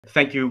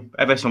Thank you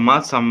ever so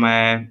much.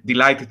 I'm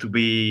delighted to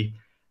be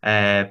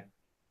to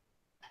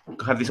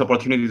have this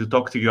opportunity to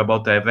talk to you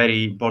about a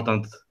very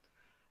important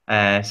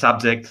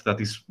subject that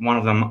is one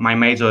of my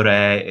major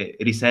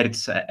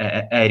research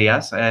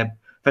areas.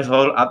 First of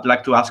all, I'd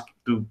like to ask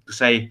to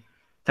say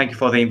thank you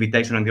for the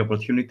invitation and the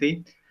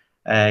opportunity.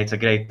 It's a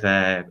great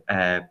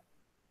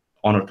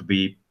honor to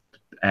be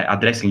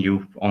addressing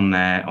you on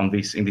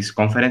this in this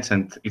conference,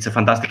 and it's a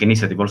fantastic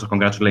initiative. Also,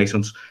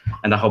 congratulations,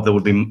 and I hope there will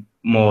be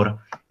more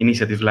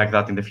initiatives like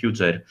that in the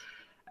future.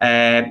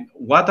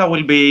 What I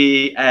will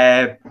be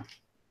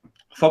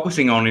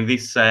focusing on in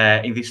this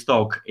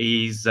talk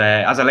is,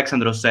 as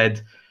Alexandros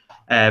said,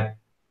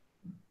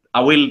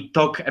 I will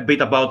talk a bit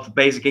about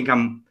basic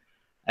income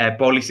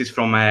policies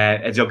from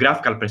a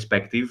geographical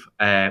perspective.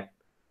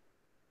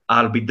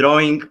 I'll be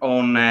drawing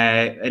on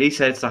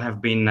research I have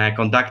been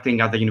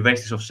conducting at the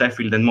University of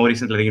Sheffield and more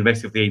recently the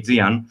University of the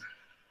Aegean.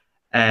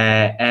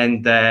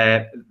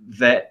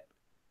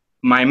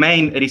 My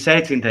main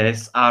research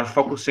interests are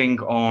focusing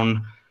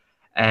on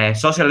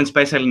social and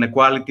spatial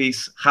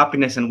inequalities,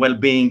 happiness and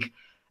well-being,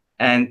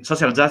 and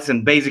social justice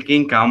and basic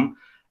income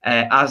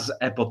as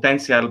a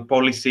potential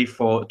policy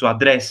to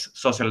address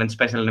social and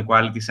spatial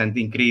inequalities and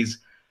increase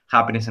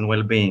happiness and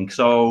well-being.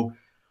 So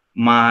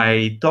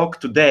my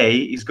talk today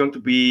is going to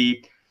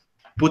be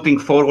putting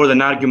forward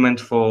an argument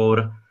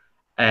for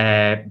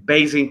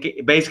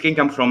basic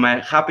income from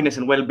a happiness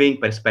and well-being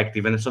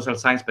perspective and a social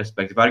science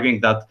perspective,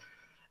 arguing that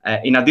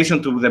in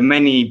addition to the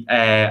many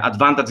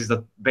advantages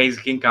that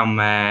basic income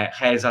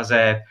has as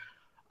a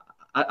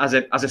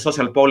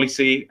social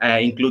policy,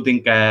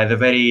 including the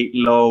very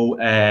low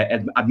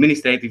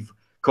administrative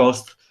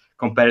cost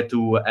compared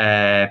to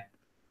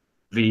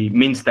the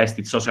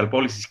means-tested social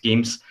policy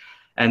schemes,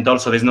 and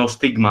also there's no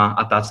stigma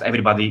attached.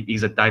 Everybody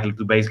is entitled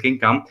to basic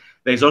income.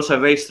 There's also a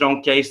very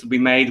strong case to be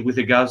made with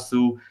regards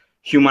to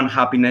human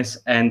happiness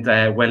and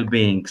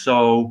well-being.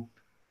 So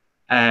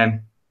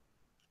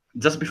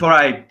just before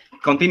I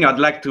continue, I'd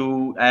like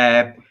to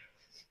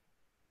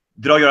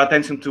draw your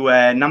attention to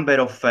a number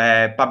of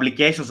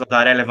publications that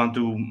are relevant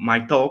to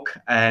my talk,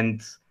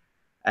 and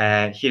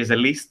here's a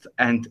list.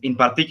 And in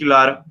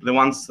particular, the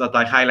ones that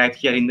I highlight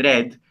here in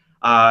red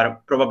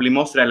are probably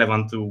most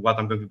relevant to what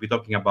I'm going to be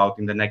talking about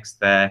in the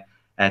next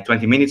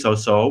 20 minutes or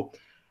so.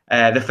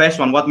 The first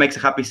one, What Makes a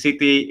Happy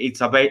City?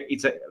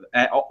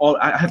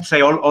 I have to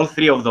say all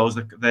three of those,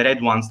 the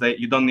red ones,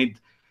 you don't need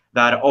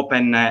that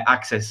open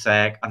access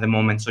at the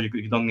moment, so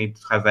you don't need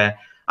to have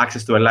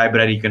access to a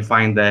library. You can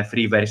find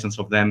free versions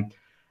of them.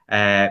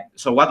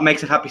 So What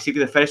Makes a Happy City?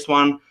 The first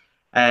one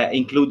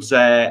includes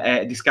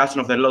a discussion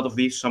of a lot of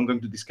these, so I'm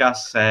going to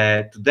discuss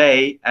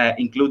today,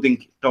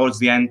 including towards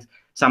the end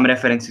some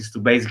references to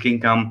basic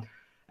income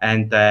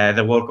and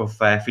the work of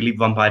Philippe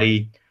Van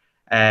Parijs.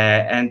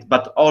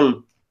 But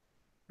all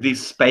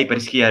these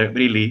papers here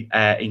really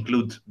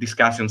include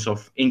discussions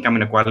of income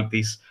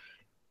inequalities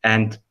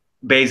and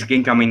basic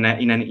income in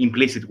an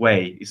implicit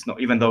way. It's not,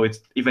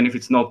 even if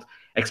it's not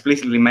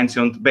explicitly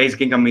mentioned,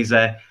 basic income is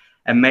a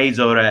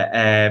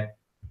major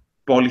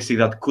policy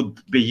that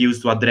could be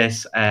used to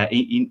address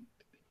the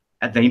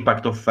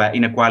impact of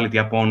inequality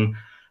upon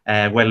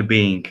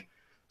well-being.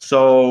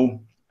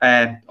 So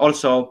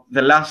also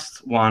the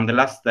last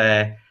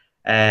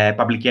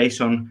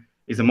publication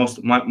is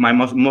my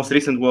most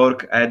recent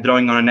work,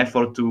 drawing on an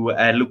effort to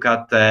look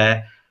at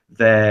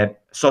the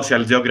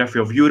social geography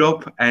of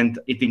Europe, and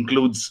it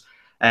includes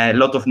a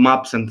lot of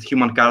maps and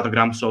human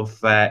cartograms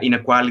of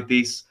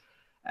inequalities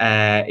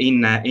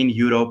in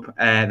Europe.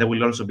 There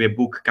will also be a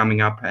book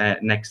coming up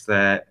next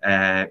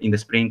in the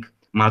spring,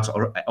 March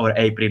or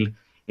April,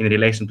 in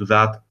relation to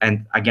that.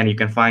 And again, you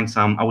can find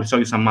some. I will show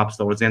you some maps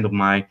towards the end of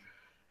my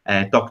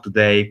talk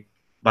today.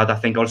 But I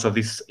think also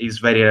this is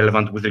very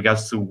relevant with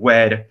regards to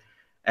where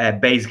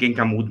basic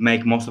income would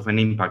make most of an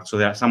impact.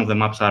 So some of the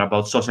maps are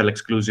about social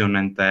exclusion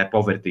and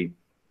poverty.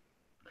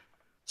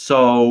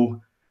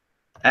 So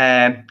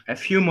a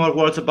few more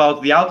words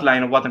about the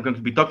outline of what I'm going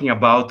to be talking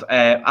about.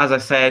 As I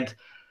said,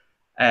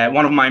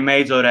 one of my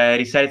major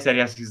research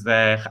areas is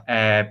the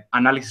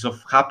analysis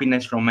of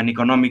happiness from an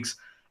economics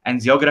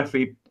and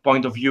geography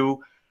point of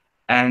view.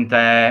 And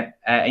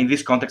in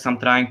this context, I'm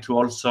trying to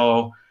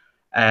also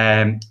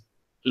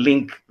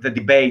link the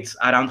debates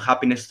around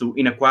happiness to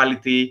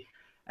inequality,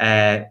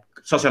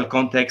 social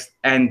context,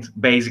 and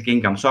basic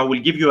income. So I will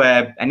give you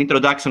an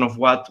introduction of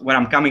where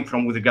I'm coming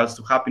from with regards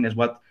to happiness,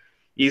 what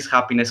is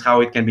happiness, how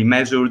it can be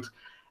measured.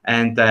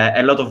 And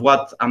a lot of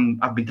what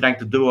I've been trying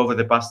to do over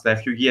the past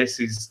few years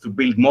is to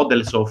build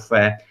models of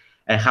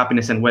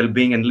happiness and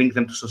well-being and link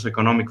them to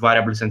socio-economic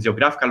variables and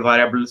geographical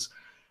variables,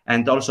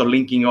 and also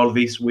linking all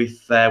this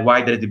with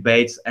wider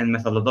debates and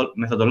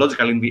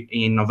methodological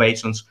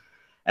innovations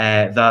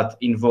that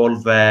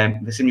involve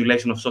the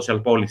simulation of social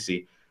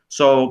policy.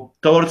 So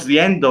towards the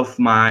end of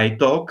my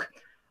talk,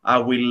 I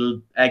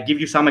will give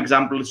you some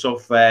examples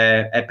of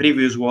a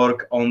previous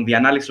work on the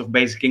analysis of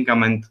basic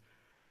income and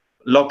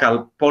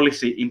local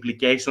policy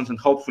implications, and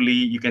hopefully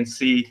you can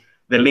see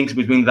the links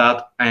between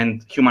that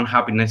and human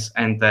happiness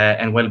and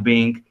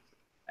well-being.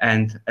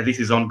 and this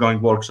is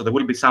ongoing work. So there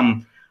will be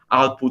some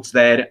outputs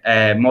there,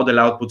 model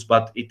outputs,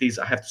 but it is,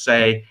 I have to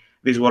say,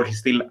 this work is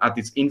still at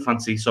its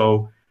infancy.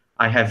 So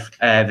I have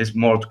there's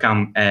more to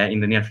come in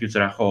the near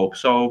future, I hope.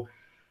 So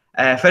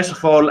first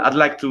of all, I'd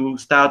like to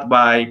start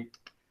by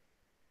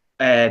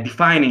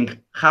defining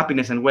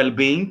happiness and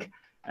well-being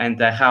and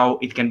how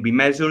it can be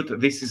measured.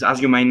 This is, as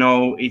you may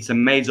know, it's a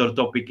major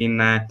topic in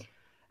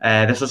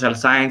the social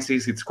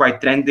sciences. It's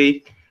quite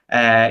trendy.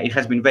 It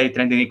has been very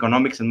trendy in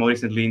economics and more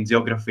recently in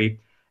geography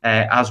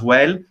as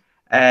well.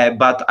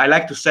 But I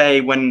like to say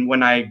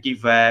when I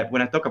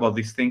talk about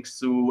these things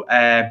to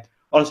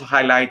also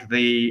highlight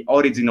the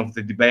origin of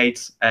the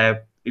debates.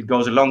 It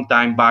goes a long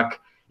time back,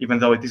 even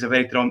though it is a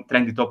very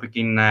trendy topic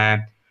in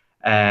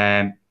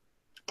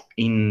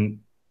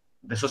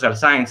the social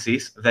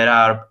sciences. There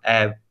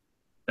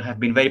have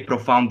been very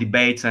profound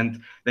debates,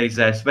 and there is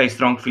a very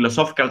strong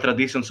philosophical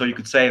tradition. So you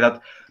could say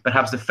that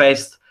perhaps the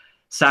first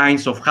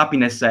signs of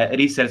happiness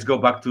research go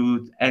back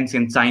to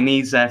ancient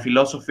Chinese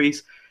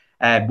philosophies,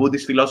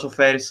 Buddhist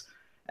philosophers,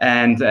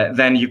 and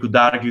then you could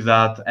argue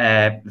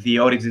that the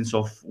origins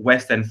of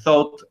Western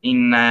thought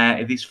in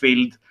this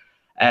field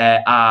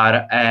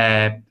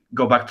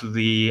go back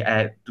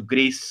to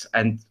Greece,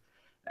 and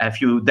a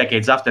few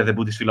decades after the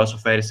Buddhist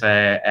philosophers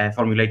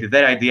formulated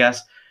their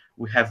ideas.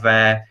 We have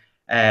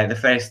the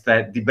first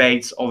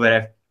debates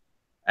over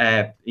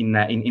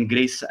in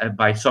Greece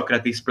by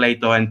Socrates,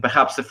 Plato, and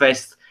perhaps the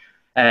first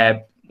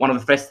one of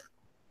the first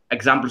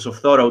examples of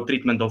thorough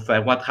treatment of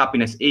what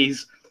happiness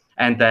is.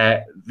 And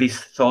these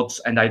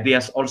thoughts and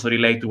ideas also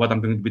relate to what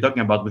I'm going to be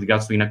talking about with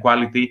regards to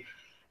inequality.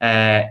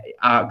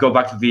 Go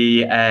back to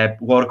the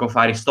work of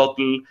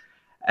Aristotle,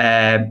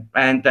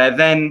 and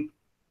then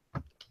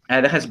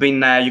there has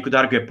been, you could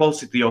argue, a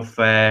paucity of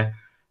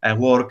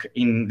work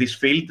in this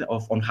field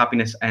on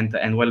happiness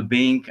and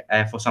well-being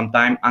for some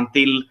time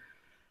until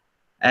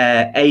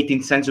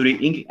 18th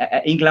century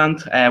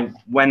England,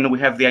 when we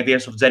have the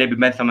ideas of Jeremy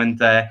Bentham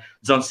and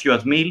John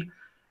Stuart Mill,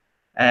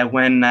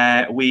 when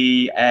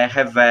we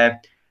have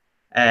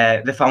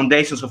the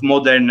foundations of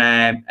modern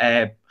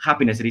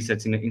happiness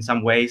research in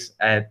some ways,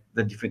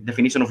 the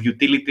definition of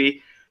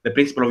utility, the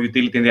principle of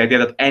utility, and the idea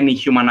that any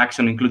human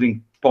action,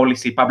 including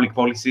policy, public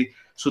policy,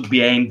 should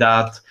be aimed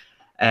at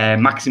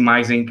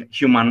maximizing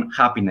human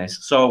happiness.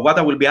 So what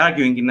I will be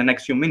arguing in the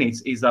next few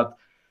minutes is that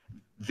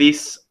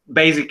this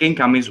basic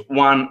income is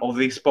one of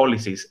these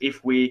policies.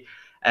 If we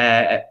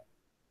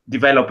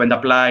develop and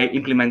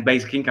implement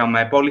basic income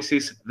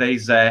policies, it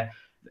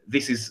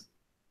is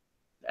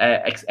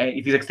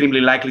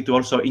extremely likely to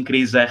also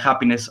increase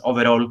happiness,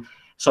 overall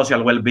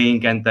social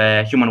well-being, and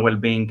human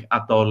well-being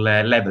at all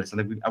levels.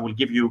 And I will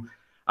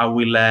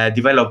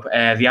develop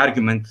the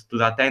argument to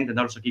that end, and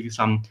also give you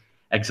some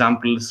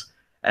examples,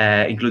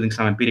 including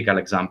some empirical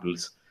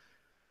examples.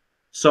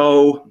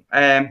 So,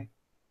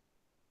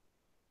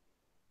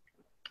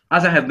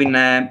 as I have been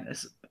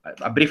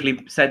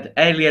briefly said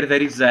earlier,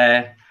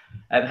 there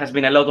has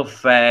been a lot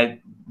of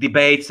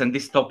debates, and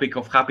this topic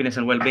of happiness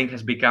and well-being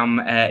has become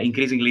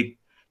increasingly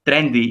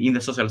trendy in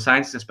the social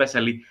sciences,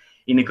 especially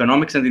in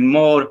economics. And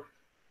more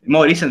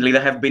recently,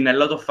 there have been a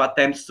lot of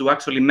attempts to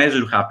actually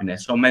measure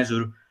happiness, so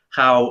measure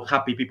how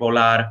happy people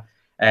are,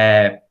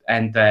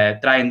 and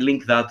try and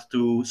link that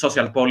to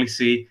social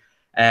policy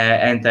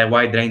and a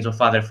wide range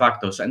of other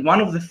factors. And one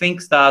of the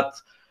things that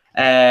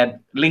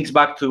links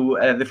back to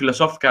the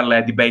philosophical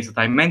debates that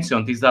I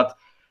mentioned is that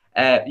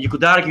you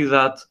could argue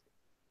that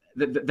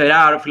there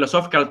are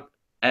philosophical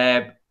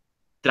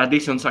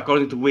traditions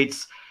according to which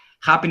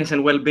happiness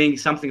and well-being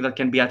is something that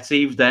can be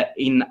achieved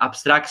in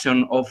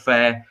abstraction of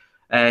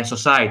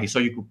society. So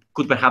you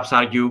could perhaps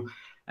argue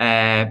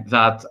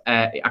that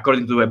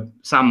according to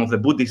some of the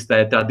Buddhist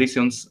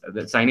traditions,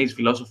 the Chinese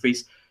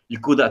philosophies, you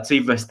could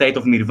achieve a state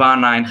of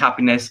nirvana and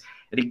happiness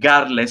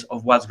regardless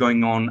of what's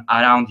going on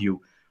around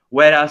you.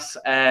 Whereas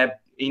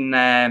in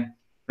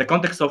the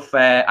context of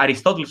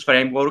Aristotle's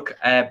framework,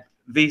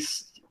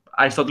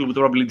 Aristotle would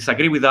probably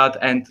disagree with that,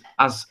 and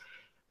as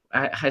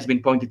has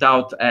been pointed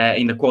out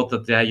in the quote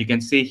that you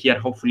can see here,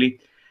 hopefully,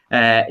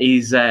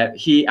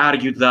 he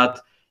argued that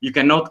you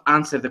cannot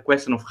answer the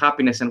question of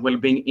happiness and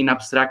well-being in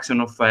abstraction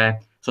of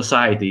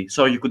society.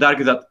 So you could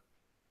argue that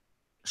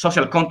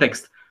social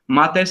context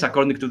matters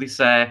according to this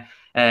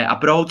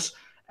approach,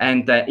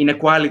 and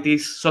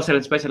inequalities, social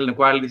and spatial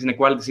inequalities,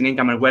 inequalities in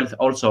income and wealth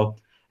also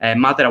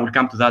matter. I will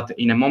come to that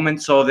in a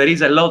moment. So there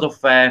is a lot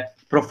of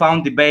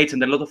profound debates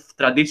and a lot of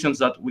traditions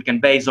that we can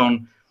base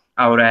on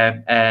our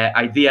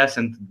ideas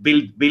and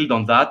build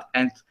on that.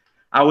 And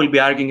I will be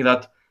arguing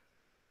that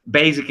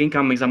basic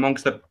income is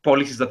amongst the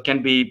policies that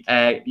can be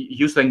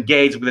used to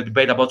engage with the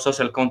debate about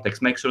social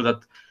context, make sure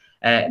that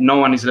no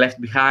one is left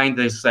behind.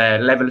 There's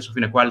levels of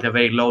inequality are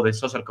very low, there's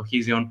social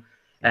cohesion,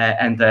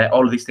 and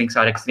all these things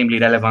are extremely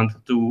relevant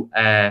to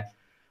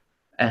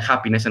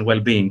happiness and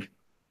well-being.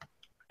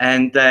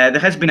 And there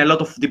has been a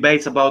lot of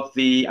debates about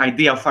the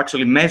idea of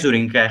actually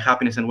measuring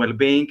happiness and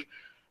well-being,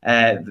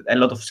 a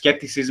lot of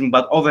skepticism,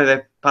 but over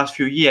the past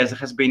few years, there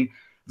has been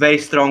very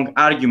strong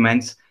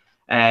arguments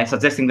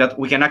suggesting that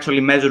we can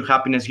actually measure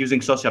happiness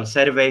using social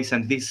surveys,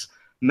 and these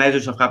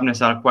measures of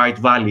happiness are quite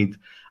valid.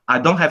 I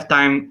don't have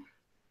time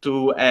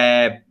to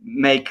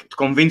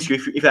convince you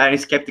if there are any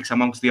skeptics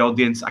amongst the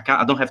audience.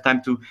 I don't have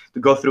time to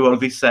go through all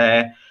these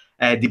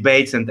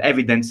debates and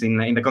evidence in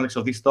the context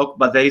of this talk,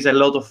 but there is a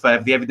lot of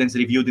the evidence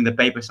reviewed in the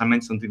papers I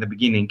mentioned in the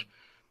beginning.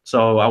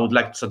 So I would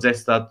like to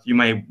suggest that you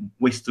may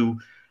wish to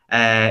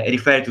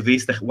refer to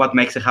this. What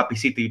Makes a Happy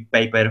City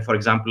paper, for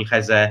example,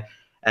 has an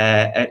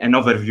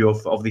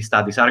overview of these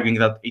studies, arguing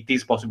that it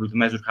is possible to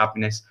measure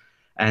happiness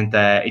and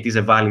it is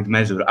a valid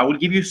measure. I will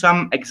give you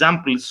some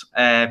examples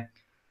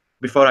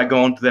before I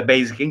go on to the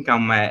basic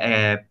income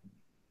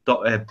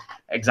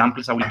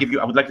examples. I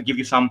would like to give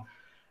you some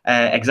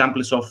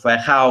examples of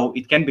how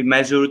it can be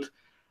measured.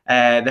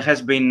 There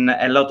has been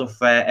a lot of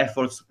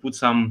efforts to put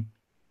some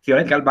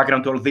theoretical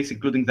background to all of this,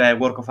 including the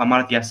work of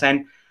Amartya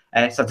Sen,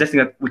 suggesting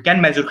that we can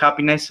measure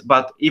happiness,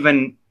 but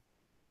even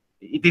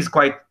it is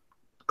quite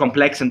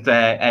complex and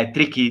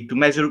tricky to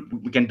measure.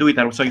 We can do it.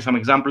 I will show you some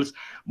examples,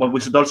 but we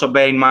should also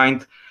bear in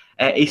mind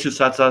issues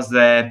such as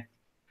the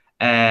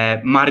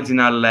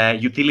marginal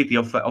utility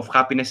of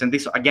happiness, and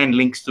this again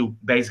links to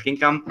basic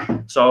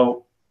income.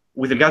 So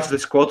with regards to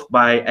this quote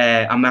by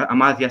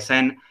Amartya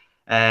Sen,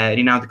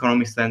 renowned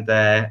economist and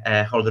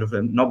holder of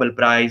the Nobel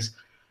Prize,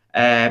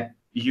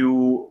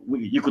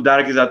 you could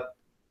argue that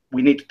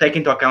we need to take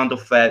into account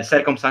of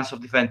circumstances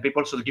of different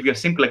people. So to give you a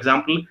simple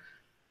example,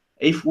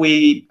 if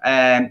we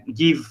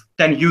give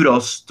 10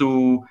 euros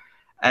to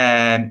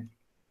a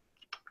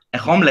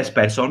homeless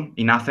person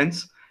in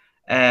Athens,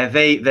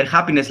 their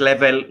happiness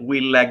level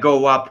will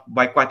go up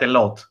by quite a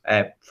lot,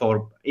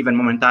 for even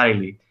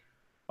momentarily.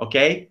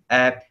 Okay.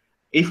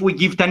 If we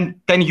give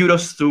 10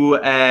 euros to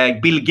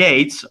Bill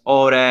Gates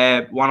or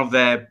one of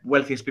the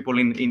wealthiest people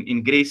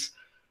in Greece,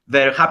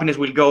 their happiness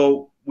will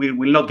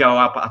not go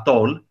up at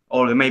all,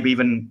 or it may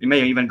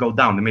even go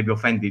down. They may be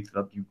offended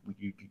that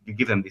you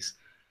give them this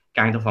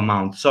kind of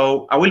amount.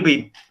 So I will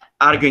be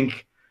arguing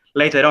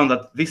later on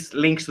that this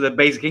links to the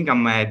basic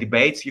income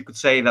debates. You could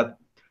say that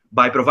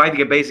by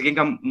providing a basic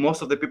income,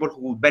 most of the people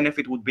who would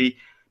benefit would be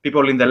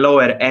people in the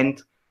lower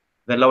end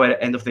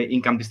of the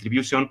income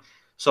distribution.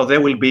 So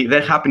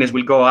their happiness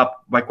will go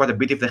up by quite a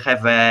bit if they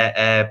have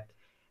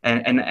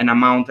an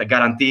amount, a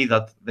guarantee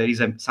that there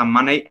is some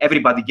money.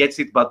 Everybody gets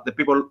it, but the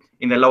people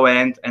in the lower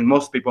end and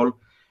most people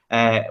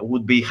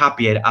would be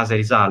happier as a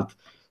result.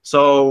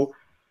 So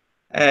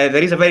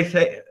there is a very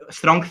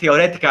strong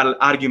theoretical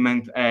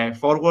argument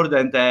forward,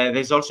 and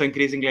there's also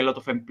increasingly a lot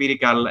of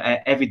empirical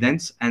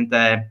evidence. And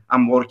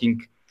I'm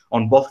working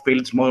on both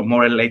fields,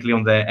 more lately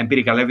on the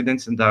empirical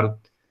evidence, and I'll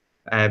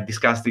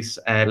discuss this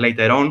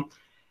later on.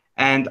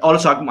 And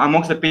also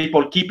amongst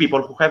the key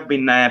people who have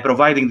been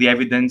providing the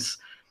evidence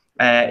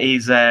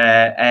is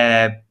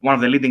one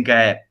of the leading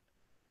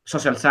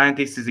social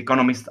scientists, is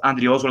economist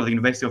Andrew Oswald at the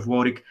University of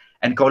Warwick,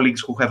 and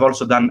colleagues who have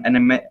also done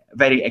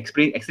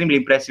extremely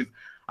impressive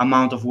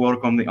amount of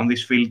work on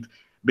this field,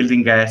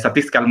 building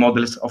statistical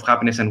models of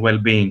happiness and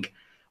well-being.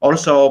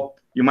 Also,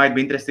 you might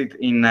be interested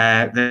in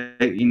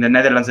the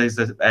Netherlands. There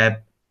is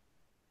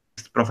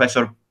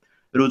Professor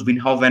Ruud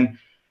Winhoven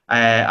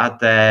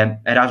at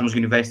Erasmus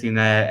University in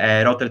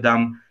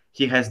Rotterdam.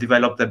 He has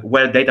developed a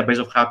world database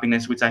of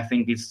happiness, which I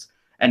think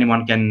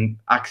anyone can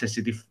access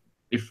it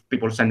if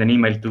people send an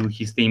email to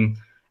his team.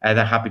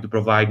 They're happy to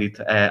provide it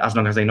as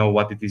long as they know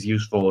what it is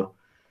used for.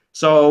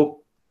 So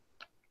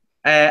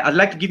I'd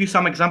like to give you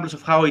some examples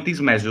of how it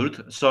is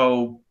measured.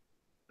 So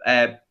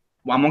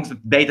amongst the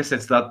data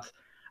sets that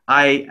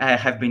I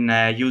have been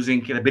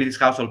using, the British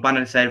Household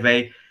Panel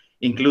Survey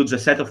includes a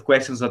set of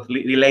questions that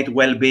relate to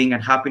well-being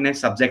and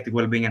happiness, subjective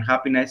well-being and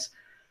happiness.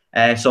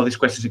 So these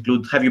questions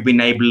include: have you been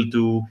able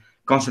to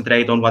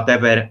concentrate on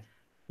whatever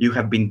you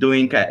have been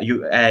doing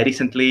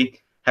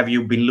recently? Have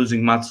you been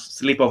losing much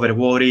sleep over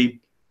worry?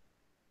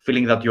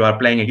 Feeling that you are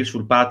playing a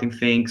useful part in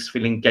things?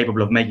 Feeling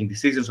capable of making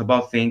decisions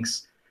about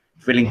things?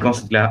 Feeling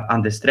constantly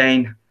under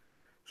strain?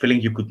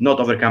 Feeling you could not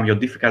overcome your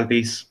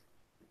difficulties?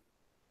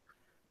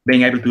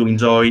 Being able to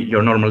enjoy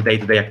your normal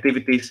day-to-day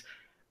activities?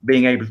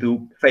 Being able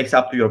to face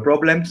up to your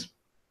problems?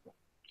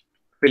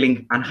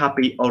 Feeling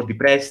unhappy or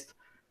depressed?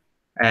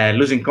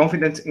 Losing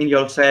confidence in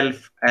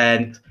yourself,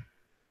 and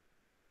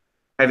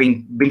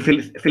having been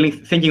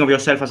thinking of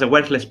yourself as a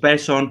worthless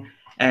person?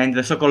 And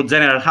the so-called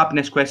general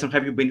happiness question: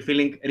 have you been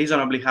feeling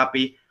reasonably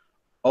happy,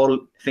 all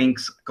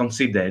things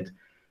considered?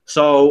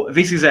 So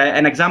this is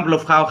an example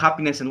of how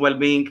happiness and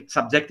well-being,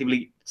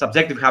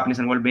 subjective happiness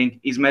and well-being,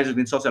 is measured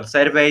in social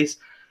surveys.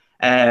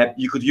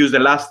 You could use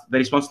the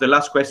response to the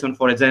last question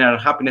for a general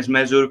happiness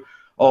measure,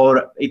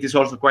 or it is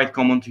also quite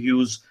common to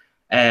use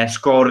a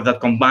score that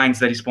combines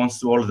the response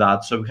to all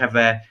that. So we have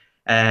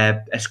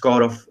a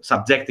score of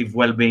subjective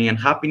well-being and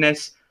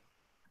happiness.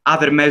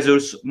 Other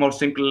measures, more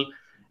simple,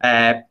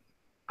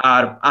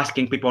 are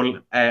asking people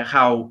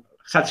how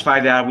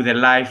satisfied they are with their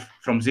life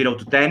from 0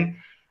 to 10.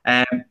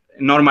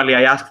 Normally,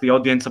 I ask the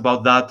audience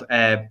about that,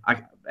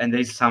 and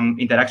there is some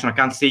interaction. I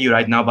can't see you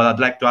right now, but I'd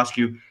like to ask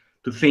you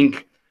to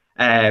think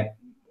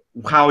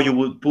how you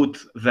would put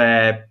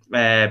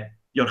the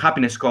your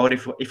happiness score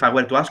if I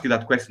were to ask you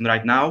that question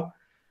right now.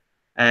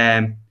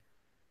 And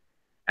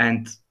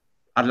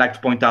I'd like to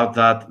point out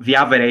that the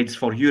average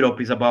for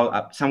Europe is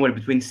about somewhere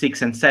between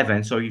 6 and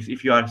 7. So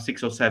if you are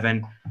 6 or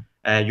 7,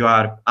 you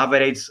are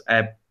average.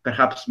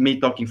 Perhaps me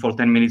talking for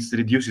 10 minutes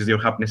reduces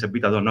your happiness a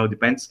bit. I don't know,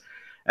 depends.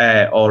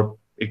 Or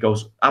it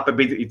goes up a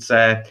bit. It's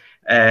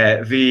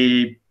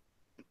the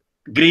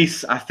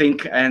Greece, I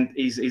think, and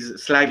is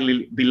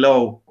slightly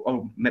below,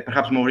 or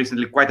perhaps more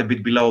recently, quite a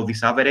bit below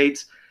this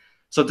average.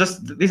 So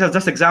these are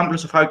just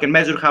examples of how you can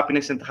measure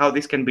happiness and how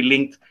this can be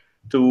linked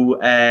to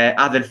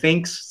other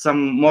things.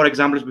 Some more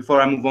examples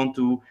before I move on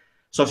to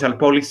social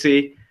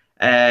policy,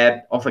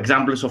 of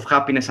examples of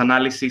happiness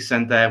analysis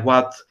and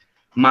what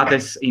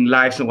matters in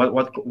life and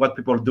what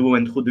people do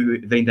and who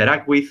do they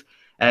interact with.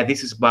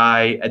 This is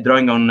by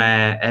drawing on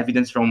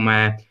evidence from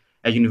a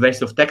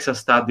University of Texas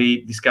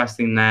study discussed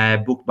in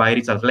a book by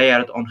Richard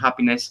Layard on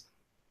happiness.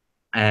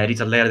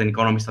 Richard Layard, an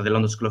economist at the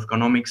London School of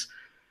Economics.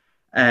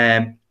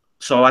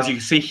 So as you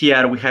see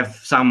here, we have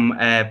some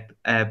a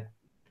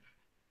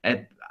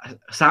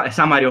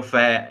summary of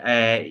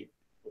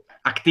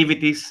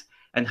activities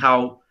and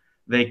how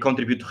they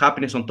contribute to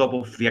happiness. On top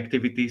of the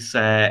activities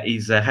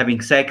is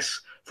having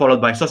sex, followed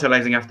by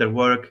socializing after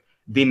work,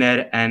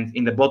 dinner, and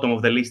in the bottom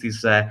of the list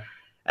is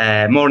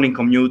morning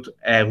commute,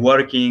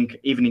 working,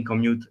 evening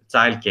commute,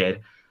 childcare.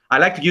 I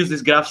like to use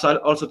these graphs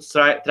also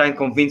to try and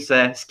convince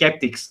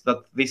skeptics that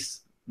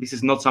this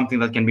is not something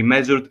that can be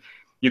measured.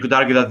 You could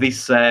argue that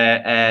these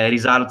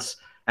results,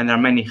 and there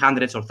are many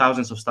hundreds or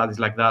thousands of studies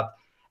like that,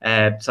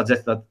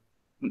 suggest that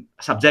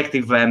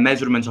subjective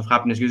measurements of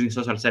happiness using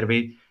social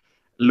survey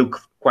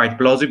look quite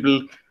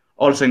plausible.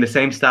 Also, in the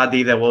same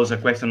study, there was a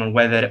question on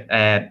whether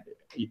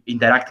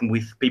interacting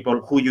with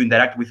people, who you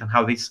interact with, and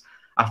how this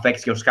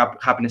affects your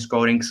happiness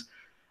scorings.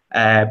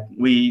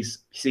 We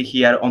see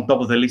here on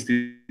top of the list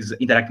is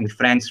interacting with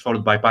friends,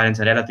 followed by parents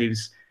and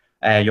relatives,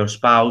 your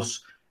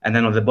spouse, and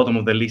then on the bottom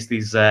of the list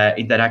is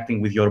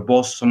interacting with your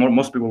boss. So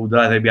most people would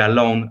rather be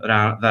alone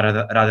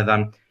rather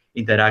than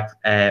interact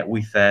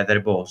with their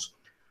boss.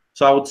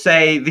 So I would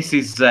say this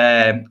is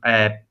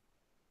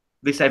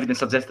this evidence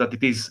suggests that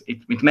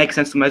it makes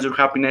sense to measure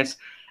happiness,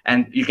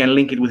 and you can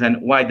link it with a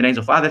wide range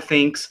of other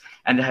things.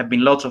 And there have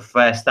been lots of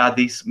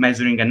studies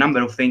measuring a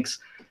number of things.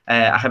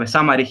 I have a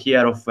summary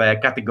here of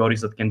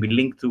categories that can be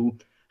linked to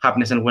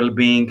happiness and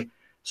well-being.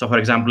 So, for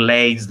example,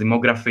 age,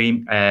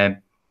 demography.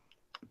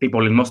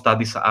 People in most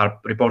studies are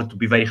reported to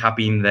be very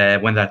happy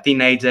when they're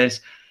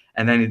teenagers,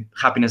 and then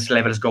happiness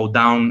levels go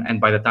down, and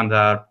by the time they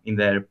are in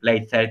their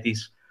late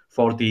 30s,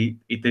 40,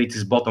 it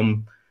reaches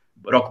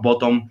rock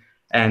bottom.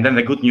 And then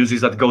the good news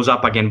is that it goes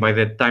up again by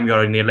the time you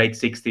are in your late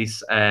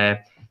 60s,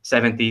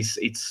 70s.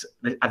 It's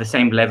at the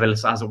same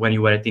levels as when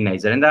you were a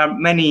teenager. And there are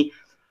many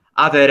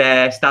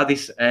other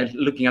studies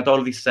looking at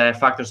all these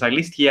factors I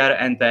list here,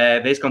 and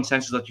there is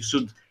consensus that you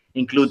should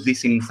include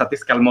this in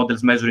statistical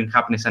models measuring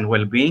happiness and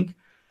well-being.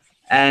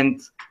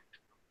 And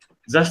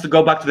just to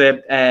go back to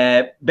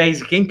the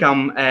basic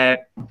income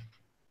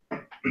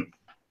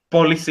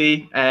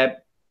policy,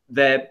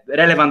 the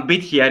relevant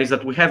bit here is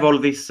that we have all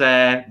these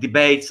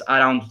debates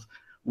around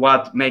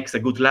what makes a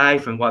good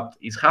life and what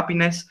is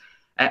happiness.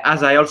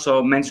 As I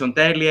also mentioned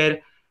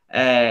earlier,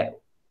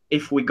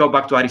 if we go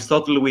back to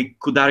Aristotle, we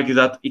could argue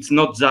that it's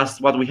not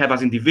just what we have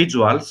as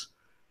individuals.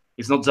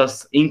 It's not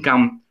just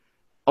income.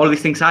 All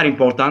these things are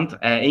important.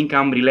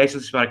 Income,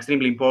 relationships are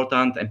extremely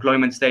important,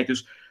 employment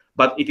status,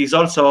 but it is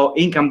also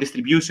income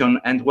distribution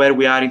and where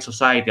we are in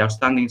society, our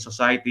standing in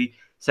society,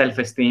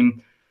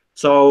 self-esteem.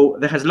 So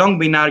there has long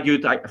been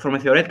argued from a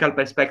theoretical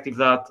perspective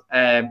that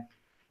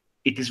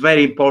it is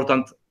very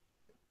important.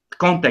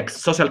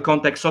 Context, social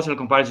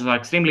comparisons are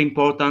extremely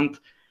important.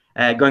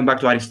 Going back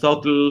to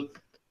Aristotle,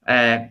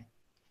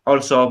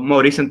 also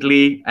more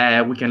recently,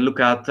 we can look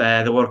at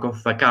the work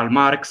of Karl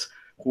Marx,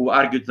 who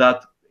argued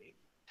that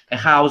a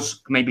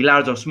house may be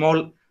large or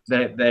small.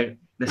 The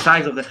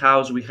size of the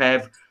house we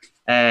have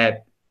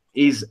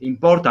is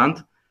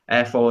important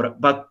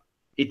but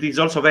it is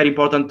also very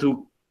important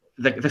to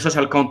the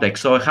social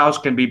context. So a house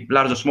can be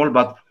large or small,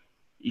 but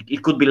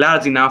it could be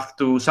large enough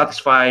to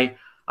satisfy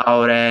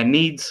our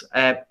needs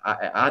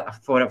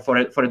for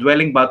a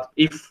dwelling. But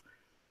if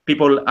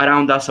people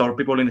around us or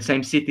people in the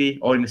same city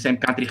or in the same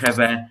country have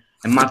a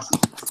much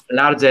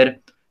larger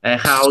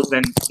house,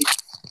 then it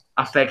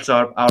affects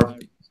our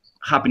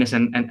happiness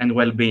and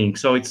well-being.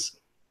 So it's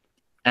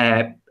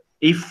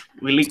if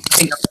we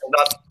think about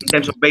that in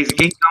terms of basic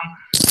income,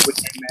 we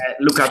can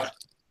look at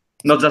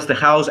not just the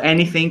house,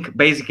 anything.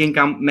 Basic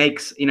income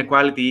makes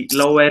inequality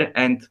lower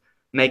and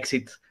makes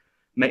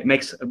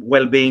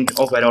well-being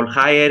overall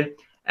higher.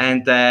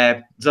 And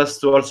just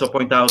to also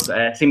point out,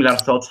 similar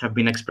thoughts have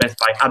been expressed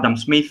by Adam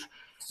Smith,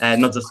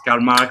 not just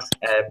Karl Marx,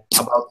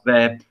 about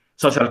the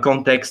social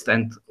context,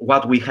 and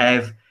what we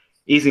have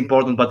is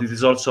important, but it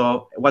is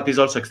also what is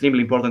also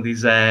extremely important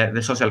is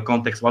the social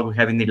context, what we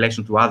have in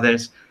relation to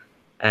others,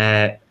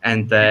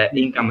 and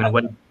income and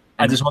well.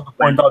 I just want to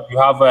point out you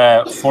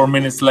have 4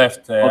 minutes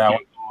left. Okay. I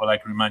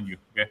want to remind you.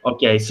 Okay.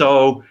 Okay.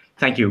 So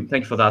thank you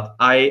for that.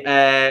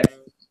 I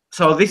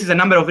So this is a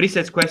number of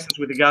research questions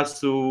with regards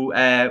to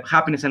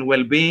happiness and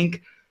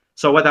well-being.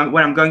 So where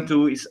I'm going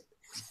to is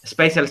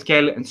spatial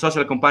scale and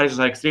social comparisons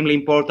are extremely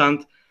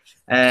important.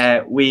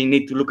 We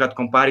need to look at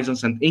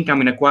comparisons and income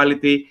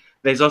inequality.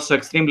 There's also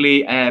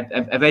extremely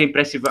a very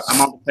impressive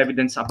amount of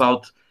evidence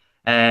about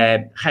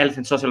health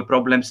and social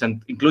problems,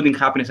 and including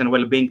happiness and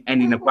well-being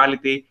and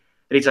inequality.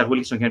 Richard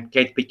Wilson and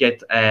Kate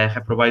Pickett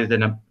have provided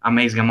an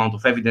amazing amount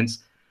of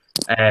evidence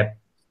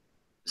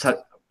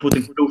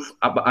putting proof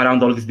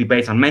around all these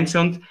debates I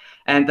mentioned.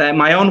 And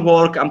my own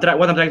work,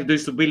 what I'm trying to do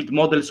is to build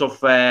models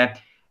of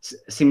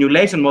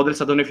simulation models.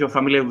 I don't know if you're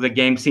familiar with the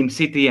game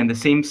SimCity and The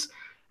Sims.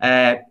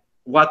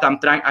 What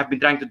I've been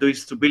trying to do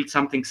is to build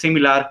something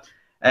similar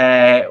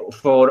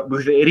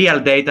with real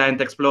data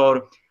and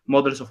explore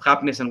models of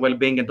happiness and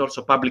well-being, and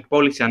also public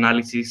policy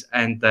analysis,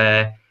 and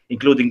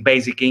including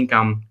basic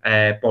income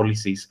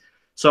policies.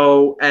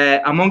 So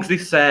amongst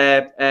these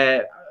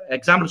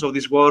examples of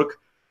this work,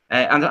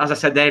 and as I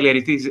said earlier,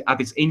 it is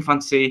at its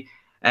infancy,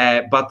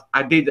 but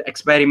I did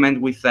experiment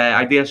with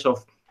ideas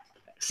of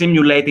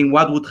simulating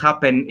what would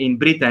happen in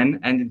Britain,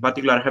 and in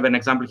particular, I have an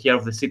example here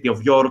of the city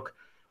of York.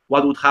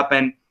 What would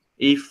happen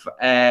if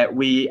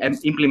we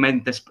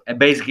implement a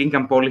basic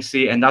income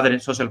policy and other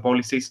social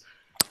policies?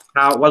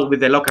 What would be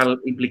the local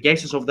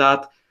implications of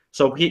that?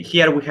 So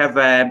here we have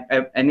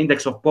an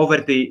index of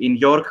poverty in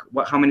York,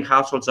 how many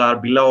households are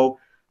below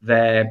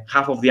the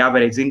half of the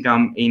average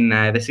income in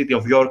the city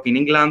of York in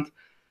England,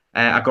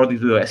 according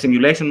to a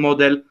simulation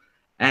model.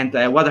 And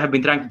what I have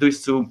been trying to do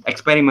is to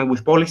experiment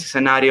with policy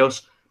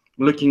scenarios,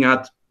 looking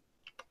at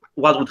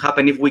what would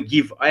happen if we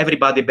give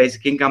everybody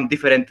basic income,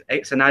 different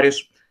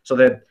scenarios. So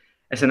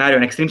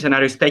an extreme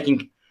scenario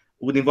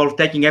would involve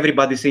taking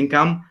everybody's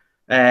income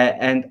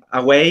and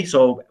away,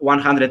 so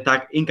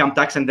 100 income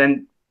tax, and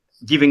then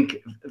giving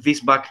this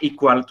back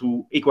equally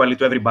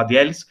to everybody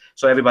else,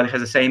 so everybody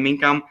has the same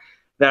income.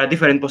 There are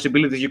different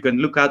possibilities you can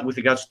look at with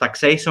regards to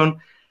taxation,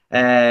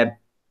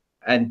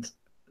 and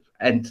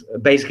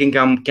basic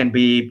income can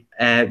be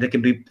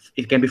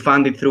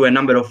funded through a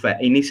number of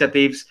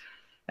initiatives.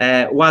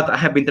 What I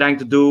have been trying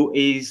to do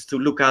is to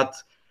look at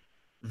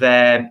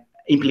the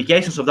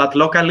implications of that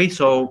locally.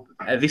 So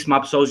this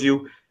map shows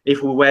you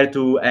if we were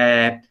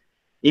to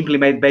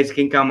implement basic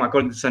income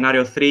according to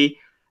scenario 3,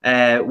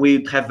 we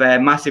would have a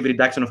massive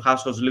reduction of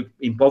households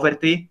in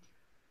poverty.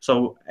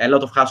 So a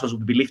lot of households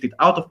would be lifted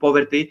out of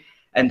poverty.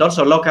 And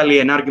also locally,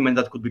 an argument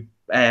that could be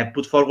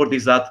put forward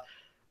is that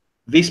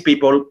these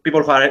people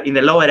who are in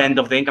the lower end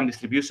of the income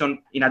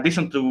distribution, in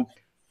addition to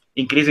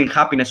increasing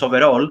happiness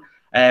overall,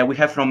 we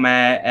have, from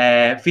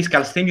a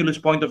fiscal stimulus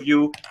point of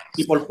view,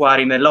 people who are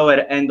in the lower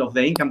end of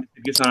the income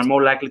distribution are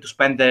more likely to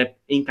spend their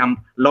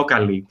income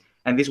locally.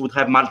 And this would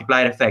have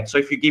multiplier effects. So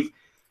if you give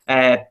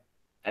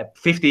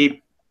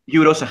 50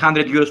 euros,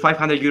 100 euros,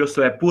 500 euros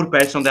to a poor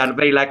person, they are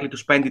very likely to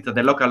spend it at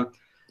the local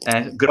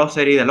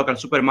grocery, the local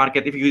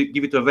supermarket. If you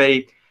give it to a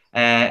very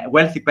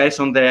wealthy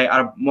person, they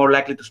are more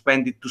likely to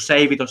spend it, to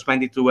save it, or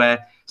spend it to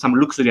some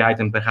luxury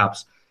item,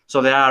 perhaps.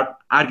 So there are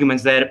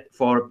arguments there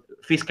for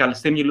fiscal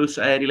stimulus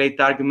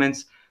related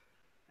arguments.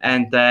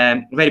 And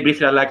very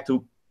briefly, I'd like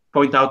to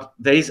point out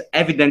there is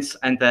evidence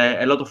and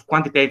a lot of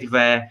quantitative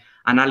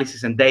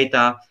analysis and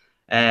data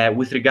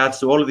with regards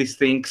to all of these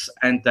things.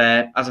 And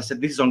as I said,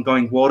 this is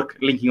ongoing work,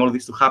 linking all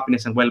this to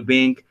happiness and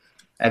well-being.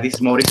 This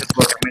is more recent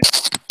work I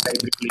mentioned very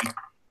briefly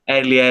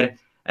earlier,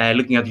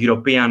 looking at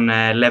European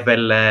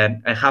level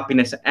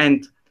happiness,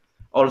 and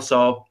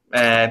also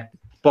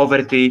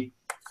poverty,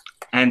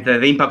 and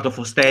the impact of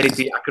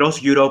austerity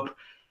across Europe.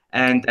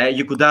 And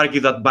you could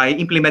argue that by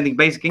implementing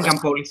basic income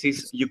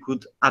policies, you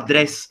could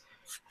address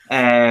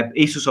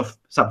issues of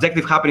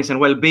subjective happiness and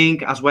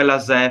well-being, as well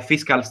as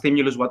fiscal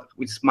stimulus,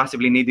 which is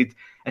massively needed,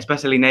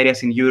 especially in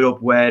areas in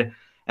Europe where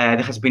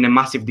there has been a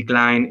massive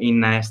decline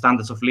in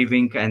standards of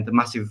living and a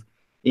massive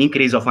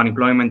increase of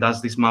unemployment,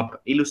 as this map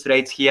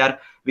illustrates here.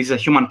 This is a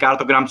human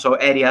cartogram, so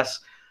areas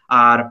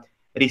are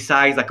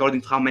resized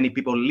according to how many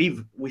people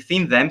live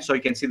within them. So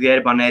you can see the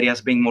urban areas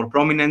being more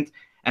prominent,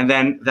 and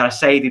then they are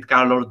shaded,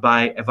 colored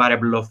by a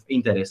variable of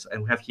interest.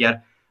 And we have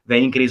here the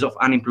increase of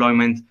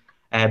unemployment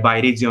by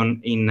region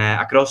in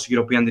across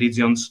European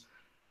regions.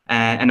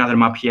 Another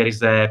map here is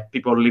the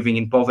people living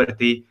in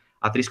poverty,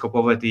 at risk of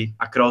poverty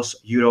across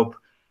Europe.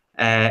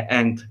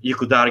 And you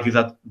could argue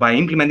that by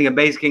implementing a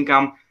basic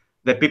income,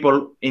 the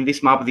people in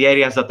this map, the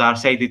areas that are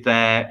shaded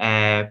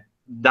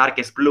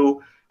darkest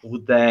blue,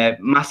 would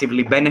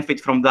massively benefit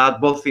from that,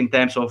 both in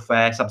terms of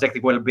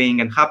subjective well-being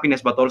and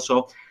happiness, but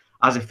also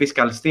as a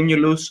fiscal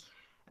stimulus.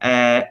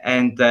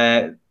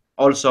 And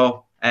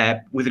also,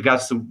 with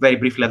regards to, very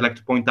briefly, I'd like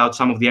to point out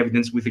some of the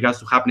evidence with regards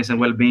to happiness and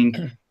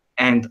well-being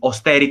and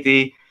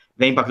austerity,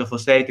 the impact of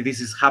austerity.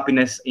 This is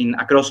happiness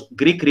across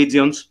Greek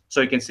regions. So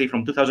you can see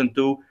from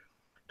 2002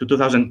 to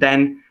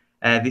 2010,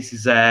 this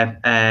is a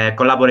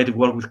collaborative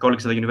work with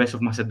colleagues at the University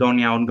of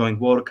Macedonia, ongoing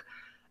work.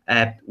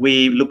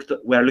 We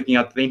are looking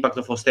at the impact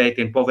of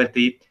austerity and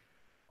poverty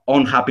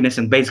on happiness,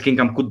 and basic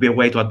income could be a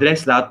way to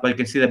address that. But you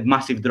can see the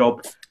massive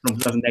drop from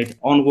 2008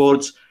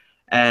 onwards.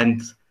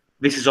 And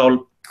this is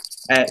all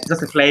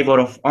just a flavor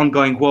of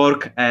ongoing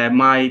work.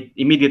 My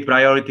immediate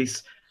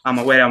priorities, I'm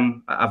aware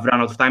I've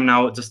run out of time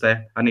now. Just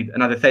I need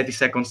another 30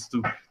 seconds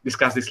to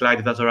discuss this slide,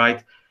 if that's all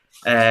right.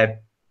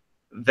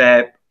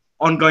 The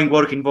ongoing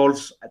work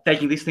involves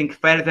taking this thing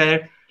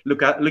further,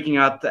 looking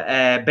at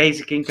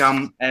basic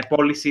income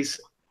policies,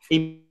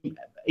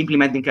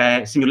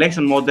 implementing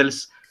simulation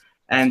models,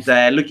 and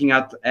looking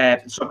at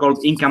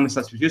so-called income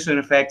substitution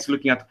effects,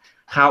 looking at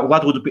how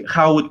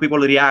would people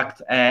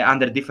react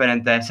under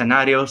different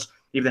scenarios.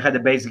 If they had a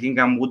basic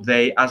income, would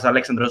they, as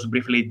Alexandros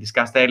briefly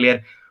discussed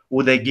earlier,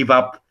 would they give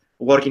up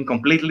working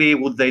completely?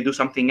 Would they do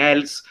something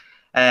else?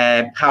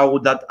 How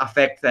would that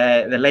affect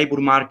the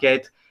labor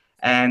market?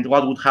 And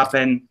what would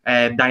happen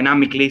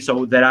dynamically?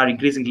 So there are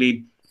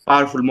increasingly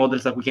powerful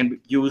models that we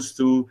can use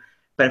to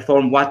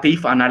perform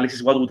what-if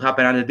analysis, what would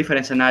happen under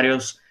different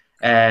scenarios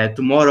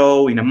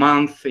tomorrow, in a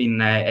month,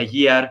 in a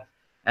year,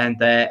 and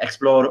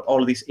explore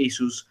all these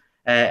issues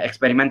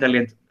experimentally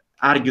and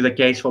argue the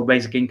case for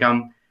basic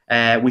income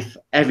with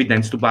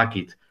evidence to back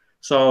it.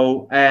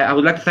 So I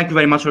would like to thank you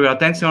very much for your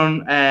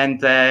attention,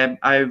 and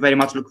I very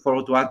much look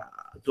forward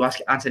to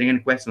answering any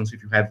questions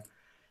if you have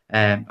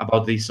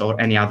about this or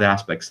any other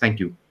aspects. Thank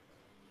you.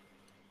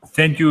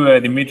 Thank you,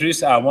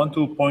 Dimitris. I want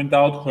to point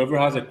out, whoever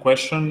has a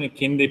question,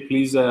 can they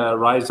please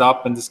rise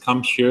up and just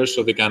come here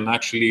so they can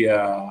actually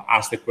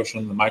ask the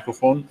question on the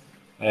microphone.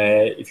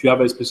 If you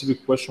have a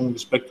specific question with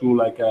respect to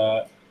like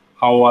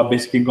how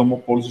basic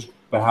income policies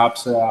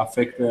perhaps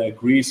affect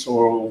Greece,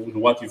 or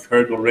what you've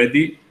heard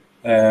already,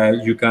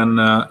 you can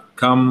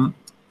come.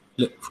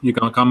 You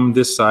can come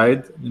this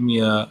side. Let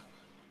me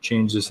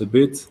change this a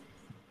bit.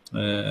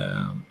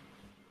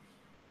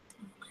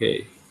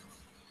 Okay.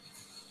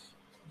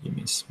 Give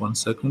me 1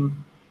 second.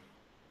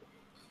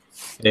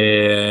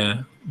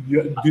 Does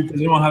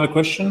anyone have a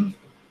question?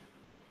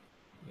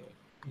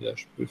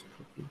 Yes.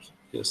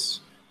 Yes.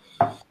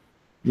 Give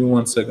me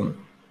 1 second.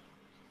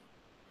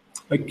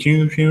 Can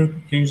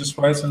you just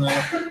write on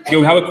okay,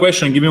 we have a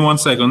question. Give me 1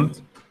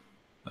 second.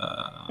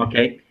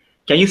 Okay.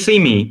 Can you see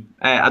me?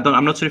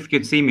 I'm not sure if you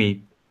can see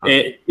me.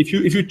 If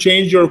you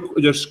change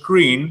your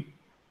screen.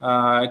 So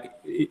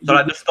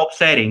I just stop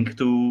sharing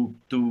to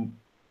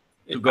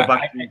go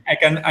back.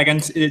 I can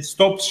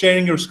stop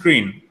sharing your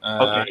screen.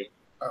 Okay.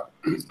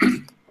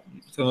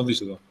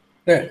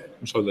 Yeah.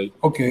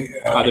 Okay.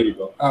 There you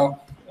go.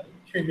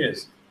 Here it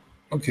is.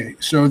 Okay.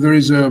 So there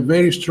is a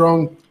very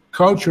strong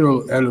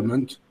cultural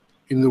element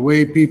in the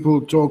way people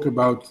talk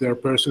about their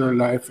personal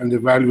life and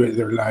evaluate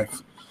their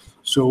life.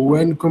 So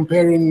when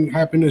comparing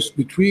happiness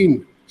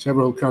between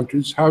several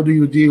countries, how do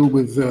you deal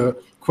with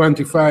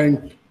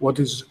quantifying what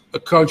is a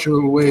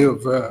cultural way of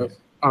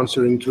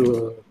answering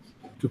to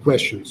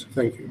questions?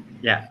 Thank you.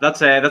 Yeah,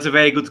 that's a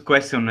very good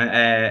question.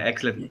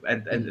 Excellent,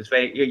 and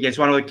it's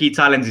one of the key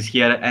challenges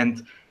here.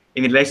 And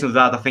in relation to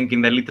that, I think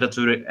in the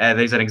literature there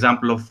is an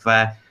example of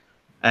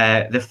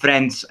the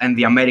French and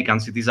the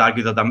Americans. It is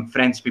argued that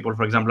French people,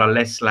 for example, are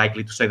less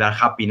likely to say they're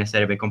happy in a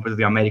survey compared to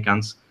the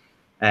Americans.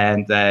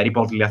 And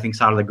reportedly, I think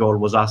Charles de Gaulle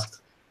was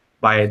asked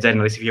by a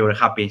journalist if he were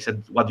happy. He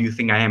said, "What do you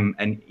think I am,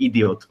 an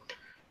idiot?"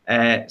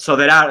 So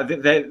there are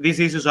these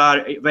issues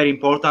are very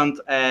important.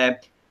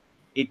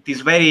 It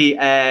is very,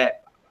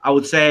 I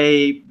would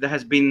say, there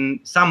has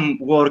been some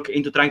work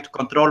into trying to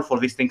control for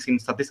these things in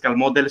statistical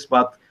models,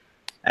 but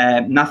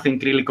nothing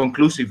really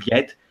conclusive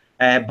yet.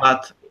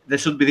 But there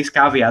should be this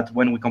caveat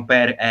when we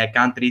compare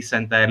countries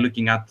and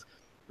looking at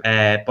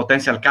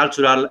potential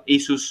cultural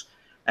issues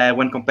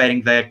when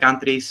comparing the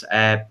countries.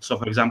 So,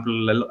 for example,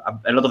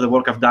 a lot of the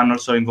work I've done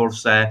also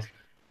involves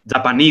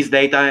Japanese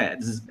data.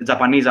 The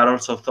Japanese are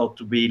also thought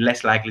to be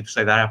less likely to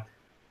say they're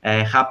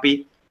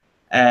happy.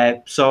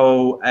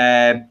 So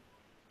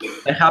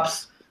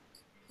perhaps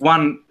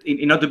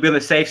in order to be on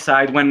the safe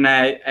side, when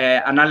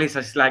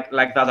analysis like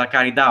that are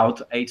carried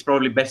out, it's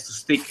probably best to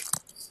stick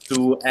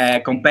to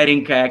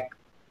comparing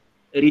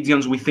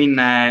regions within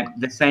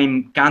the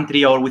same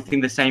country or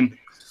within the same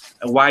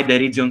wider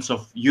regions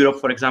of Europe,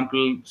 for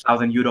example,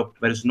 Southern Europe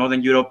versus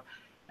Northern Europe.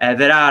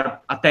 There are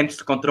attempts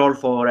to control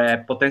for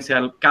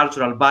potential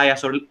cultural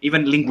bias or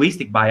even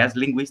linguistic bias.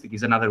 Linguistic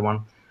is another one.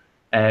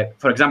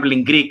 For example,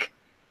 in Greek,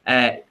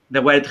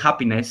 the word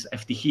happiness,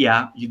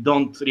 ευτυχία, you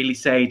don't really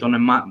say it on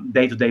a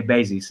day-to-day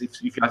basis.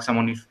 If you ask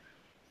someone if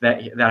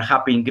they are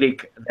happy in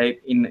Greek,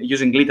 in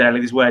using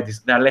literally this word,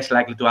 they are less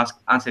likely to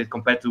answer it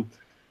compared to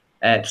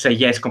say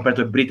yes compared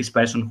to a British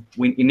person.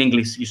 In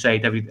English, you say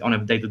it on a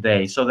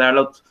day-to-day. So there are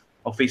a lot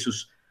of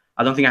issues.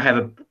 I don't think I have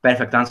a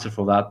perfect answer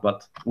for that,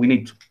 but we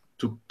need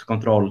to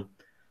control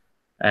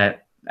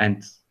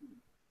and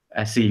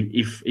see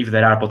if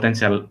there are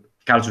potential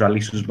cultural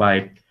issues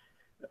by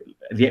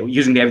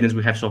using the evidence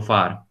we have so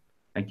far.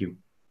 Thank you.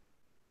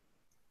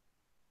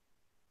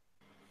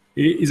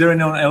 Is there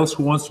anyone else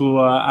who wants to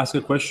ask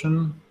a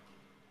question?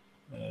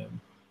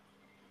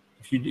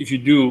 If you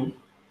do,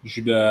 you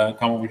should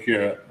come over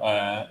here.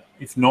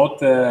 If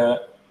not,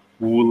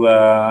 we'll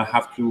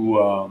have to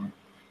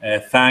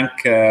thank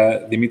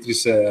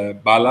Dimitris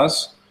Ballas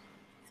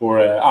for.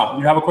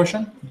 You have a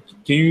question?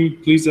 Can you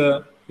please?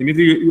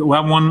 Dimitri, you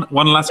have one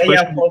last question?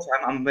 Yeah, of course.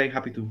 I'm very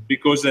happy to.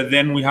 Because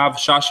then we have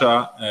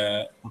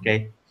Sascha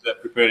Okay.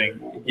 preparing.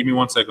 Give me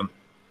 1 second.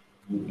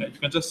 You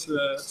can just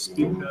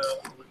speak.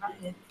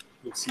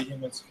 You'll see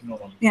him as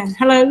normal. Yeah.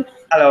 Hello.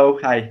 Hello.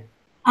 Hi.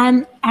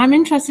 I'm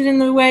interested in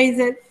the way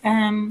that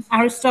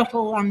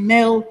Aristotle and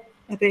Mill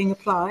are being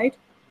applied,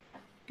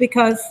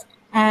 because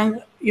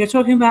you're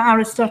talking about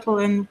Aristotle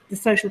and the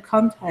social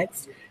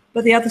context,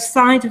 but the other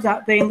side of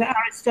that being that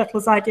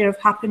Aristotle's idea of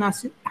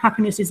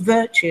happiness is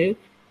virtue,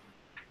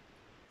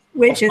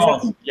 which is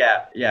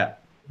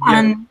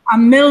and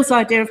Mill's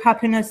idea of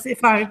happiness,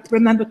 if I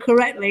remember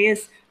correctly,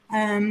 is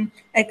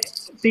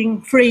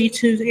being free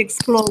to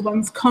explore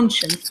one's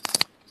conscience.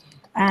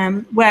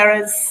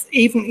 Whereas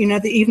even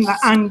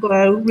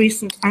the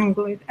recent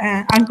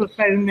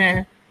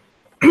Anglophone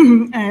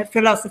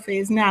philosophy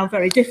is now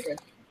very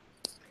different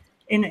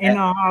in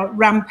our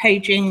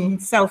rampaging,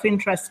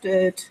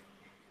 self-interested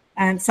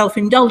and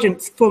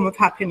self-indulgent form of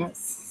happiness.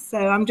 So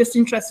I'm just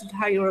interested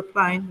how you're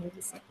applying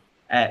this.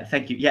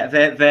 Thank you. Yeah,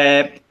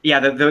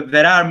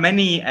 there are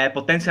many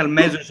potential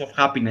measures of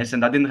happiness,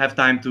 and I didn't have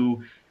time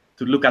to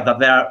look at that.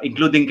 There are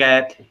including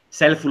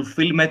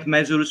self-fulfillment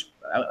measures,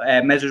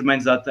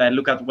 measurements that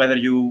look at whether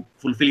you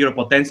fulfill your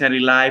potential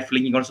in life,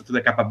 linking also to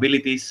the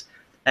capabilities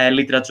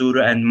literature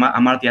and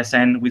Amartya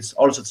Sen, which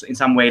also in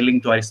some way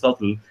linked to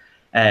Aristotle,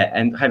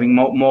 and having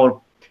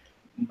more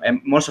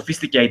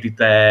sophisticated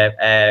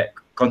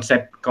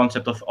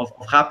concept of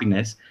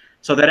happiness.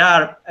 So there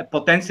are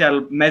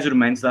potential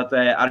measurements that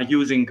are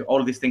using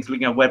all these things,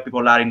 looking at where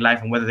people are in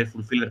life and whether they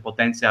fulfill their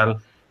potential,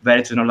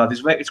 virtue, and all that.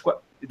 It's quite,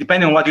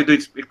 depending on what you do,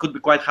 it could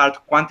be quite hard to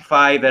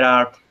quantify. There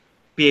are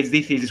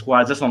PhD theses who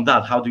are just on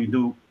that. How do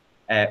you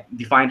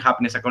define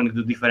happiness according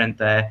to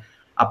different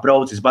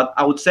approaches? But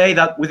I would say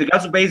that with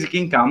regards to basic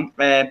income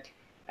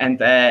and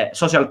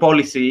social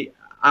policy,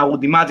 I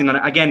would imagine, and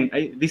again,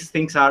 this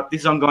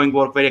is ongoing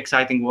work, very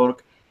exciting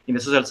work in the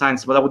social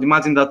sciences, but I would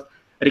imagine that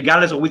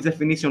regardless of which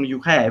definition you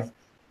have,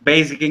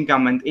 basic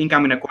income and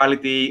income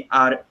inequality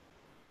are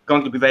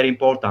going to be very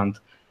important.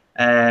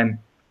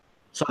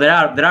 So there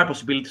are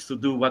possibilities to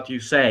do what you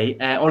say.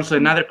 Also,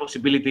 another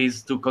possibility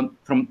is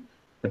from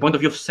the point of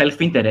view of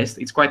self-interest.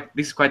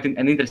 This is quite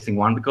an interesting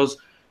one, because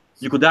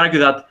you could argue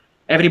that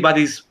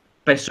everybody's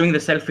pursuing the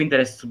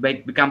self-interest to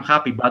become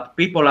happy, but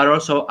people are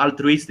also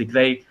altruistic.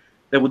 They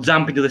would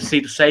jump into the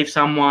sea to save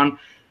someone.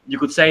 You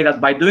could say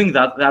that by doing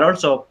that, they are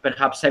also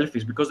perhaps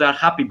selfish because they are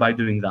happy by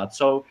doing that.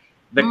 So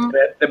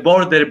the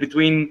border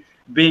between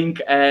being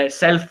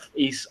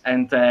selfish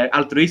and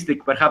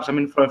altruistic, perhaps, I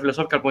mean, from a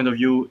philosophical point of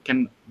view,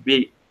 can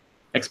be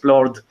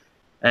explored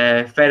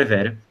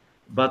further.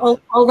 But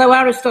although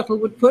Aristotle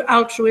would put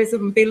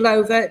altruism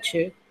below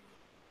virtue.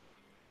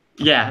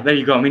 Yeah, there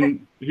you go. I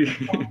mean,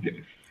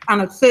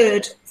 and a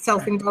third,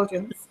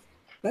 self-indulgence.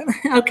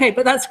 Okay,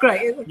 but that's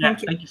great.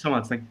 Thank you so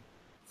much. Thank you.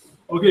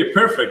 Okay,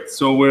 perfect.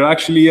 So we're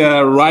actually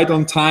right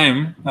on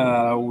time.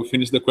 We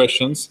finished the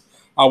questions.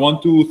 I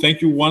want to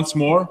thank you once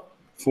more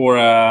for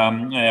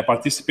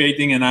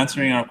participating and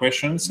answering our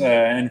questions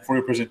and for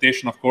your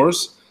presentation, of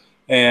course.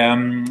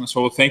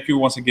 So thank you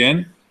once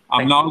again.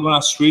 I'm now going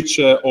to switch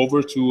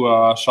over to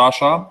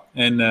Sascha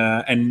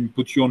and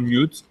put you on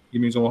mute.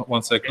 Give me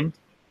 1 second.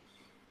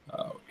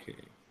 Okay.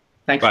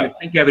 Thank you.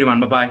 Thank you,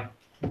 everyone. Bye-bye.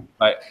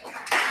 Bye.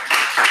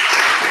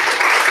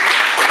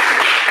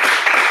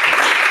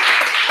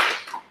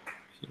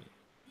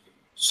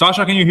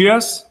 Sascha, can you hear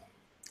us?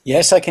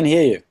 Yes, I can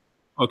hear you.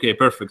 Okay,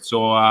 perfect.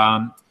 So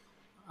I'm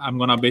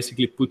going to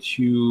basically put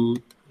you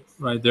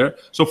right there.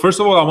 So first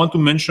of all, I want to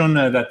mention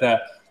that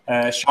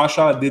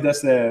Sascha did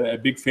us a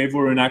big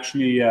favor in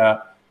actually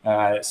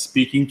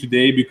speaking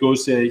today,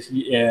 because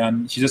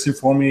she just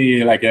informed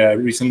me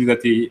recently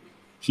that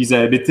he's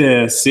a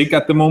bit sick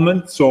at the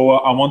moment. So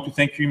I want to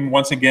thank him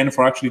once again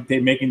for actually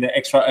making the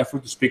extra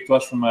effort to speak to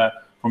us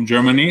from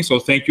Germany. So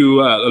thank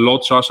you a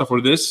lot, Sascha,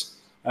 for this.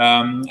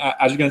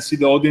 As you can see,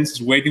 the audience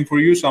is waiting for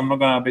you, so I'm not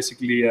going to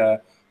basically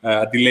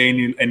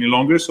delay any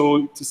longer.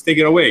 So just take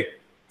it away.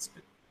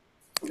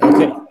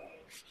 Okay.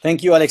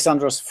 Thank you,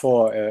 Alexandros,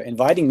 for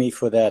inviting me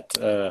for that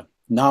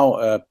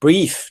now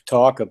brief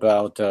talk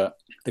about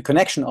the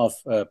connection of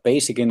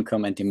basic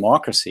income and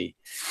democracy.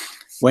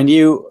 When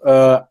you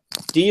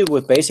deal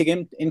with basic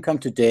income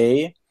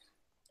today,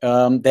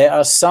 there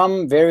are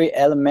some very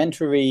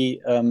elementary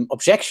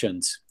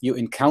objections you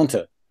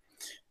encounter.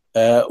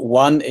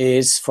 One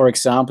is, for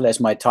example, as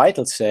my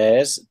title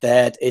says,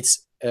 that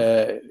it's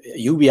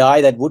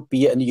UBI that would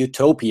be an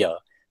utopia.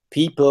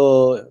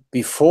 People,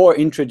 before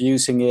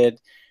introducing it,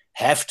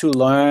 have to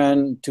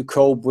learn to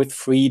cope with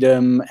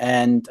freedom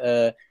and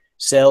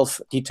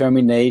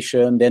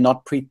self-determination. They're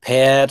not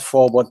prepared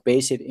for what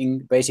basic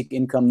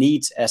income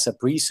needs as a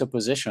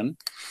presupposition.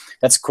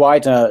 That's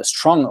quite a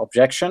strong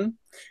objection.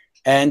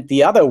 And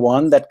the other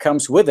one that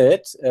comes with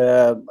it,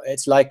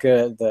 it's like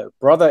the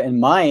brother in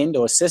mind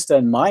or sister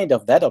in mind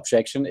of that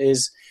objection,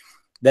 is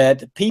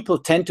that people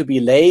tend to be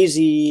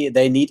lazy.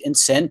 They need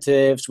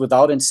incentives.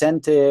 Without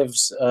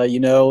incentives,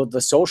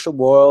 the social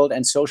world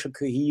and social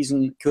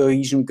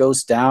cohesion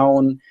goes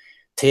down.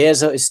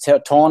 is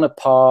torn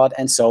apart,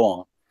 and so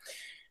on.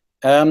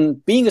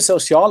 Being a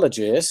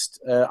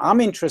sociologist, I'm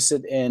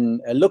interested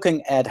in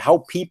looking at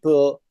how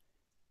people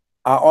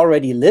are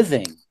already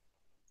living,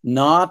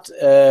 not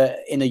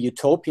in a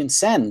utopian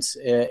sense,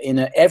 in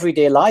an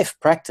everyday life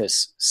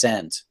practice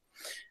sense.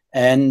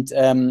 And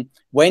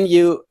when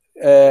you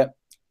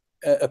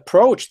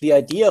approach the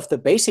idea of the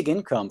basic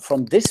income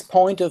from this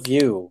point of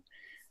view,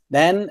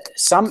 then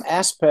some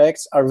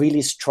aspects are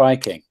really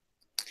striking.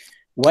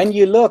 When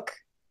you look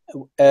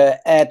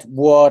at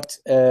what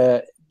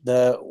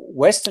the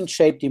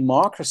Western-shaped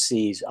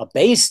democracies are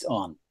based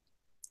on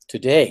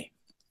today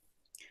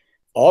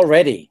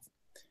already,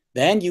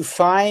 then you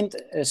find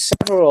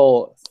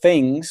several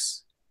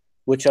things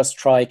which are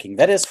striking.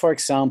 That is, for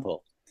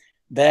example,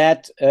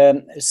 that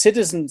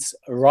citizens'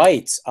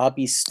 rights are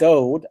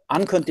bestowed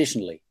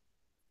unconditionally.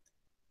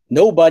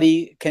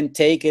 Nobody can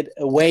take it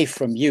away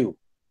from you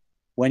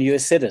when you're a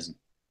citizen.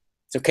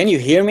 So can you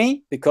hear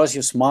me because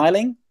you're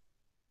smiling?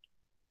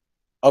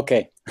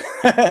 Okay.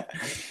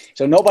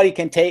 So nobody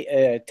can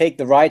take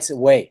the rights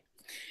away.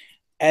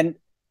 And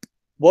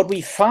what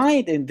we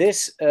find in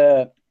this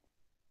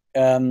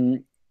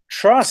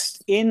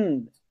trust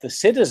in the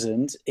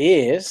citizens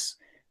is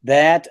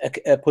that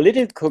a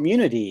political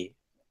community,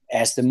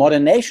 as the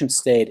modern nation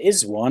state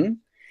is one,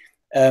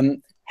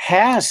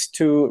 has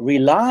to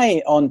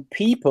rely on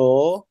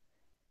people,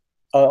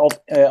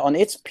 on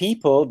its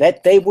people,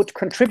 that they would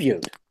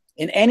contribute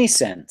in any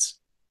sense.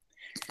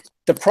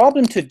 The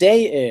problem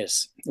today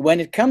is, when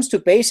it comes to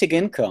basic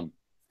income,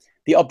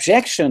 the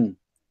objection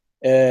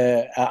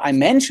I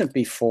mentioned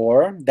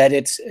before, that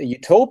it's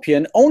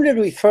utopian, only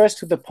refers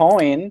to the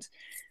point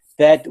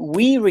that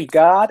we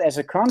regard as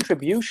a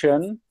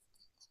contribution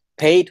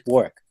paid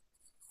work.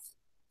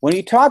 When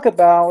we talk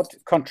about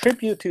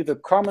contribute to the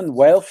common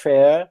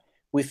welfare,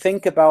 we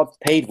think about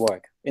paid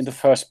work in the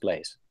first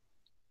place.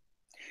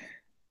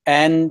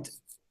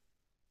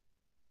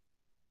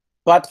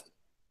 But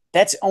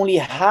that's only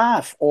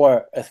half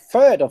or a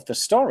third of the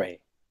story.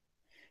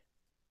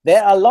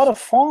 There are a lot of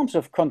forms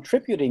of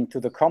contributing to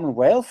the common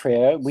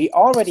welfare we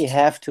already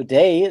have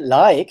today,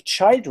 like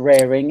child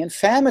rearing in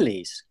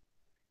families.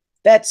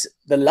 That's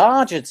the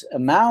largest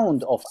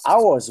amount of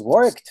hours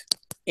worked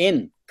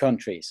in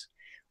countries.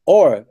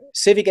 Or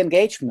civic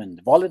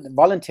engagement,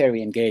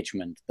 voluntary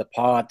engagement, the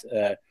part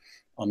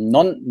on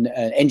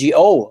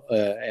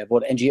NGO,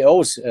 what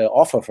NGOs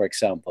offer, for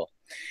example.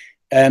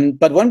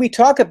 But when we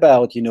talk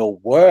about,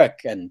 work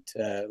and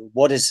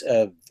what is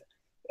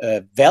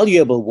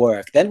valuable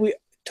work, then we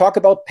talk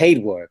about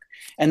paid work.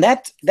 And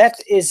that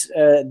is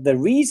the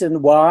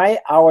reason why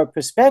our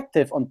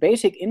perspective on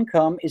basic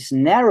income is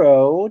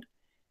narrowed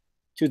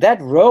to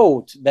that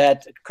road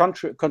that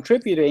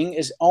contributing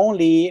is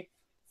only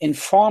in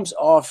forms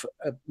of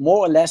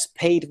more or less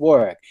paid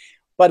work.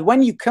 But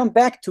when you come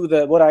back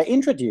to what I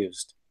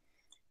introduced,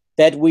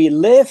 that we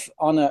live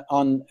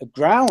on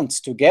grounds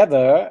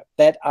together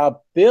that are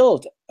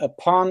built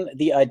upon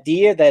the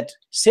idea that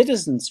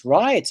citizens'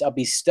 rights are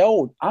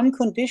bestowed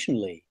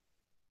unconditionally,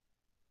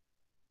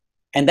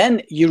 and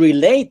then you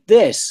relate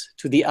this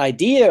to the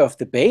idea of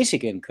the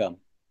basic income,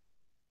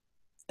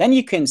 then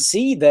you can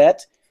see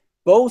that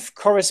both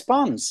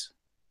corresponds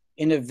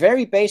in a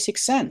very basic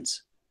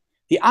sense.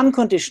 The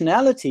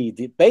unconditionality,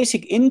 the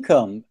basic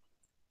income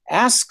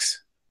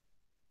asks,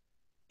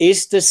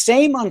 is the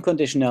same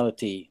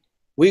unconditionality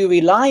we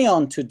rely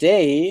on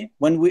today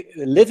when we're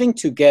living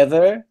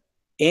together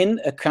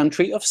in a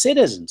country of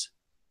citizens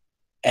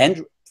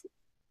and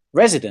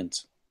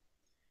residents.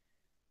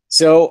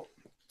 So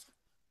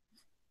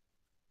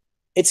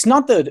it's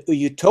not a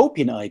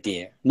utopian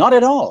idea, not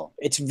at all.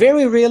 It's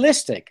very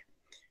realistic.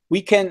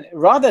 We can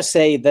rather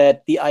say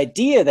that the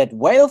idea that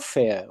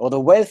welfare or the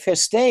welfare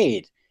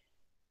state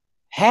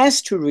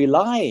has to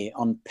rely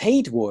on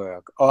paid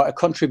work or a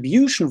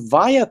contribution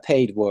via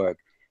paid work,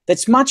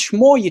 that's much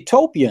more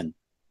utopian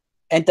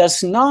and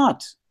does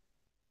not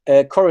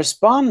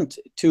correspond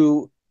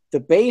to the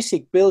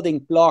basic building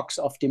blocks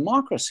of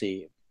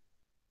democracy.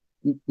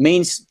 It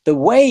means the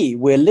way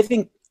we're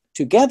living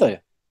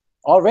together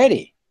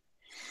already.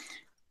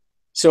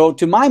 So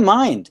to my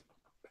mind,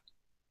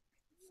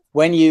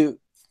 when you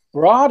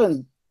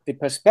broaden the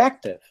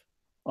perspective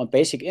on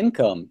basic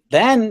income,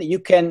 then you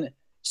can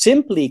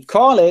simply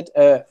call it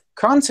a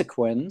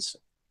consequence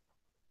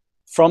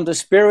from the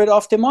spirit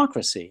of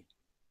democracy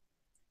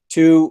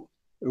to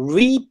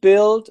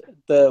rebuild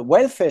the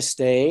welfare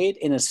state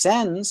in a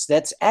sense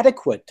that's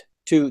adequate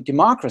to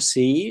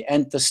democracy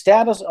and the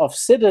status of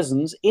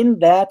citizens in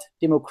that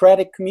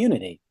democratic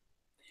community.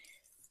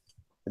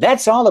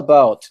 That's all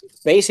about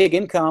basic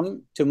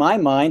income, to my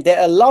mind. There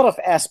are a lot of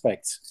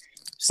aspects.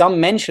 Some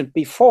mentioned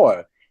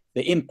before,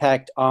 the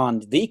impact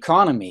on the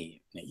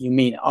economy, you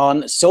mean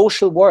on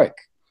social work,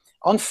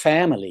 on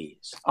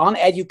families, on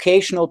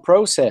educational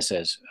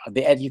processes,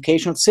 the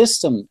educational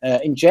system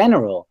in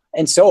general,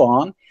 and so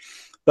on.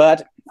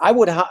 But I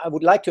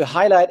would like to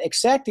highlight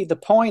exactly the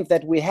point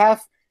that we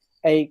have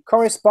a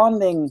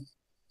corresponding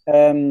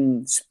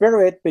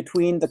spirit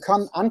between the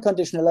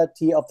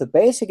unconditionality of the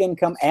basic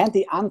income and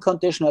the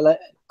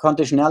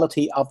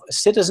conditionality of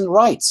citizen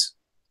rights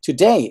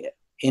today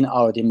in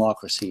our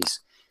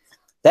democracies.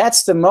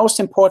 That's the most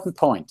important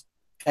point.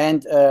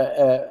 And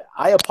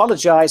I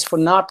apologize for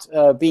not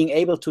being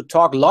able to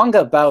talk longer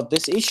about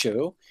this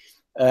issue.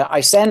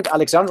 I sent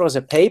Alexandros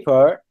a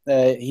paper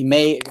he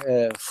may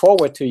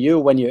forward to you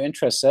when you're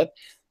interested,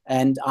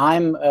 and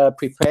I'm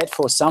prepared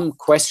for some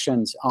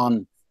questions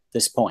on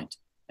this point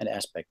and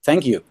aspect.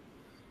 Thank you.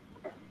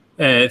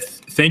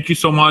 Thank you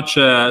so much,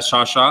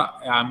 Sascha.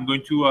 I'm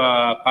going to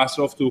pass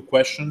it off to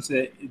questions.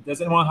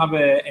 Does anyone have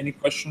any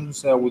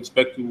questions with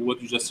respect to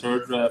what you just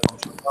heard from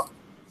Sascha?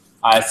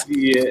 I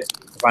see,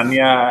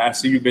 Vania, I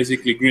see you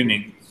basically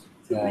grinning.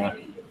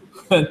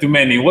 Too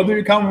many. What do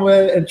you come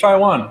and try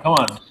one? Come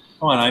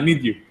on, I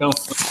need you. Come.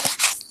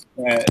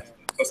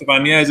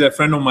 Vania is a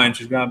friend of mine.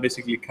 She's gonna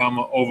basically come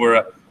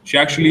over. She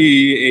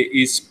actually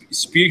is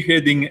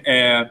spearheading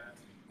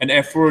an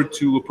effort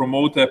to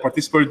promote a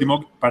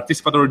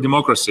participatory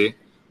democracy.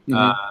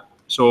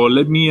 So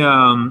let me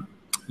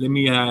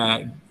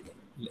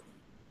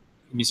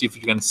see if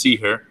you can see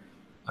her.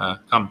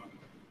 Come.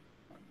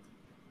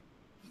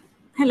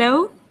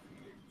 Hello.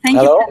 Thank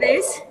you for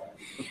this.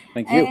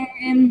 Thank you.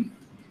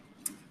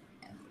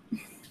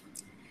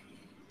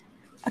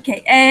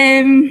 Okay.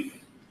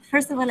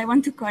 First of all, I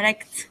want to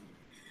correct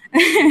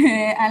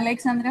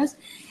Alexandros.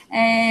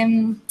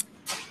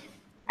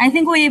 I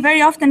think we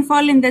very often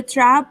fall in the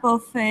trap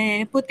of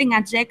putting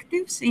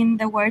adjectives in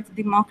the word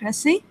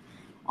democracy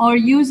or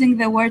using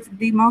the word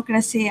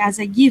democracy as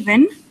a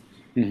given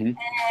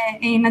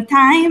in a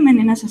time and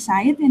in a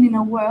society and in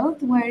a world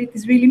where it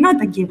is really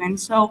not a given.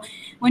 So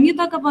when you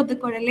talk about the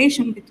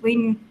correlation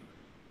between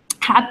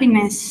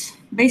happiness,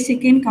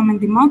 basic income, and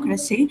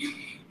democracy,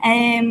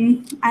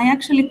 I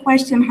actually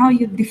question how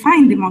you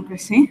define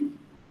democracy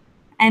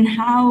and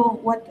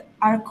what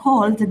are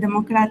called the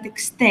democratic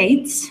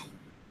states.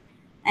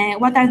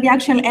 What are the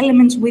actual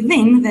elements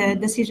within the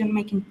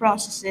decision-making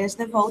processes,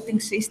 the voting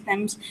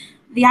systems,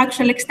 the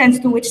actual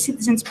extent to which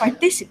citizens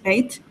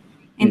participate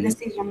in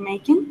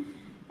decision-making.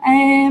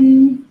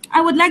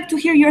 I would like to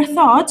hear your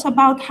thoughts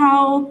about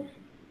how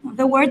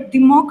the word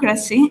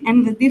democracy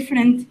and the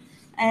different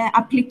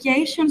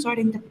applications or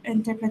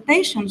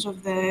interpretations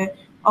of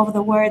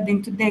the word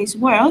in today's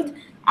world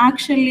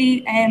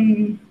actually,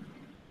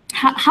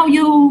 how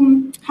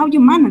you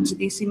manage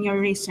this in your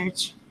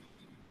research.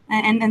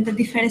 And the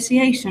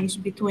differentiations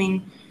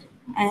between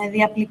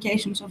the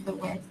applications of the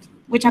word,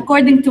 which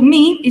according to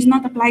me is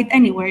not applied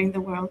anywhere in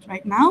the world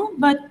right now,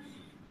 but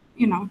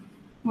you know,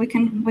 we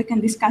can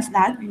discuss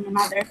that in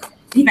another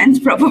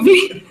event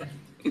probably.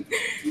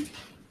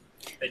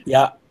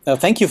 Yeah,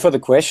 thank you for the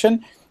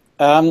question.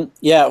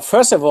 Yeah,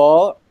 first of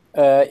all,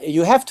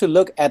 you have to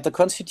look at the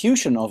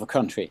constitution of a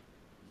country.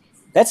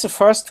 That's the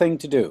first thing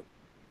to do.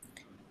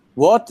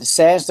 What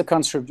says the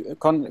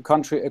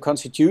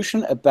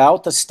constitution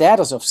about the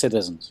status of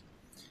citizens?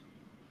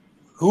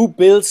 Who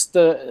builds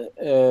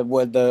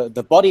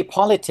the body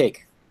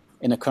politic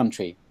in a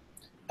country?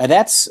 And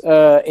that's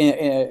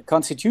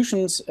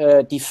constitutions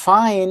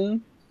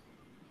define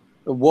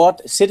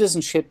what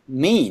citizenship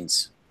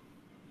means.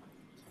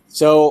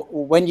 So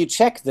when you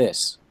check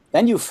this,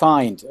 then you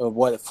find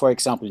what, for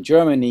example, in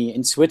Germany,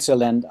 in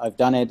Switzerland, I've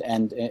done it,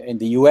 and in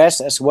the US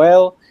as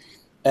well.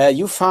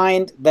 You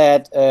find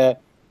that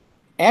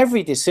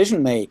every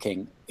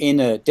decision-making in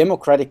a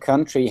democratic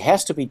country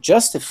has to be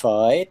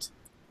justified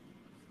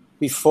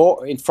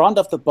in front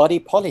of the body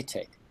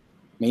politic,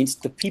 means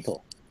the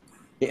people,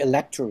 the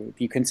electorate,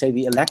 you can say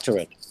the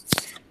electorate.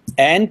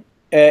 And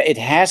it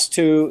has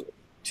to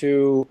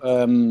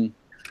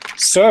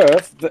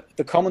serve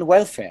the common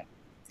welfare.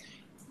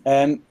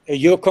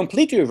 You're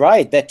completely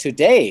right that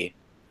today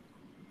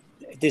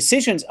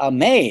decisions are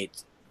made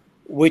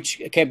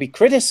which can be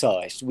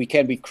criticized, we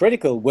can be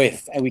critical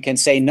with, and we can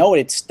say, no,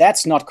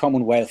 that's not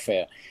common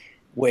welfare.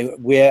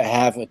 We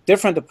have a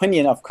different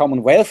opinion of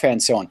common welfare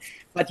and so on.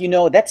 But you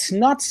know, that's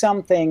not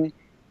something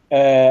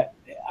I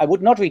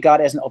would not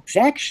regard as an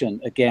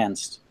objection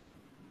against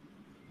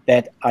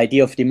that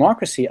idea of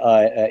democracy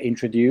I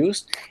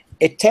introduced.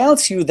 It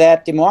tells you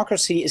that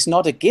democracy is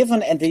not a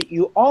given and that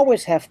you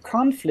always have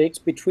conflicts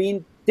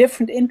between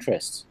different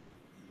interests.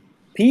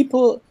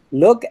 People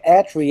look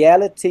at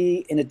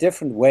reality in a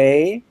different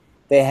way.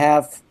 They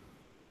have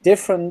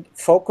different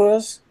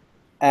focus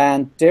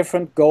and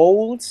different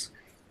goals.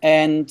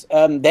 And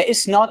there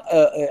is not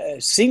a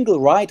single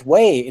right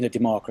way in a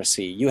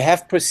democracy. You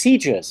have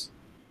procedures.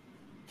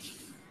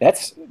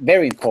 That's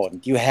very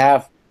important. You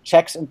have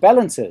checks and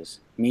balances,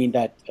 mean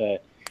that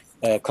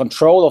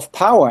control of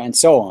power and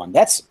so on.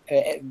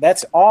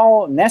 That's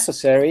all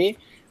necessary.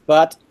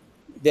 But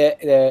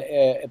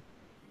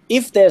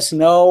if there's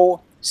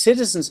no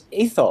citizens'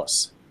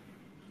 ethos,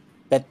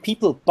 that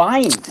people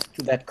bind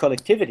to that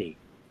collectivity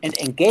and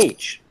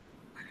engage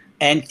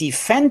and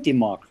defend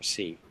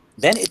democracy,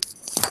 then it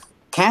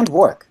can't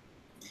work.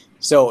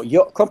 So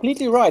you're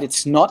completely right.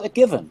 It's not a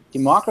given.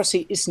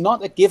 Democracy is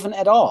not a given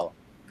at all.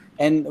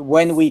 And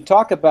when we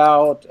talk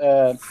about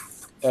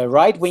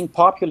right-wing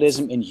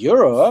populism in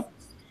Europe,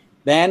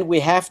 then we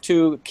have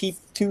to keep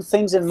two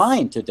things in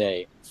mind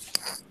today.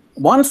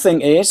 One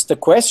thing is the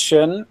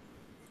question,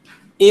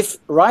 if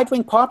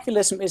right-wing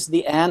populism is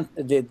the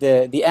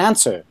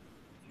answer,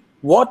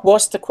 what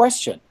was the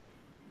question?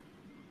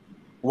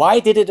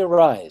 Why did it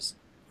arise?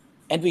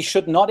 And we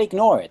should not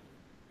ignore it.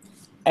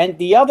 And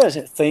the other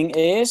thing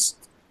is,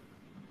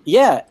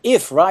 yeah,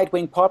 if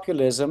right-wing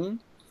populism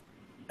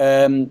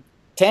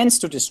tends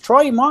to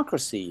destroy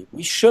democracy,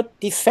 we should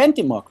defend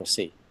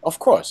democracy, of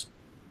course.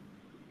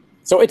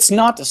 So it's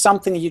not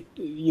something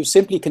you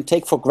simply can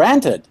take for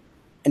granted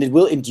and it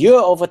will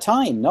endure over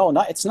time. No,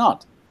 it's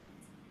not.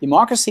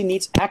 Democracy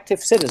needs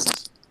active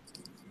citizens.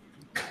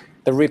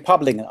 The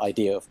Republican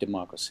idea of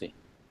democracy.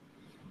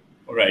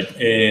 All right,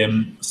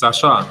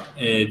 Sascha,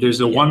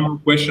 there's one more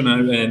question,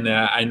 and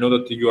I know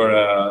that you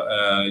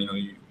are,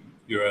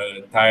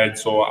 you're tired,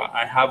 so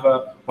I have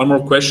one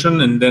more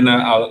question, and then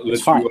I'll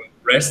let you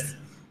rest.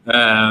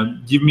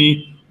 Give me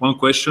one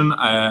question,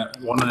 1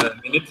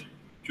 minute.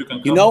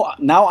 You know,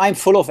 now I'm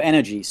full of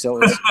energy, so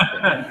it's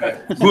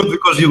good,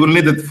 because you will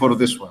need it for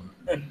this one.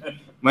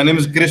 My name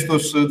is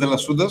Christos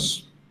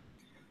Delasoudas.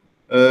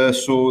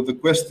 So the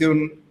question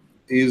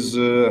is,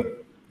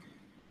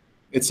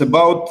 it's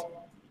about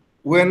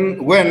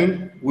when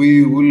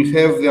we will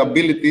have the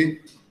ability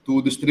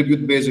to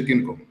distribute basic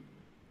income.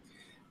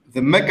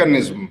 The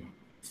mechanism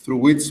through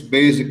which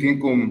basic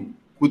income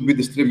could be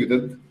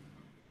distributed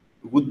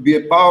would be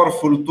a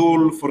powerful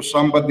tool for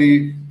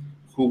somebody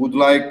who would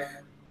like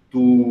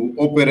to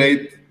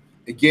operate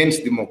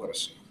against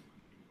democracy.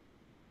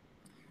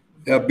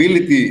 The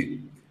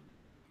ability,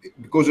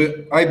 because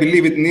I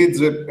believe it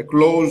needs a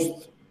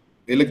closed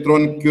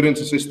electronic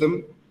currency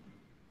system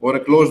or a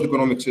closed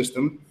economic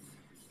system,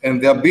 and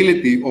the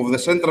ability of the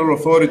central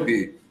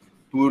authority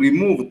to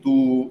remove,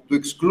 to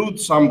exclude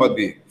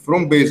somebody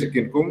from basic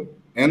income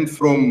and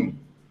from,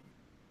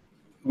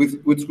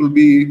 which will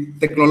be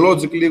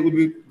technologically would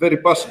be very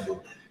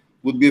possible,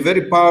 would be a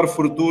very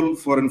powerful tool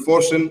for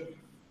enforcing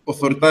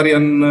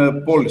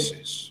authoritarian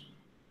policies.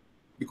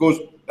 Because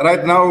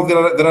right now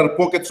there are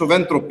pockets of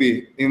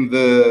entropy in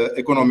the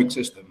economic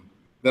system.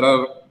 There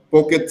are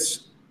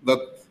pockets that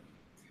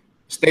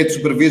state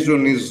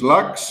supervision is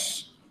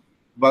lax,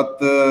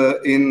 but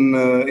in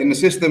a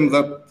system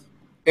that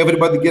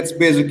everybody gets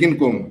basic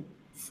income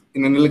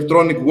in an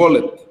electronic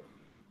wallet,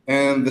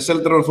 and the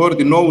central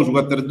authority knows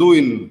what they're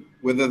doing,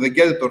 whether they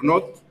get it or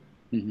not,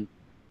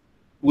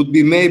 would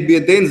be maybe a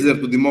danger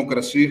to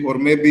democracy, or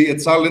maybe a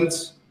challenge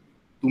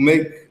to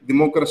make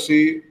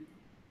democracy,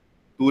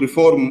 to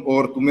reform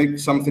or to make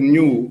something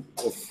new,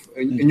 of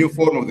a new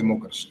form of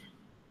democracy.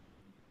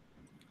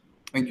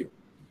 Thank you.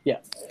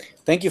 Yeah,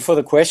 thank you for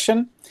the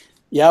question.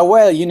 Yeah,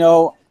 well, you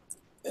know,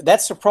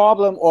 that's the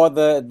problem, or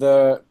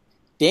the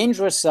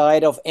dangerous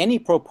side of any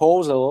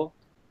proposal.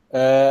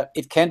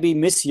 It can be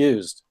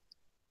misused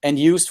and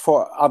used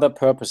for other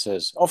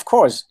purposes. Of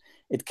course,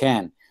 it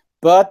can.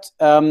 But,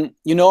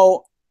 you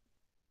know,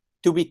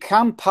 to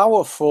become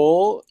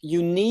powerful,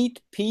 you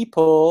need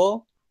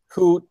people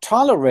who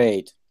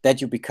tolerate that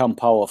you become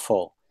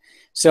powerful.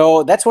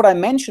 So that's what I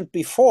mentioned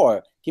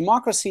before.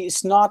 Democracy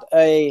is not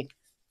a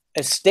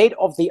state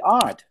of the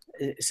art,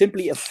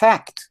 simply a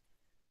fact.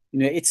 You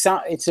know, it's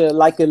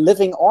like a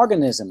living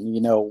organism, you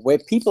know, where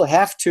people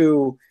have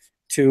to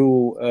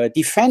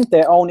defend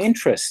their own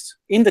interests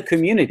in the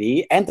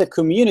community, and the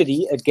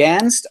community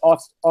against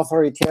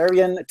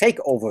authoritarian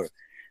takeover.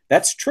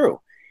 That's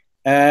true.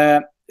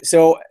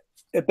 So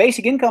a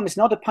basic income is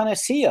not a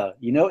panacea.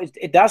 You know,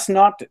 it does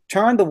not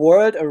turn the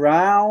world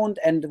around,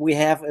 and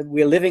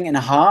we're living in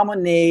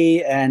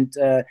harmony, and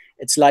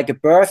it's like a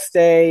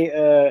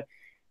birthday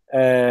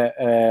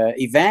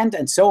event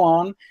and so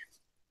on.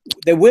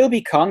 There will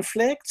be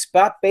conflicts,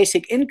 but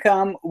basic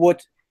income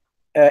would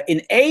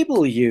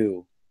enable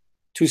you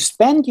to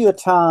spend your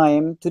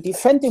time to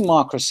defend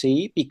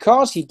democracy,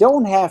 because you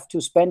don't have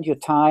to spend your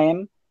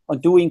time on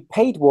doing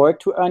paid work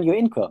to earn your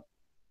income.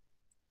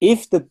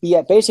 If the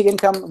basic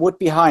income would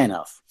be high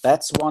enough,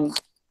 that's one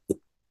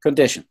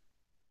condition,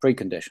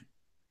 precondition.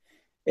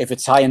 If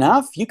it's high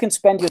enough, you can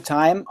spend your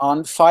time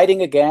on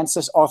fighting against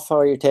this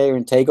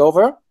authoritarian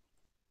takeover.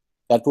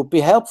 That would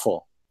be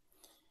helpful.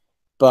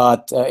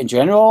 But in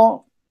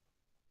general,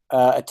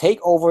 a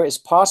takeover is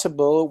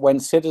possible when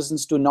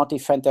citizens do not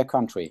defend their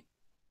country.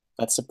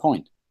 That's the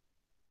point.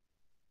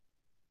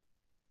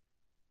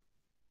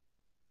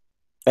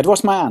 That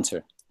was my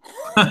answer.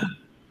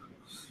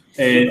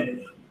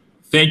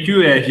 Thank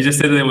you. He just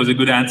said that it was a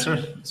good answer,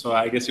 so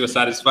I guess you're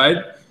satisfied.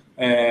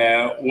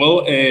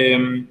 Well,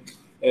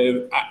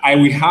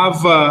 we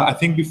have, I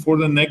think, before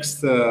the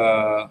next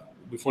our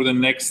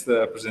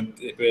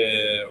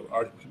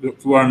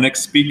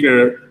next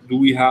speaker, do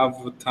we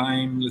have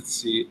time? Let's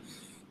see.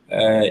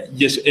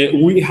 Yes,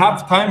 we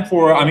have time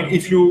for. I mean,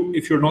 if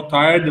you're not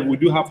tired, we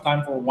do have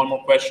time for one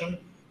more question.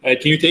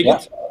 Can you take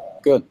it?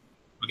 Good.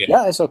 Okay.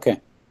 Yeah, it's okay.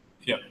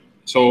 Yeah.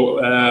 So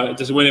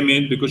just wait a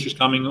minute, because she's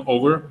coming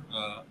over.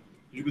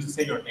 You could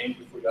say your name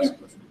before you ask a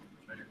question.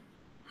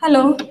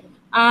 Hello,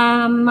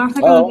 I'm Martha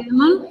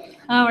Calderman.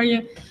 How are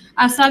you?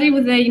 I study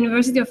with the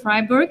University of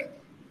Freiburg,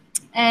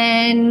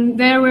 and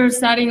there we're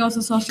studying also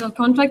social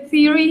contract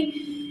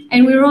theory,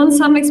 and we run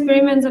some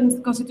experiments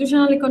in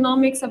constitutional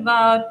economics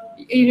about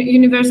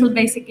universal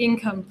basic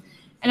income.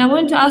 And I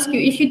wanted to ask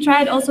you if you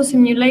tried also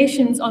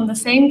simulations on the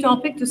same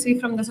topic to see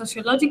from the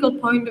sociological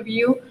point of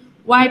view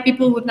why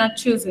people would not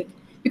choose it.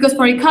 Because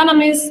for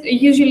economists,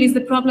 it usually is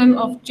the problem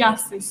of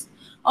justice.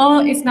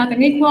 Oh, it's not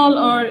an equal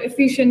or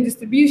efficient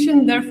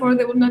distribution, therefore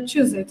they will not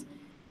choose it.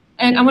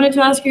 And I wanted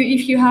to ask you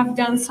if you have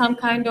done some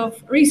kind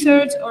of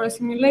research or a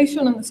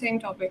simulation on the same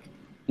topic.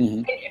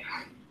 Mm-hmm. Thank you.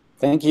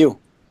 Thank you.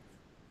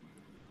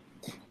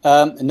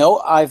 No,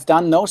 I've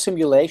done no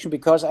simulation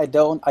because I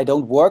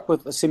don't work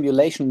with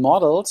simulation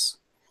models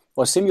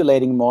or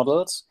simulating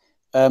models.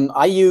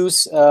 I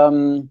use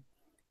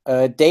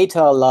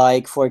data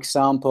like, for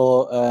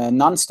example,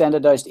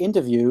 non-standardized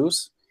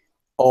interviews,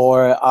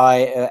 or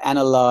I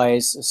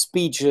analyze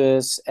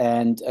speeches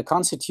and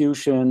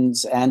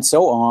constitutions and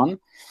so on.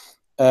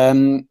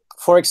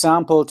 For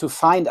example, to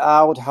find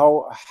out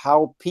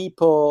how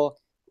people,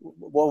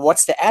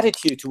 what's the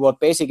attitude toward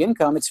basic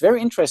income. It's very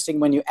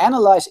interesting when you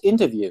analyze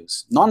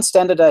interviews,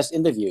 non-standardized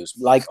interviews,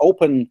 like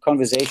open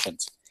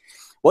conversations.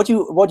 What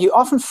you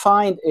often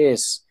find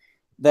is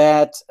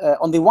that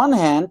on the one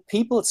hand,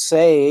 people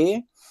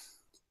say,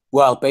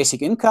 well,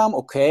 basic income,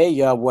 okay,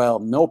 yeah, well,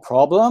 no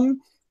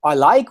problem. I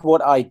like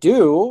what I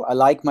do. I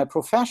like my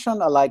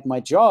profession. I like my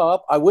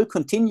job. I will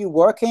continue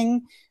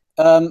working.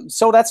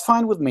 So that's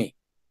fine with me.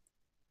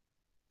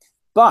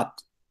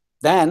 But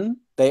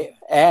then they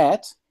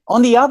add,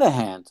 on the other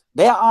hand,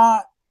 there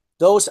are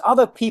those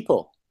other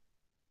people.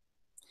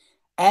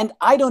 And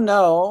I don't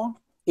know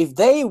if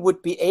they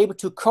would be able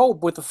to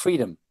cope with the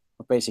freedom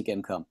of basic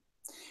income.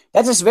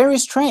 That is very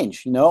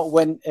strange, you know,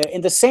 when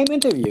in the same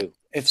interview,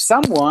 if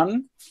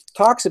someone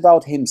talks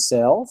about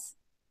himself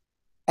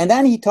and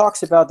then he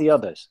talks about the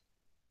others.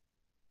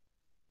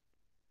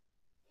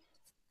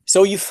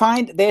 So you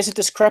find there's a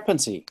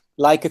discrepancy,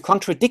 like a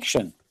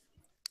contradiction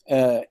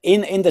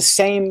in the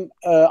same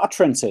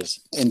utterances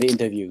in the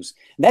interviews.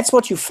 That's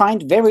what you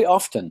find very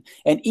often.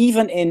 And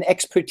even in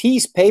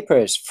expertise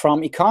papers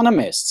from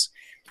economists,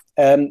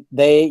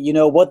 they, you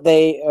know, what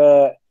they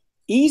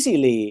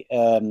easily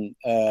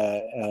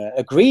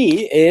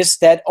agree is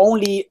that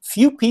only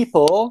few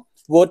people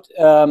would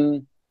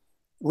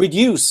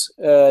reduce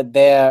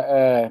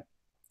their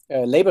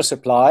labor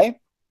supply.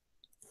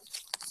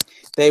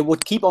 They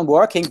would keep on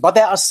working, but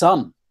there are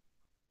some.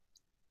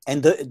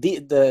 And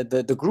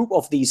the group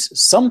of these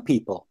some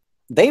people,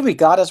 they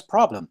regard as a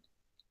problem.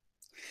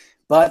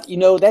 But you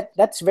know,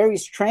 that's very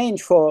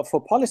strange for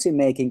policy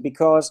making,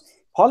 because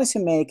policy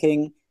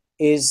making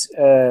is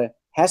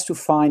has to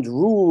find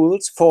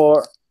rules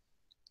for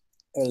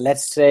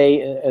let's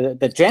say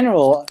the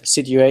general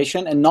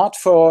situation, and not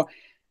for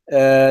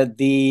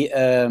the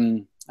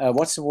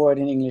what's the word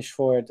in English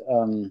for it?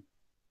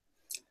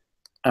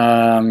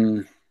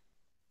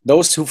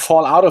 Those who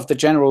fall out of the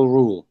general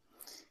rule.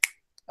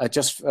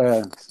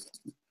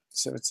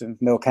 So it's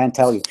no, can't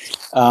tell you.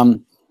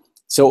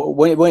 So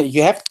when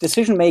you have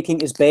decision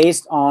making is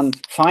based on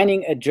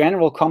finding a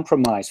general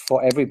compromise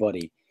for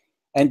everybody,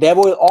 and there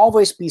will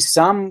always be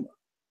some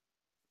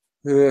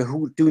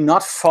who do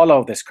not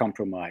follow this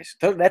compromise.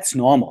 That's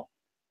normal.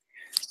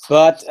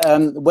 But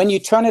when you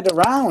turn it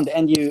around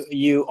and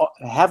you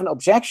have an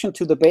objection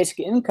to the basic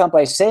income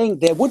by saying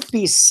there would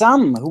be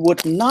some who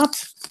would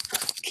not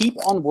keep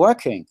on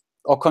working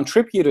or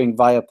contributing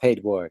via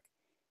paid work,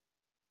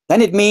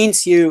 then it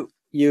means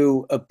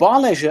you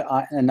abolish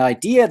an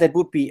idea that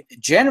would be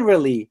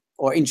generally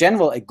or in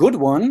general a good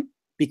one,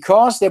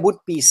 because there would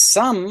be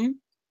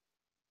some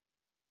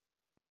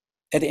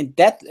that in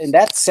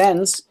that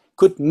sense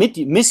could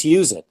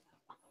misuse it.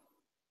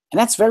 And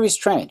that's very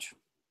strange.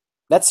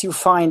 That's you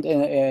find,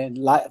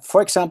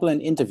 for example,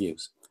 in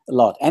interviews a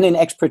lot, and in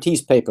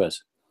expertise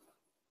papers.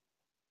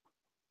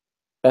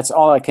 That's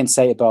all I can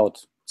say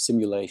about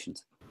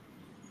simulations.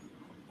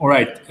 All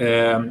right.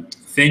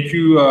 Thank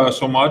you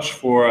so much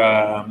for,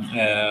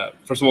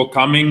 first of all,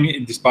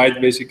 coming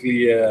despite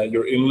basically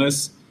your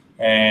illness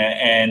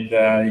and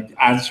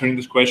answering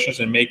these questions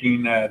and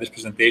making this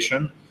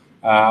presentation.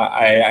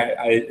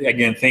 I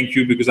again thank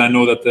you, because I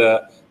know that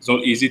it's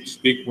not easy to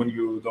speak when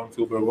you don't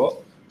feel very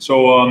well. So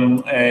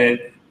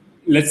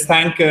let's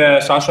thank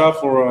Sascha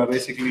for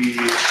basically.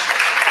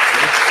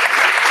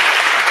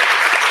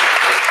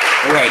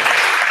 All right.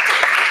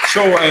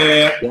 So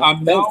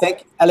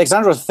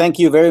Alexandros, thank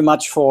you very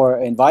much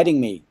for inviting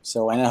me.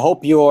 So, and I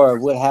hope you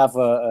will have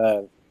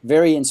a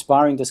very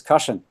inspiring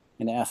discussion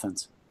in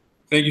Athens.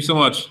 Thank you so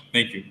much.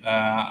 Thank you.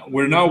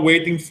 We're now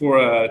waiting for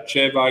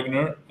Che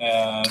Wagner.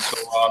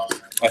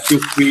 So feel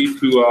free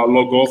to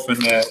log off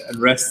and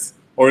rest,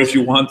 or if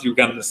you want, you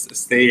can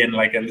stay and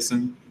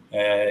listen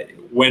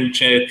when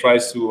Che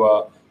tries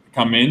to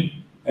come in.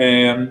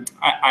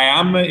 I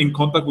am in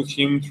contact with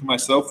him through my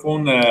cell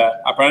phone.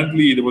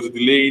 Apparently there was a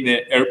delay in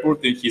the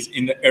airport, and he's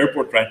in the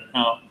airport right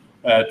now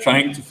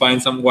trying to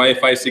find some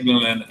Wi-Fi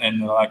signal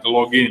and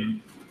log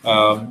in.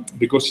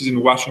 because he's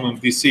in Washington,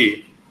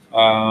 D.C.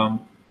 I'm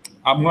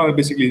going to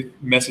basically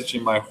message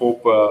him. I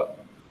hope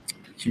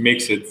he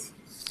makes it.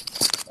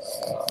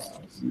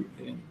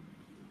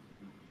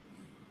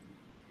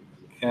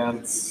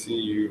 Can't see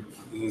you.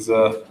 This is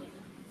the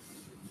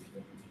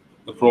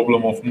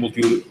problem of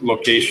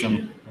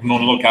multi-location,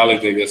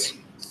 non-locality, I guess.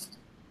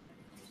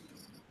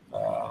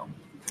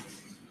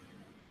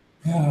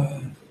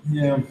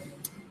 Yeah,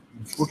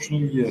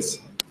 unfortunately, yes.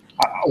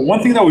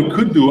 One thing that we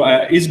could do,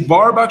 is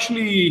Barb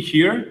actually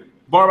here?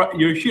 Barb,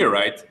 you're here,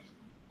 right?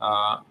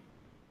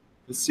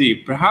 Let's see,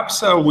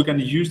 perhaps we can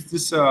use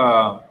this.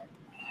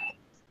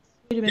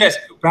 Yes,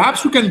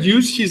 perhaps we can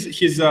use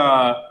his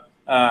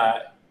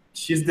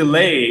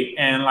delay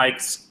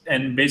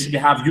and basically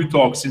have you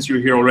talk since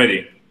you're here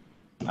already.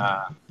 Wait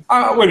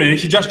a minute,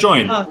 he just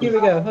joined. Oh, here we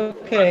go.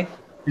 Okay.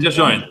 He just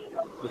joined.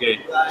 Okay.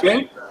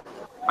 Okay.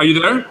 Are you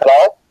there?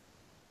 Hello?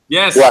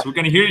 Yes, Yeah. we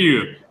can hear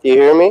you. Do you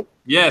hear me?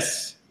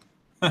 Yes.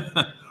 All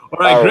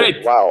right,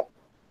 great. Wow.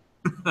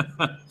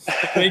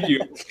 Thank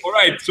you. All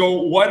right,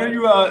 so why don't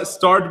you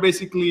start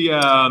basically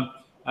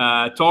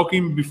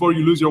talking before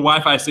you lose your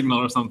Wi-Fi signal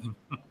or something?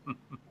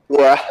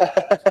 Yeah.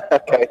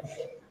 Okay.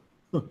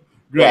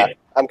 Great. Yeah,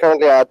 I'm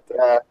currently at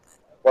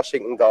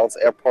Washington Dulles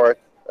Airport,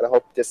 and I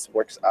hope this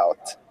works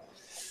out.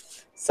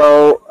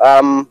 So,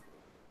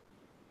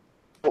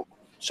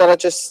 shall I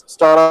just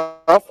start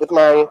off with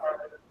my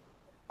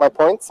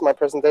points, my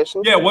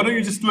presentation? Yeah, why don't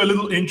you just do a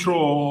little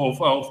intro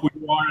of who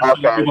you are, so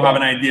Okay, people have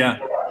an idea.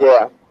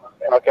 Yeah,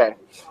 okay.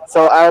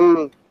 So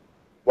I'm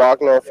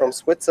Wanger from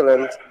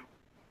Switzerland.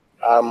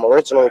 I'm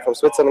originally from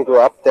Switzerland, grew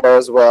up there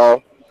as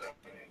well,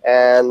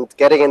 and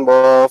getting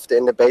involved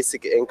in the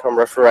basic income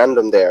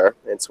referendum there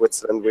in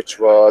Switzerland, which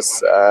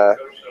was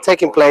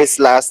taking place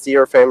last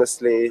year,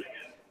 famously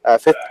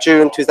 5th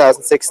June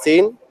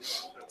 2016.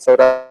 So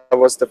that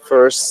was the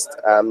first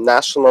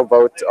national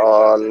vote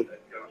on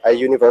a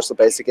universal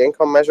basic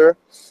income measure.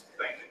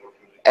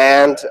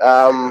 And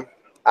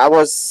I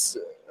was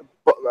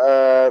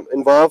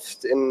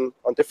involved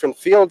on different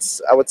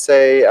fields. I would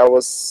say I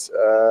was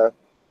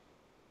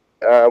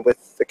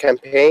with the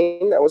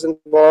campaign, I was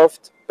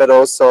involved, but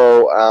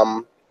also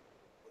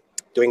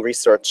doing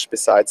research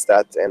besides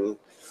that,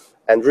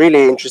 and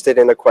really interested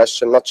in the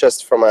question, not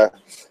just from a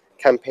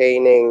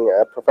campaigning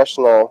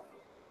professional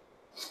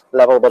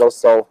level, but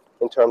also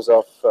in terms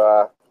of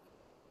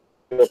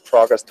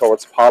progress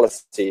towards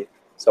policy.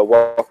 So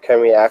what can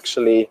we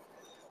actually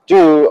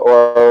do,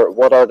 or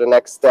what are the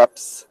next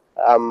steps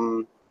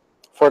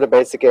for the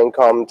basic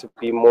income to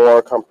be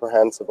more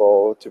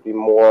comprehensible, to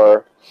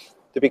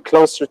be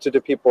closer to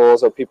the people,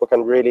 so people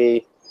can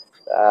really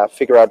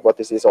figure out what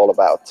this is all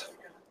about.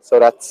 So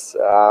that's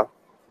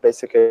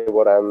basically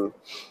what I'm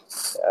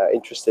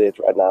interested in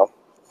right now.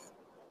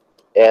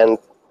 And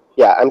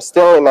yeah, I'm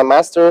still in my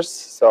master's,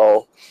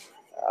 so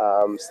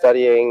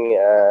studying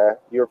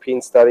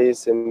European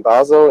studies in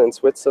Basel, in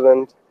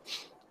Switzerland.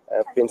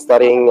 I've been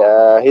studying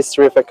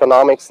history of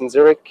economics in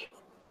Zurich.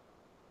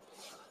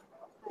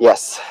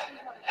 Yes,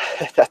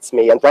 that's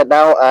me. And right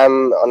now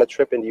I'm on a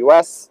trip in the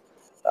US.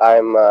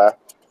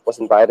 Was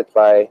invited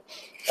by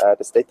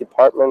the State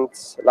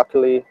Department,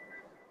 luckily,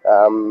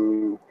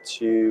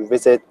 to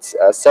visit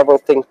several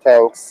think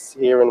tanks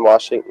here in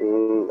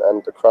Washington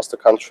and across the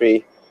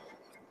country,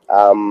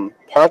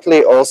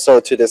 partly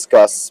also to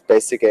discuss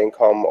basic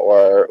income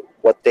or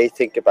what they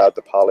think about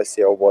the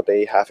policy or what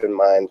they have in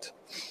mind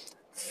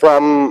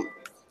from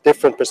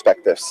different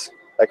perspectives.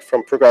 Like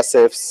from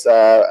progressives,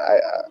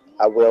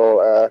 I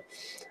will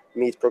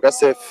meet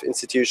progressive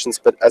institutions,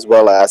 but as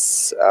well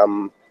as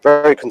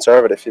very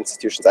conservative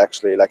institutions,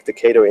 actually, like the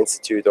Cato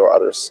Institute or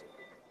others.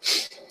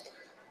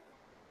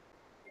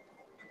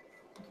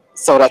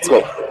 So that's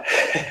me.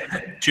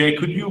 Jay,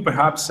 could you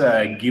perhaps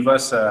give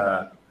us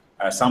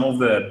some of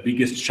the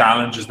biggest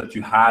challenges that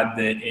you had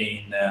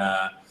in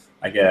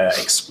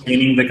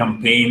explaining the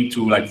campaign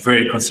to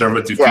very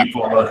conservative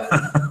people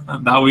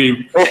that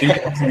we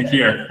think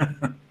here?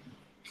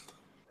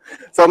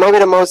 So maybe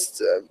the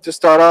most, to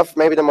start off,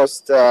 maybe the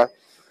most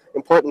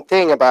important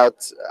thing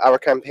about our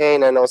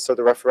campaign and also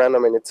the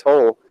referendum in its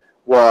whole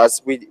was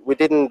we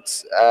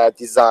didn't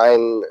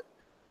design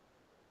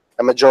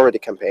a majority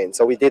campaign.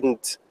 So we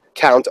didn't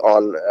count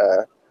on,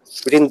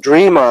 we didn't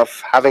dream of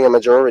having a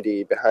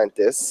majority behind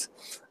this.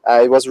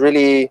 It was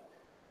really,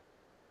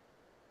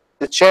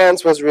 the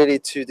chance was really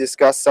to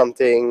discuss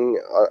something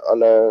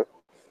on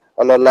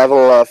a level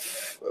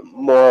of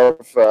more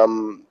of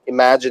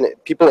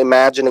people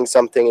imagining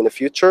something in the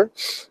future.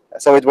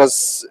 So it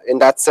was, in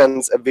that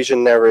sense, a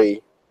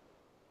visionary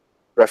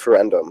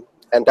referendum,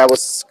 and that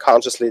was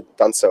consciously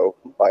done so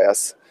by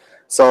us.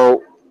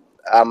 So,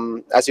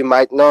 as you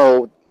might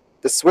know,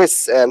 the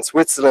Swiss and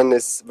Switzerland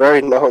is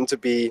very known to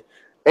be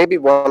maybe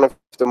one of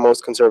the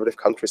most conservative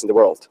countries in the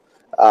world.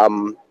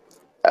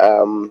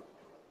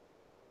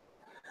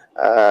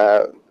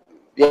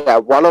 Yeah,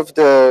 one of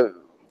the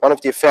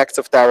effects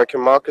of direct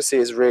democracy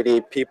is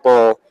really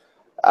people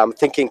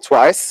thinking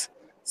twice.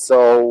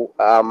 So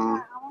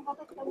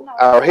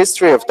our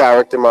history of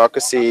direct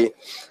democracy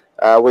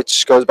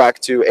which goes back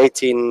to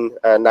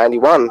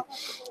 1891.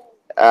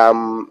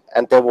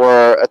 And there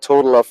were a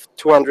total of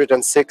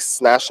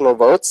 206 national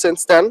votes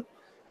since then.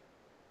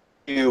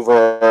 Few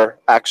were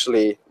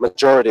actually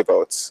majority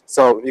votes.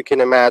 So you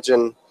can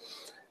imagine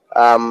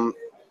not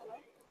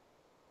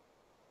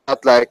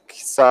like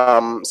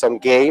some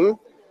game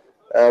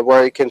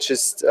where you can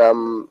just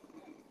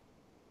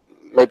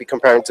maybe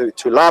comparing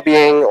to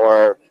lobbying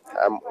or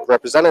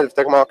representative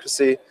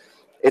democracy.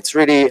 It's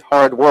really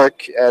hard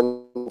work,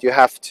 and you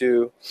have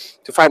to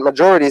find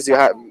majorities.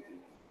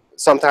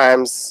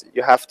 Sometimes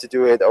you have to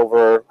do it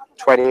over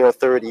 20 or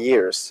 30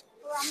 years.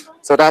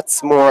 So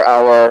that's more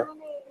our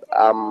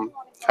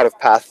kind of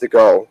path to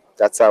go.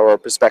 That's our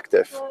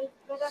perspective.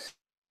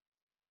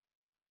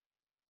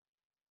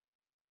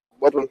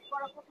 What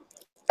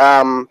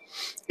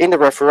in the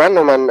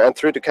referendum and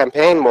through the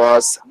campaign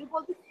was,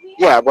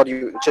 yeah, what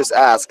you just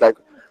asked, like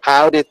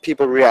how did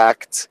people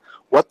react?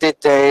 What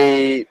did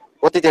they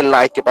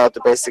like about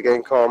the basic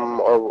income,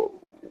 or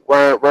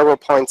where were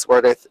points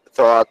where they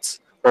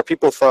where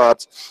people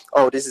thought,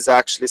 oh, this is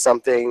actually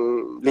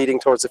something leading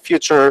towards the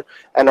future,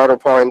 and other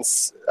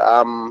points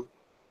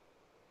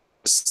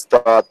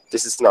thought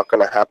this is not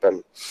going to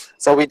happen.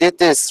 So we did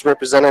this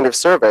representative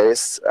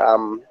surveys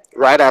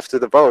right after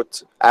the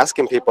vote,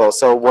 asking people,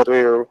 so what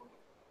were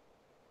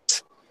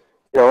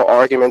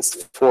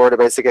arguments for the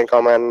basic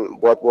income and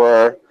what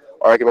were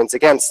arguments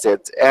against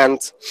it. And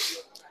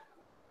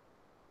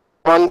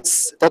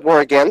ones that were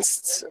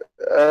against,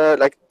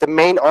 like the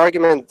main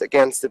argument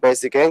against the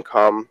basic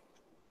income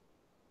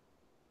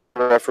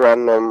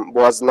referendum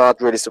was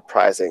not really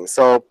surprising.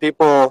 So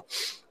people,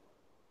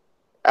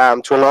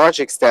 to a large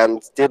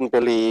extent, didn't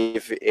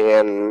believe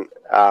in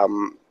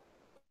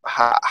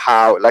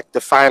how like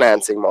the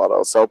financing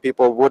model. So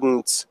people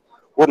wouldn't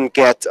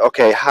get,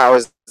 okay, how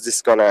is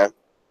this gonna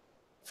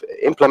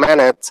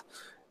implement it?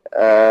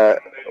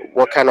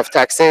 What kind of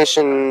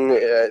taxation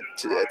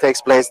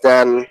takes place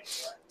then?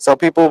 So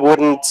people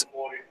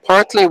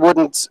partly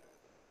wouldn't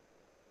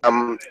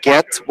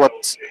get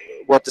what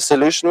the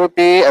solution would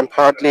be, and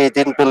partly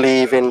didn't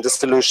believe in the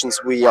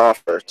solutions we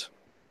offered.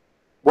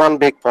 One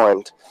big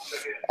point.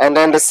 And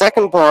then the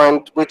second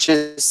point, which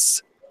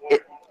is,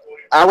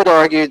 I would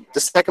argue, the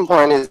second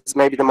point is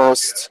maybe the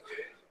most,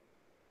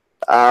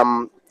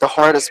 the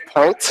hardest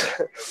point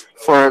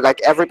for like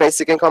every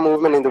basic income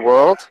movement in the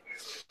world,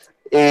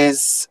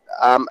 is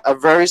a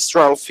very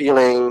strong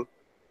feeling.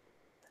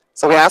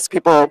 So we ask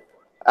people,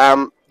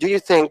 do you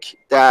think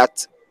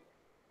that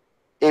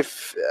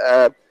if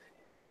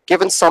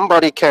given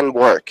somebody can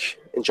work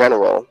in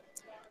general,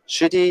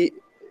 should he,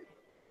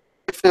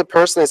 if the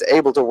person is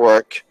able to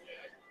work,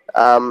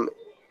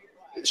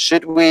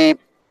 should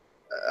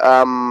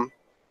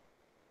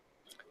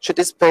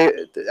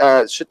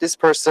this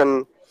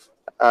person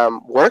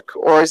work,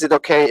 or is it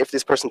okay if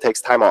this person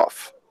takes time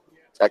off?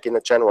 Like in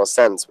a general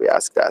sense, we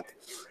ask that.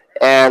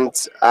 And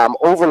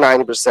over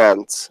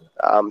 90%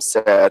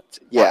 said,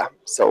 yeah.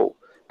 So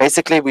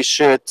basically we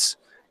should,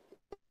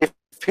 if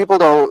people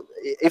don't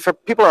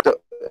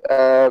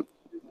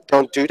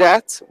do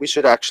that, we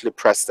should actually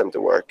press them to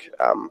work.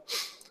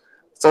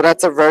 So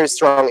that's a very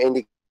strong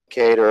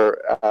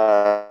indicator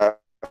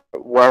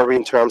where we,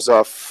 in terms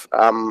of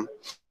kind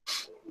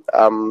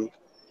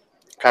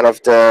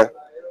of the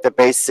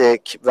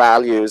basic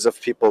values of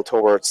people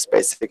towards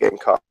basic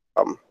income.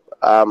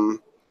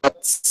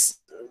 That's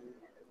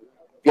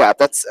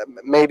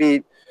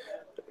maybe,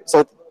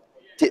 so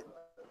the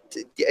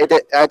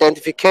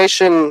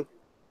identification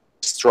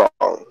is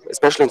strong,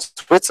 especially in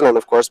Switzerland,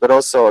 of course, but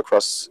also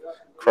across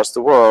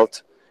the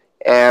world.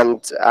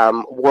 And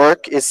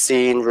work is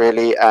seen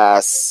really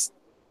as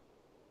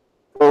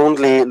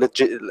only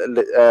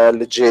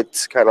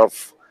legit kind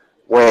of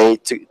way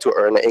to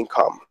earn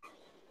income.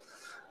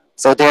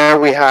 So there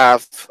we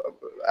have,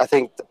 I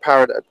think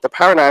the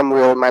paradigm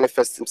will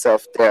manifest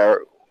itself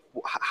there.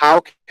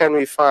 How can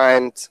we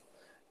find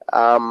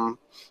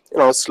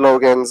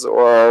slogans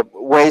or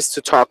ways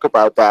to talk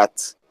about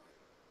that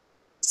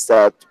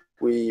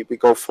we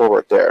go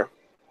forward there?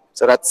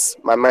 So that's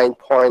my main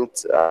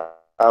point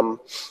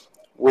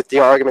with the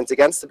arguments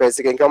against the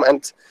basic income.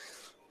 And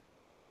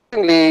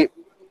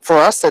for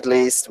us at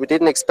least, we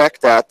didn't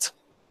expect that,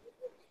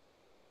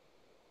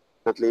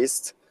 at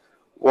least,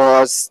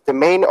 was the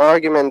main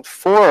argument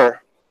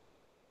for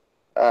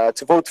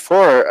to vote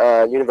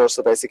for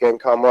universal basic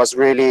income was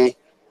really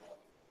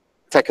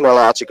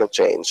technological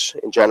change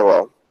in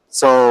general.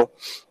 So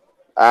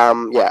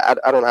yeah,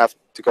 I don't have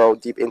to go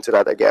deep into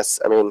that, I guess.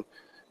 I mean,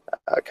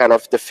 kind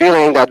of the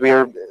feeling that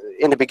we're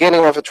in the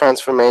beginning of a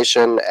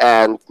transformation,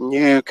 and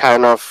new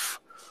kind of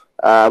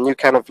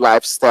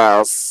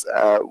lifestyles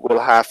will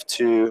have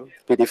to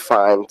be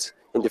defined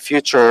in the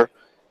future.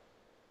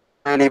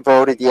 Really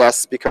voted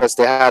yes because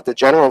they had the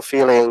general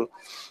feeling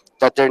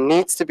that there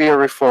needs to be a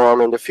reform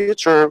in the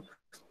future,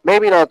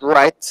 maybe not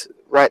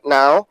right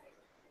now,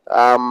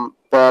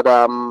 but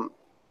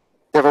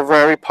they were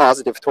very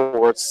positive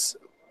towards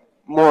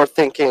more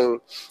thinking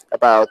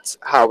about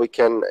how we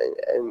can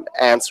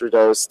answer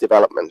those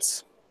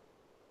developments.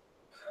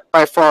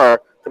 by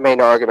far the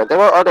main argument. There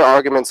were other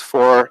arguments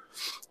for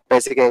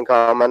basic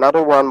income.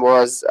 Another one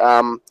was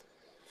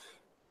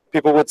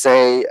people would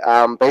say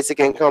basic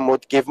income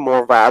would give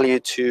more value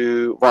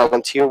to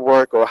volunteer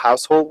work or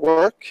household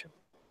work.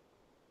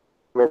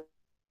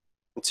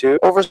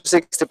 Over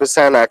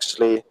 60%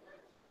 actually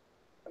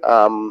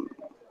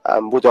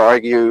would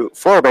argue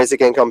for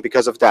basic income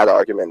because of that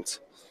argument.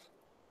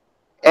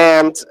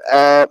 And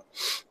a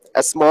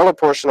smaller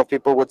portion of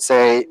people would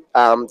say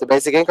the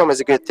basic income is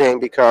a good thing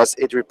because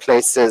it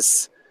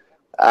replaces,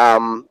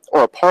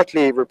 or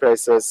partly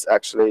replaces,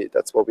 actually,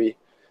 that's what we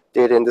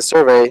did in the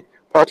survey,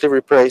 partly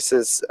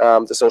replaces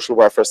the social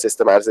welfare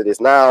system as it is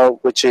now,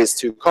 which is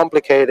too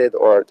complicated,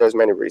 or there's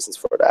many reasons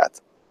for that.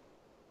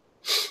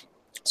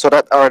 So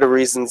that are the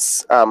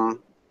reasons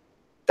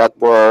that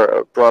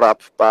were brought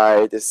up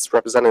by this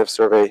representative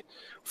survey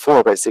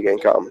for basic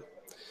income.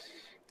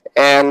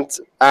 And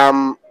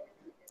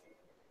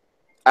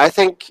I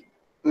think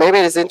maybe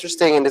it is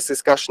interesting in this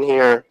discussion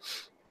here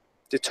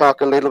to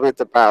talk a little bit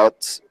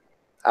about,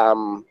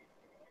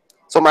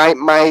 so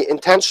my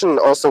intention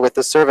also with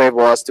the survey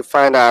was to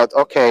find out,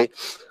 okay,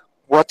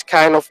 what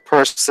kind of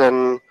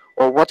person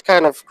or what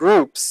kind of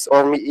groups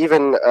or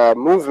even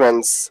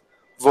movements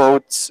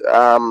vote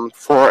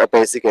for a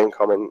basic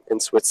income in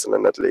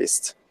Switzerland at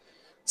least.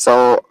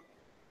 So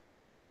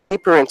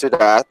deeper into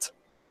that,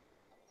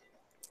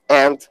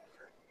 and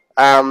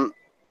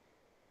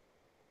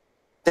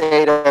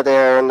data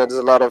there, and there's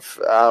a lot of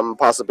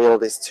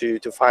possibilities to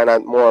find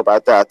out more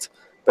about that.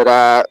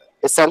 But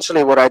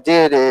essentially what I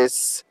did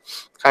is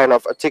kind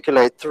of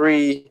articulate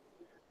 3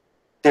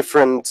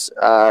 different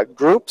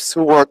groups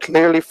who were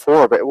clearly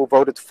who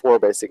voted for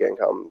basic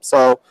income.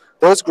 So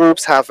those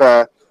groups have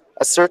a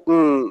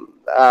certain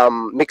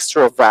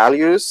mixture of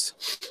values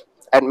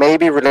and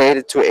maybe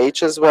related to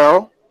age as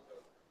well.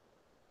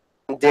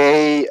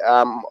 They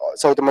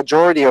so the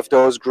majority of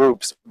those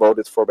groups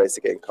voted for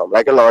basic income,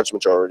 like a large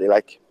majority,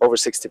 like over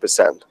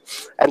 60%.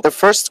 And the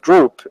first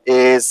group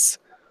is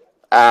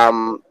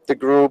the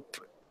group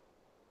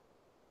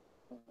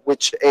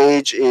which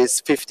age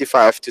is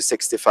 55 to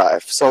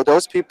 65. So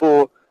those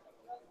people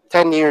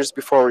 10 years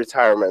before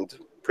retirement,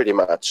 pretty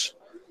much.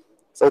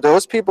 So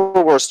those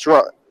people were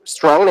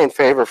strongly in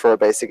favor for a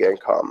basic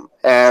income.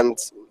 And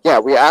yeah,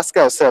 we ask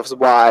ourselves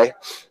why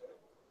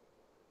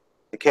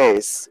the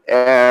case.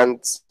 And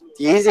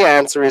the easy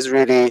answer is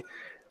really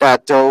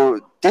that though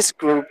this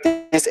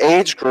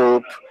age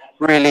group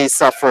really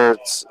suffered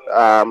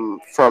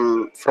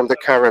from the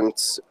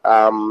current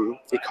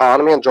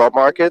economy and job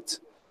market.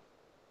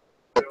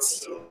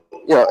 It's,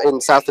 you know, in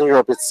Southern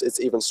Europe it's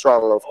even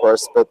stronger, of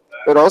course, but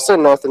also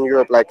in Northern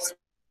Europe, like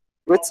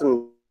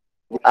Switzerland,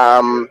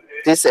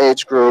 this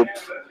age group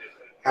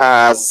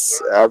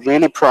has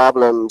really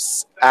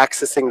problems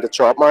accessing the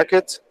job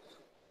market.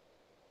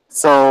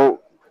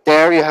 So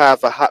there you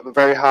have a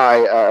very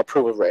high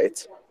approval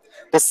rate.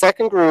 The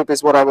second group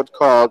is what I would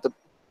call the,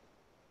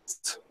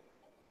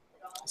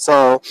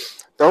 so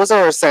those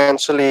are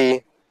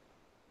essentially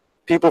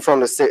people from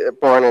the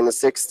born in the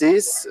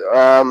 60s.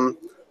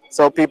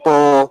 So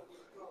people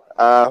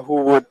who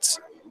would,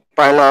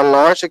 by a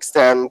large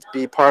extent,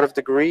 be part of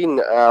the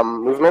green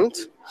movement,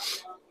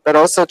 but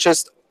also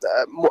just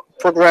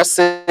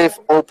progressive,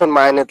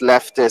 open-minded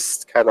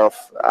leftist kind of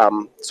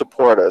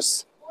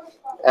supporters.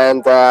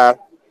 And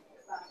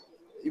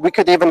we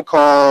could even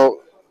call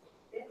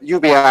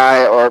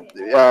UBI or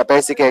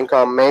basic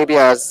income maybe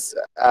as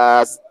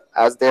a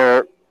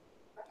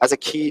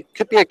key,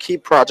 could be a key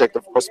project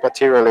of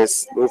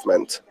post-materialist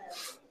movement.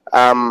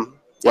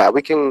 Yeah,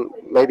 we can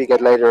maybe get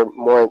later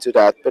more into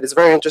that, but it's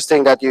very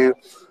interesting that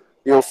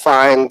you'll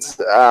find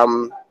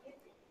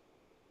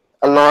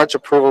a large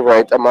approval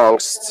rate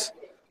amongst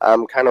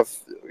kind of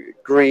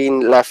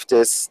green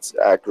leftist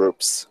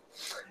groups.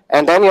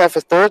 And then you have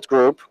a third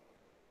group,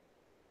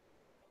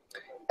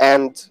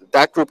 and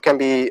that group can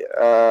be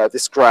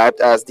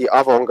described as the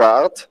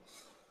avant-garde.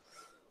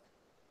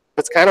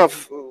 It's kind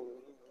of,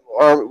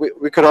 or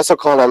we could also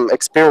call them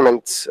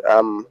experiment,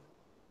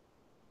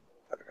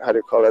 how do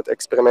you call it,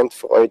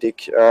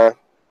 experimentfreudig,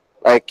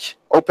 like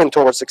open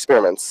towards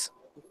experiments.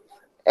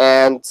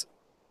 And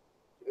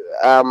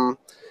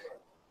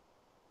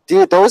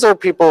those are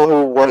people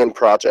who work in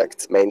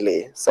projects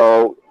mainly.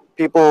 So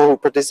people who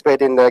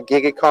participate in the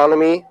gig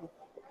economy,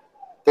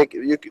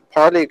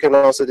 partly you can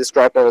also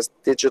describe them as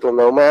digital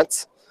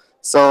nomads.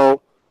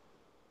 So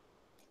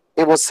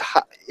it was,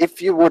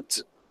 if you would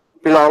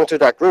belong to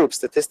that group,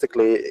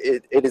 statistically,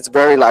 it is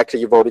very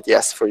likely you voted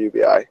yes for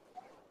UBI.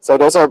 So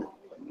those are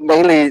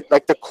mainly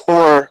like the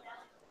core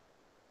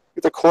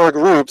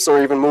groups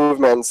or even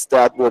movements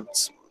that would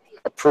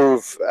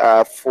approve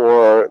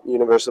for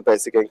universal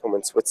basic income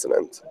in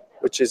Switzerland,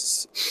 which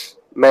is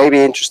maybe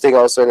interesting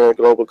also in a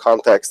global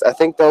context. I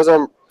think those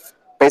are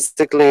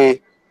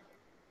basically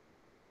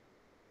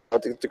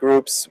the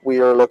groups we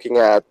are looking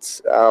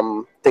at,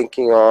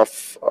 thinking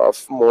of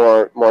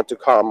more to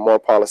come, more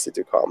policy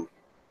to come.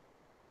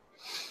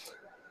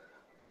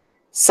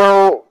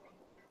 So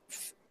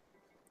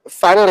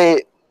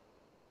finally,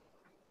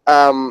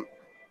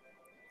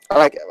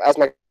 like as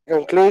my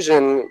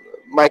conclusion,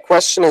 my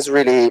question is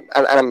really,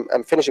 and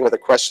I'm finishing with a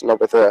question, not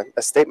with a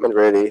statement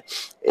really,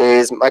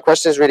 is my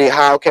question is really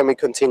how can we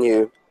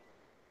continue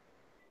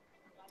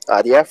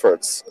the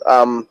efforts?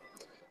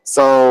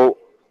 So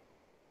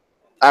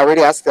I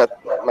already asked that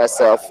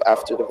myself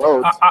after the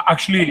vote.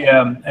 Actually,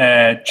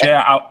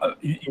 Chair,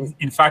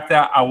 in fact,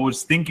 I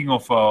was thinking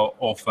of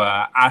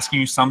asking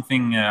you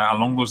something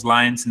along those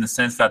lines, in the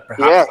sense that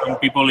perhaps some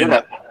people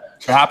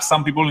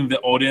in the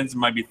audience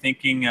might be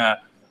thinking, you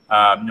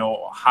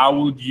know, how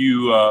would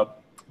you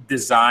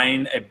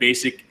design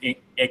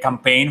a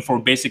campaign for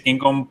basic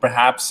income,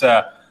 perhaps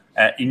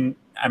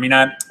I mean,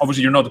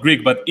 obviously you're not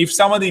Greek, but if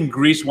somebody in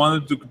Greece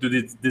wanted to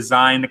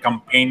design a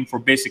campaign for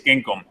basic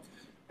income,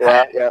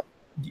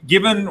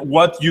 given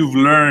what you've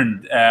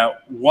learned,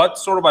 what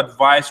sort of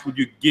advice would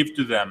you give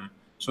to them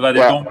so that they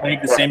don't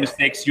make the same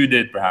mistakes you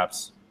did,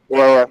 perhaps?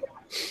 Like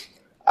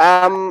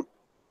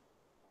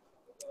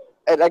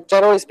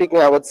generally speaking,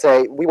 I would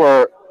say we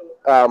were,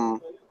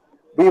 and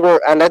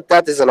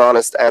that is an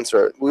honest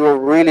answer. We were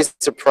really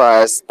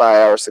surprised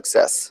by our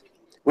success.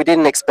 We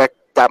didn't expect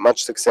that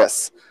much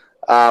success.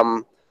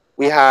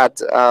 We had,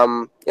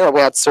 you know,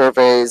 we had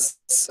surveys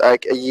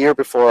like a year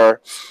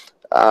before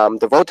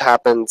the vote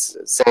happened,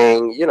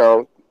 saying, you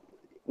know,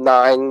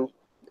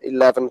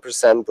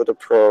 9-11% would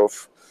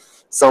approve.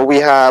 So we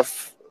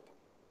have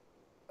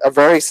a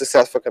very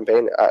successful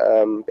campaign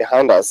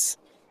behind us.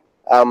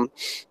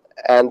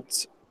 And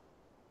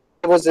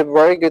it was a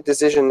very good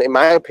decision, in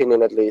my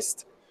opinion at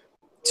least,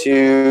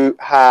 to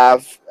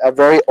have a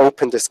very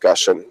open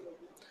discussion.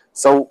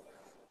 So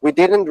we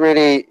didn't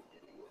really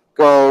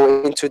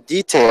go into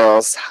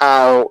details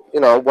how, you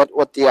know,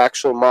 what the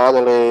actual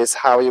model is,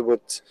 how you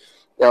would,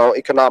 you know,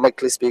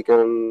 economically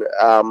speaking,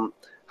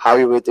 how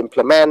you would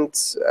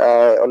implement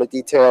on a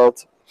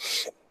detailed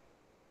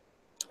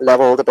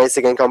level the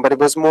basic income. But it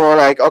was more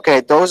like,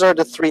 okay, those are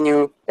the 3 new,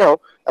 you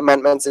know,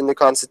 amendments in the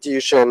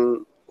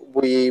Constitution.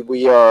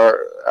 We are,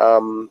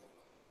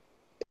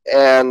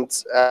 and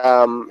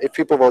if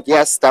people vote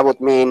yes, that would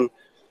mean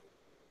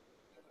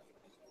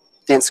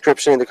the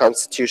inscription in the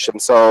Constitution.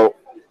 So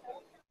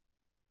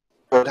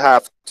would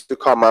have to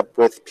come up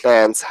with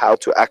plans how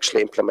to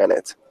actually implement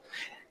it.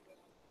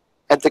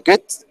 And the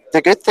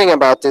good thing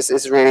about this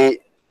is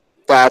really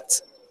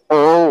that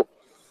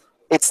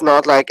it's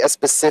not like a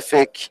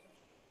specific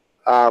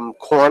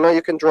corner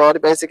you can draw the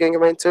basic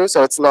income into.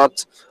 So it's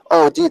not,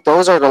 oh,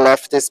 those are the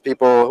leftist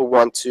people who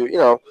want to, you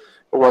know,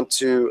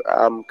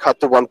 cut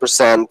the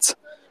 1%,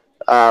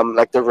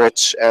 like the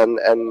rich, and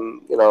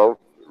you know,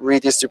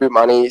 redistribute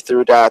money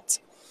through that.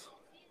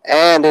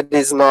 And it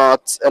is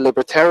not a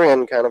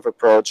libertarian kind of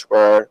approach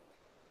where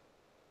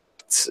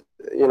it's,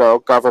 you know,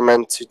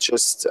 government to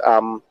just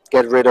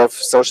get rid of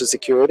Social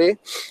Security.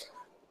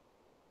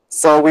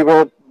 So we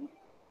were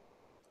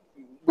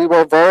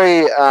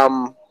very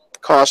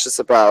cautious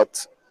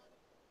about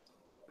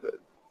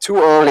too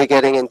early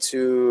getting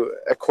into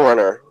a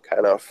corner,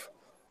 kind of.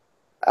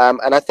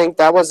 And I think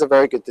that was a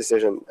very good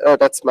decision. Oh,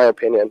 that's my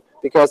opinion.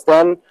 Because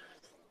then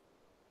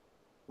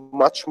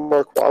much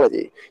more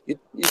quality. You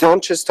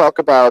don't just talk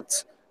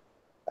about,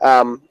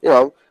 you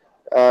know,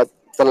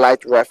 the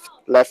light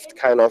left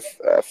kind of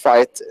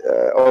fight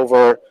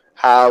over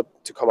how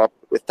to come up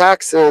with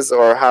taxes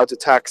or how to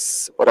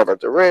tax whatever,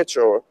 the rich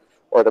or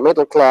the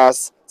middle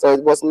class. So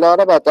it was not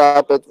about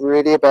that, but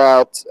really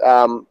about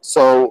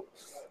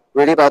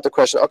really about the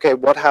question, okay,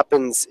 what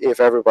happens if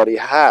everybody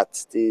had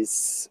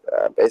these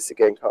basic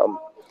income?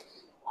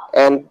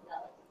 And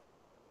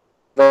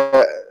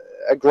a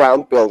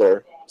ground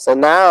builder. So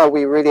now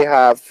we really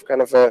have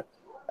kind of a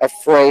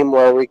frame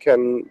where we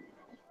can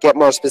get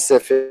more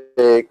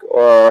specific,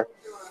 or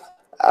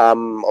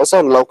also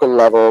on local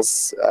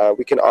levels,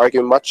 we can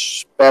argue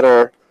much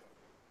better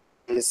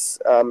these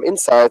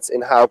insights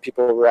in how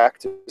people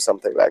react to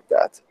something like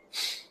that.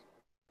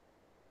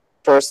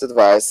 First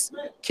advice,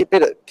 keep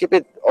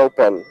it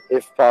open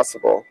if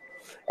possible.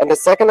 And the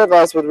second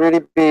advice would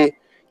really be,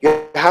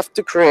 you have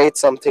to create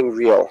something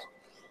real.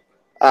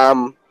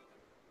 I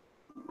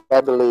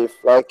believe,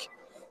 like,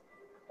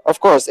 of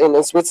course,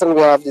 in Switzerland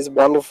we have this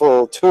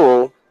wonderful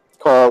tool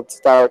called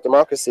direct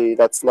democracy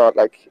that's not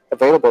like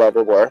available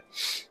everywhere.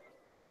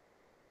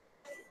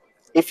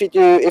 If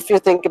you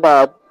think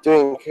about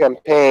doing a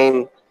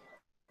campaign,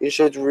 you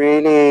should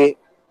really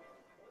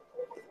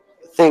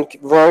think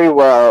very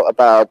well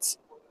about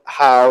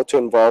how to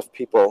involve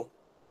people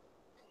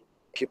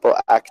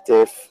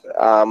active,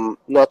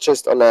 not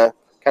just on a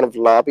kind of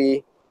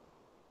lobby,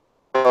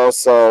 but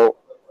also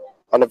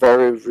on a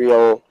very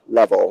real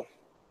level.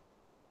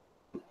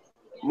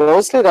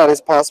 Mostly that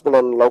is possible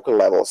on local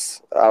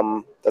levels.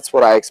 That's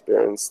what I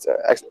experienced.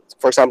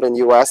 For example, in the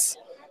US,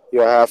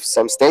 you have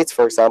some states,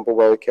 for example,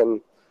 where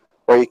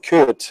you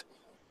could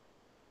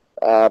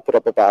put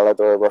up a ballot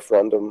or a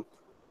referendum.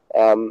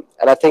 And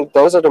I think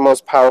those are the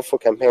most powerful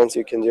campaigns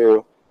you can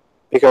do,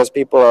 because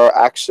people are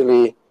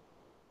actually,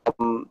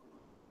 can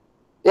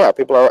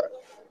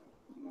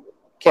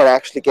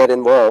actually get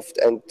involved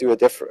and do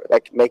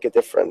make a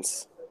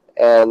difference.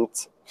 And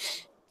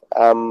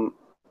only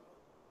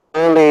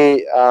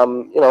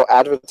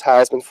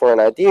advertisement for an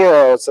idea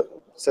or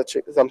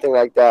something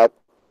like that,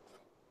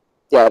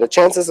 yeah, the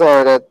chances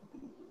are that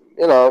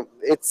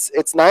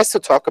it's nice to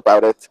talk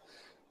about it,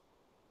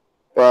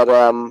 but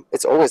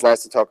it's always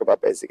nice to talk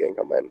about basic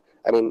income. And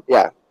I mean,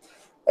 yeah,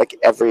 like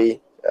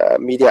every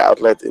media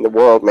outlet in the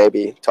world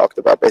maybe talked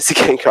about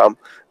basic income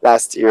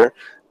last year,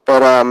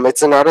 but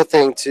it's another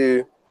thing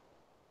to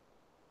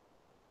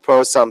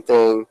post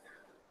something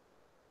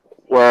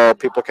where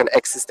people can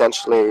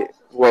existentially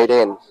wade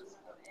in.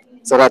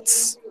 So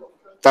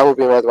that would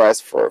be my advice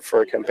for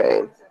a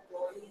campaign.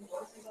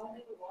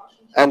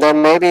 And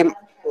then maybe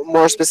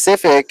more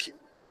specific,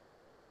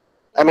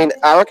 I mean,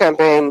 our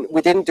campaign,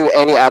 we didn't do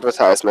any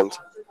advertisement.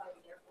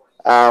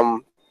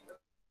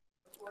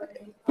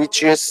 We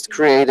just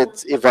created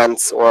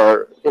events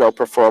or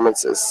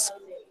performances,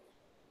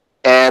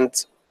 and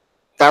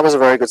that was a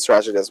very good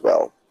strategy as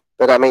well.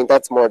 But I mean,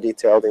 that's more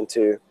detailed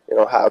into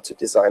how to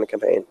design a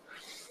campaign.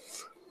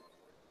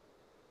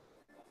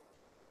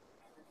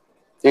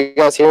 Do you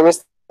guys hear me?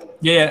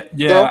 Yeah.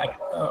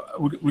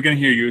 We can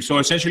hear you. So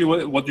essentially,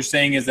 what you're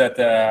saying is that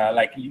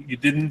like you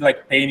didn't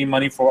like pay any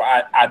money for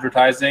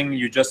advertising.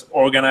 You just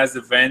organized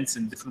events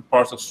in different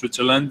parts of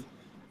Switzerland,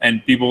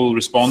 and people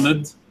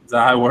responded. Is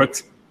that how it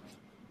worked?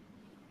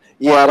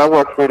 Yeah, that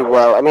worked pretty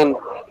well. I mean,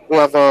 we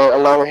have a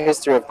long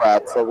history of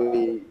that, so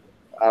we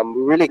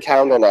really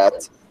count on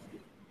that.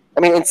 I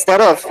mean,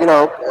 instead of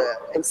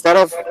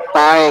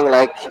buying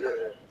like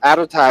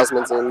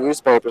advertisements in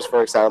newspapers,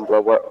 for example,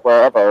 or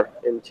wherever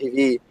in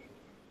TV,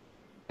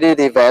 did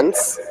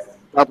events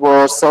that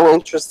were so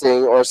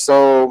interesting or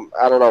so,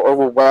 I don't know,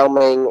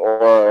 overwhelming,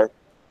 or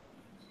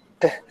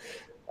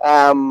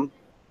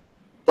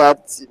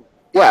that,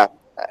 yeah,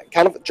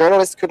 kind of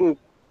journalists couldn't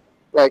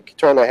like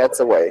turn their heads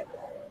away,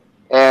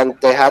 and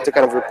they had to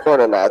kind of report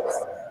on that.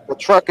 The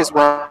truck is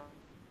one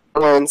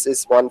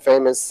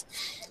famous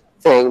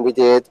thing we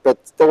did,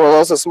 but there were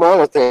also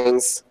smaller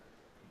things.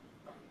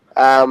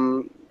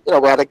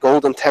 We had a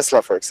golden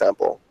Tesla, for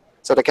example.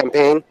 So the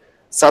campaign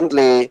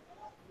suddenly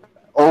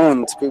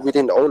owned, we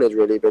didn't own it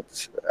really,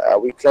 but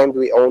we claimed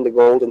we owned the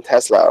golden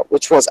Tesla,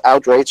 which was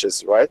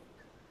outrageous, right?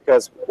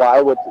 Because why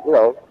would,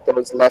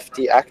 those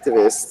lefty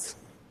activists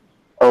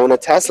own a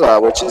Tesla,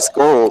 which is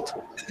gold?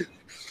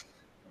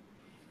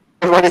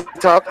 Everybody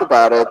talked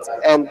about it,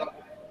 and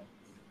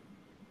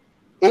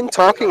in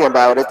talking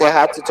about it, they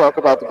had to talk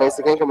about the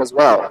basic income as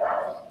well.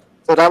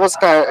 So that was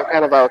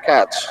kind of our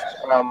catch.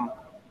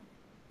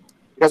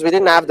 Because we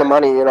didn't have the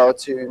money,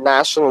 to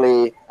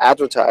nationally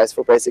advertise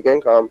for basic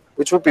income,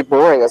 which would be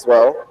boring as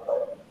well.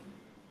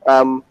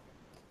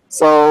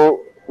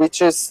 So we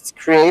just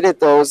created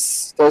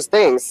those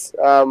things.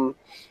 Or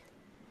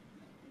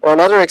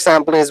another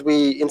example is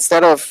we,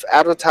 instead of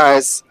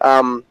advertise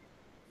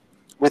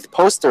with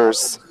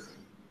posters,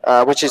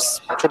 which is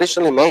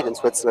traditionally made in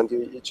Switzerland,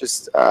 you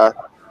just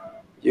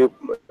you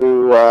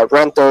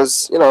rent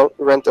those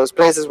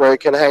places where you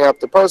can hang up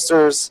the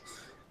posters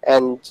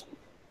and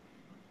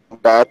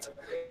that.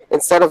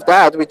 Instead of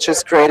that, we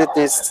just created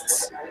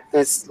this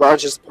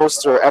largest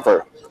poster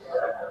ever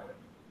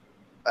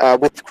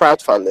with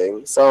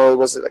crowdfunding. So it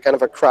was a kind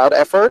of a crowd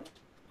effort.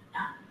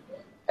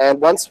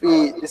 And once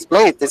we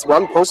displayed this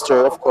one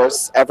poster, of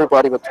course,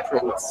 everybody would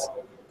print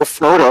the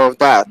photo of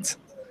that.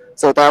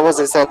 So that was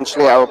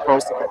essentially our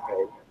poster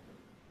campaign.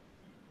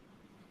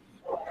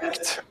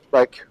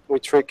 Like we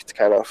tricked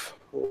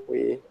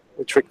we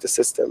tricked the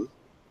system,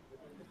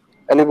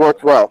 and it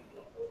worked well.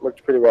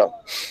 Worked pretty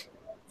well.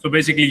 So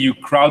basically, you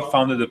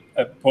crowdfunded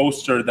a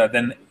poster that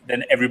then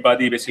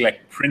everybody basically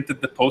like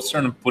printed the poster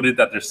and put it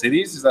at their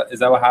cities. Is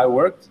that how it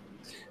worked?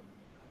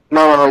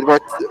 No, it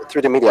worked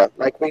through the media.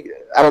 Like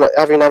I don't know.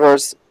 Have you never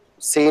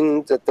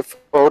seen the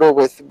photo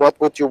with what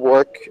would you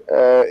work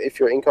if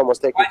your income was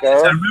taken care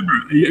of? I remember.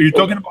 You're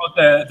talking about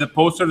the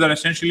poster that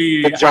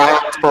essentially the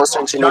giant poster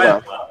in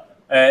Geneva.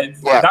 Yeah.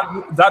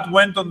 That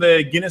went on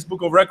the Guinness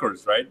Book of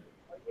Records, right?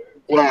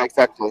 Yeah,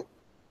 exactly.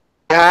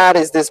 We had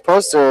this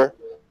poster,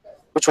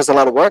 which was a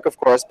lot of work, of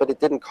course, but it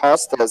didn't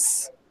cost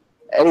us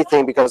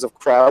anything because of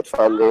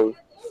crowdfunding.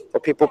 So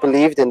people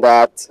believed in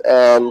that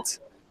and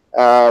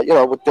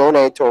would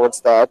donate towards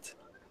that.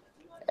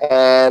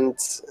 And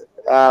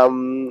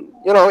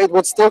it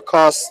would still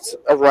cost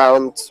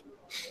around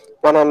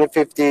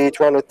 150,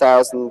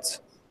 200,000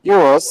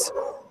 euros,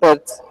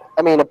 but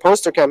I mean, a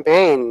poster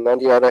campaign, on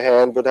the other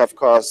hand, would have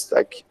cost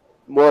like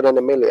more than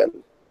 $1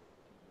 million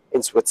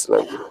in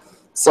Switzerland.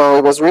 So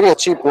it was really a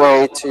cheap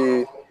way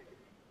to,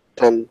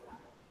 and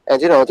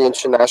the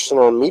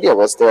international media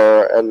was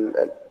there, and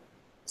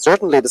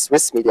certainly the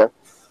Swiss media.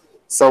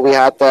 So we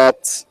had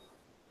that.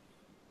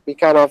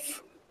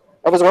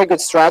 That was a very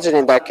good strategy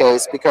in that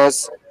case,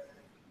 because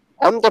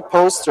on the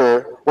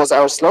poster was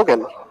our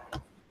slogan.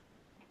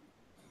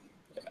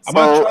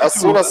 So as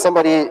soon as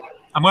somebody.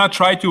 I'm gonna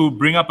try to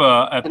bring up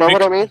a picture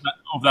what I mean?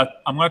 of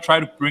that. I'm gonna try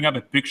to bring up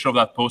a picture of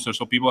that poster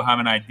so people have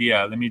an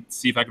idea. Let me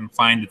see if I can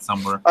find it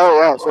somewhere.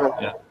 Oh yeah, sure.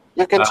 Yeah.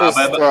 You can just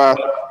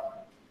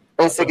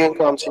basic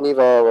income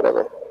Geneva or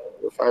whatever.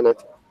 You'll find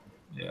it.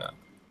 Yeah.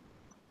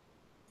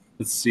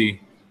 Let's see.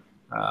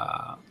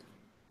 Yeah,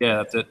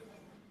 that's it.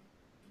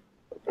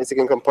 Basic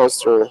income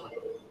poster.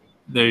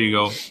 There you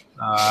go.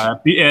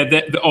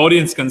 The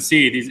audience can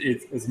see it.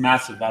 It's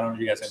massive. I don't know if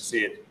you guys can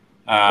see it.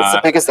 It's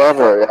the biggest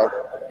ever, yeah.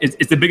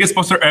 It's the biggest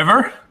poster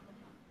ever?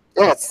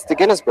 Yeah, it's the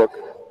Guinness Book.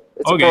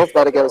 It's Okay. approved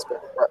by the Guinness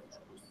Book.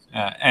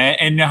 Yeah.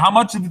 And how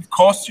much did it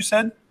cost, you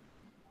said?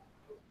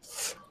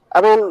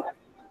 I mean,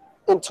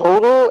 in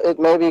total, it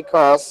maybe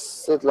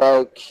costs it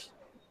like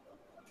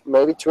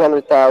maybe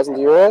 200,000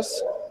 euros.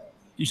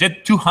 You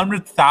said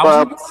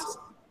 200,000?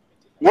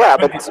 Yeah,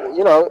 but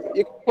you know,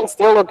 you can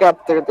still look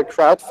up the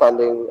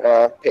crowdfunding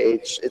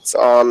page. It's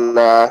on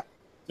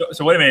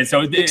So wait a minute.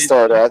 So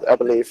Kickstarter, I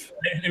believe.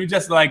 Let me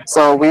just like.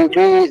 So we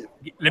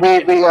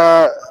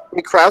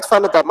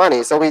crowdfunded that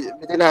money, so we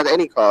didn't have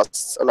any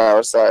costs on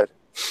our side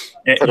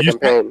for the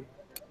campaign.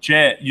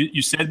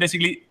 You said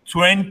basically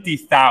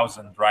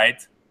 20,000,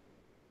 right?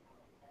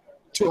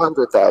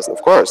 200,000,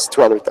 of course,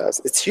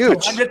 200,000. It's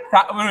huge.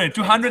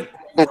 200.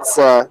 It's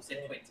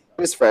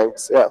Swiss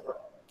francs, yeah.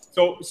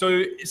 So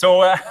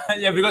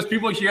yeah, because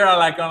people here are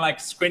like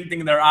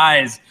squinting their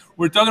eyes.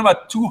 We're talking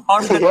about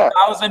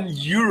 200,000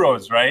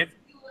 euros, right?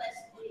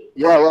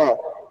 Yeah, yeah.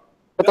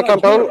 But the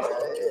campaign,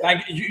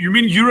 like you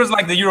mean euros,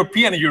 like the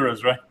European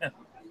euros, right?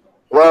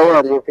 Well,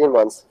 yeah, the European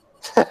ones.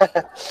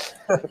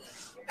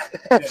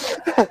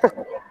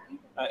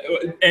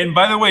 And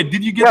by the way,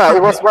 did you get? Yeah,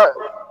 it was what.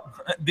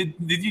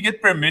 Did you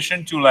get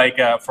permission to like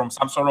from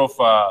some sort of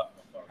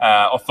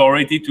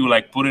authority to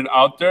like put it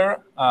out there,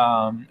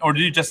 or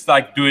did you just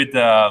like do it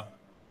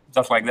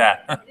just like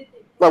that?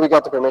 No, we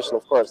got the permission,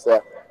 of course.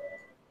 Yeah.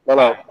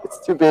 No, it's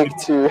too big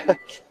to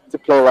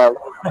play around.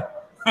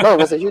 No, it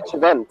was a huge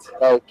event.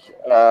 Like.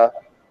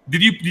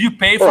 Did you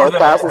pay for the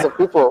thousands of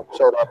people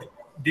showed up?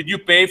 Did you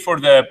pay for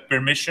the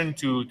permission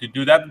to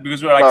do that?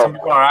 Because we're like some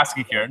people are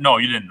asking here. No,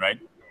 you didn't, right?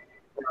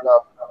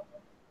 No.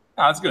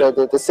 Oh, that's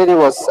good. The city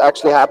was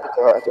actually happy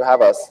to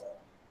have us.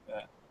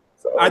 Yeah.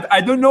 So, I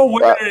don't know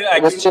whether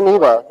it was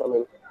Geneva. I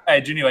mean.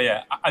 Geneva,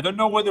 yeah. I don't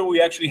know whether we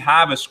actually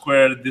have a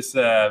square this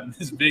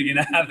big in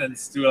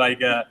Athens to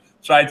like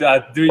try to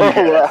outdo you.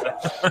 Yeah.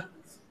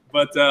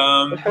 But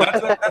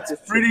that's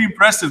pretty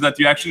impressive that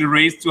you actually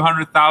raised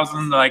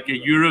 200,000 like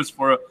euros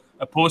for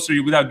a poster.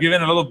 You would have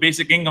given a lot of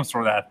basic incomes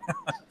for that.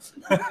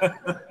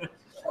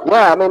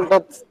 Yeah, I mean,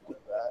 but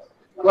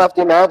you have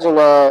to imagine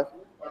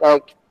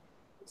like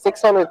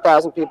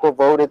 600,000 people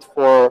voted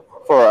for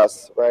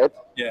us, right?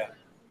 Yeah.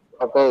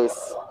 A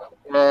base,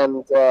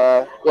 and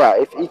yeah,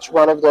 if each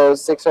one of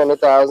those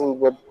 600,000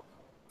 would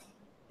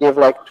give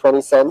like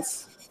 20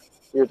 cents,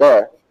 you're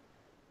there.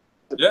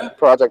 Yeah.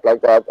 Project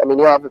like that. I mean,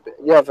 you have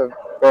a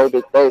very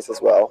big base as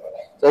well,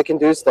 so you can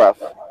do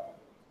stuff.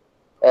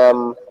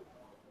 And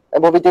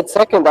what we did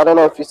second, I don't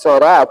know if you saw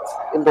that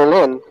in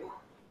Berlin.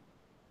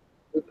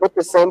 We put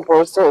the same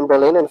poster in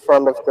Berlin in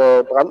front of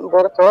the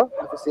Brandenburger Tor.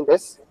 Have you seen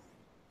this?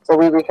 So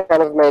we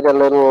kind of made a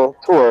little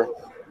tour.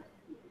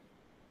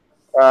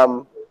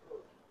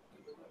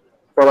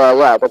 But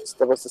yeah,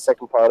 that was the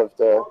second part of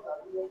the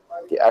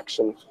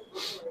action.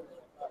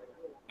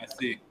 I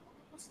see.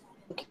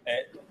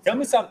 Tell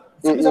me something.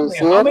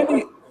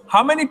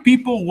 How many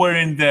people were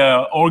in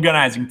the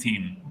organizing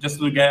team? Just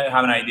to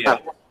have an idea.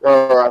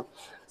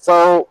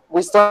 So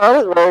we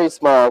started very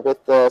small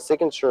with the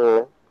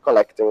signature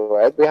collecting,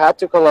 right? We had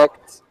to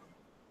collect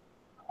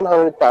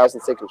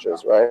 100,000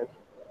 signatures, right?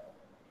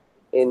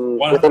 Within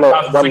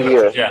 1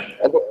 year. Yeah.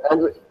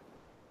 And we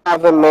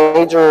have a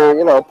major,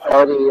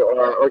 party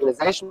or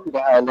organization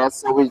behind us,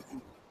 so we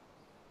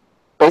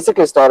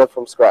basically started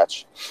from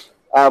scratch.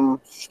 Now,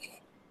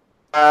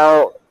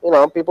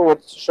 people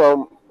would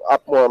show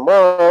up more and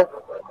more,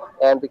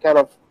 and we kind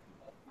of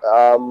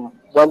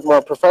went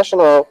more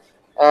professional.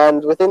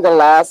 And within the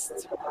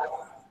last,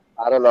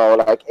 I don't know,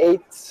 like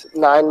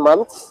 8-9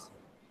 months,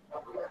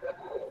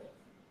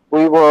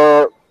 we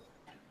were,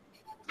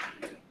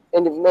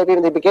 maybe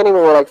in the beginning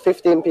we were like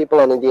 15 people,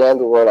 and in the end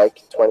we were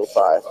like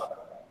 25.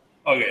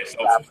 Okay, so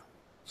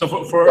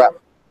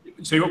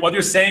so what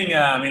you're saying,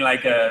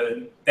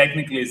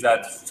 technically, is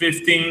that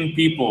 15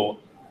 people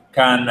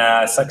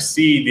can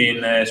succeed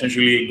in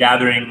essentially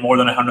gathering more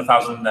than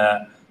 100,000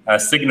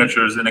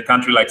 signatures in a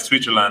country like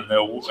Switzerland,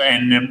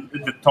 and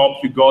the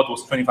top you got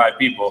was 25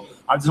 people.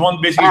 I just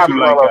want basically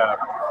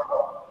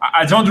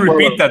I just want to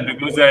repeat that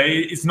because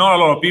it's not a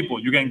lot of people.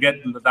 You can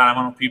get that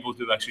amount of people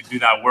to actually do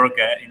that work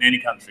in any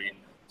country.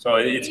 So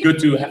it's good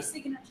to have.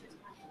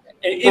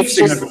 If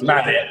signatures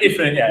matter,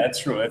 yeah, that's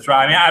true. That's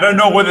right. I mean, I don't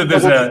know whether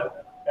there's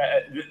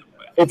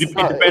it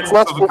depends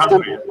on the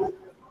country.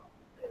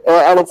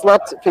 And it's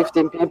not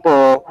 15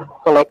 people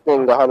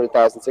collecting the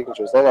 100,000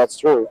 signatures. That's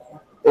true.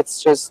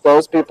 It's just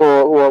those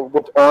people who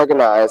would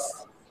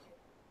organize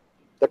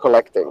the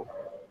collecting.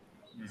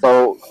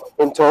 So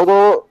in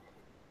total,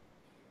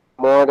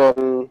 more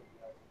than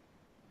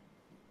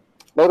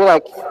maybe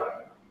like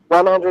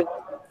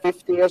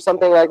 150 or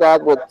something like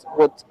that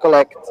would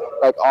collect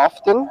like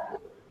often,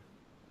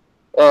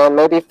 and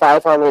maybe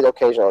 500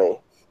 occasionally.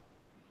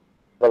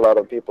 A lot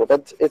of people,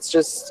 but it's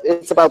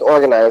about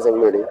organizing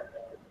really.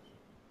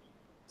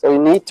 So you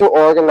need to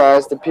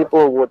organize the people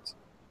who would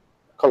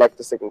collect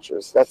the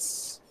signatures.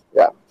 That's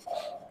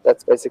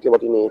basically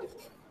what you need.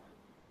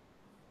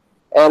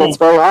 And it's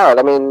very hard.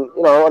 I mean,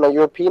 you know, on a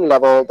European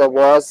level, there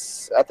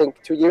was, I think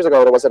 2 years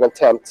ago, there was an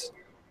attempt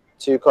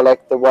to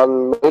collect the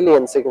 1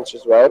 million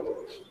signatures, right?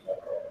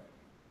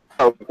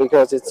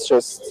 Because it's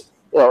just,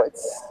 you know,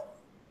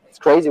 it's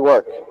crazy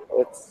work.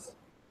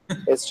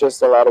 It's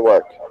just a lot of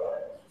work.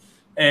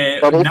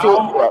 But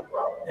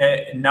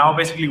if now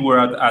basically we're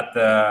at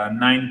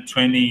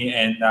 9:20,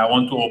 and I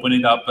want to open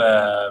it up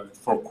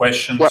for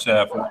questions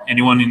for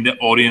anyone in the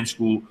audience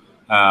who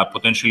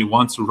potentially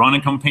wants to run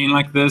a campaign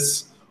like this,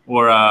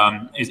 or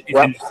is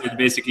interested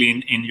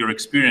basically in your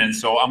experience.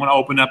 So I'm going to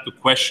open up to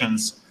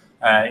questions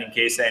in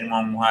case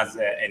anyone has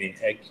any.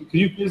 Could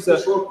you please?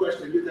 A short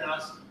question you can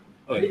ask.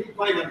 I didn't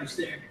quite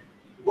understand.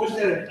 Was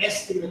there an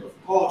estimate of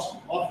cost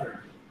offered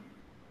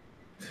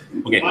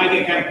by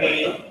the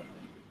campaign?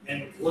 And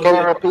can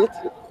you repeat?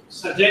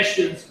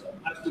 Suggestions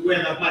as to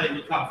where that money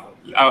will come from?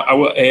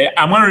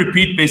 I'm going to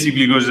repeat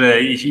basically because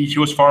she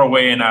was far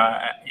away, and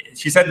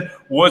she said,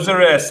 was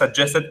there a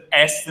suggested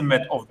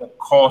estimate of the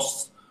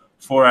costs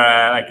for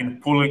like in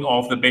pulling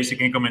off the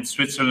basic income in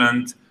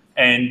Switzerland,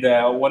 and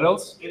what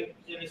else?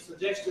 And a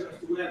suggestion as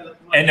to where that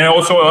money and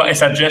also a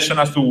suggestion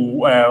as to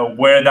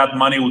where that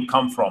money would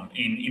come from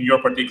in your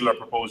particular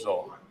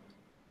proposal.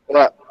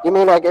 Yeah, you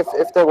mean like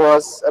if there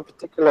was a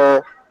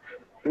particular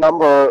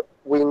number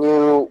we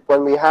knew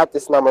when we had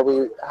this number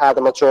we had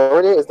a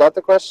majority? Is that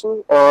the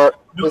question, or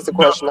is the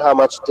question how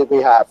much did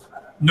we have?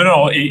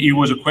 No, it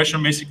was a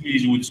question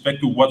basically with respect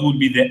to what would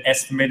be the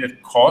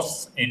estimated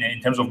costs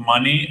in terms of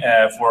money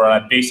for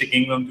a basic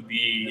income to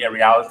be a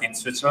reality in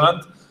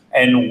Switzerland,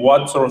 and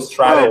what sort of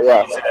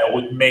strategies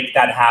would make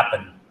that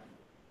happen.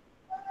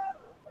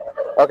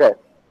 Okay,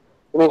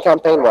 you mean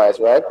campaign-wise,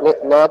 right?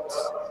 Not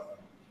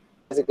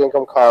basic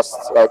income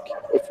costs, like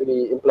if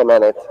we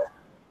implement it.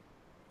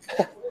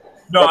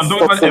 No, I'm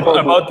talking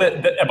about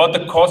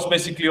the cost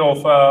basically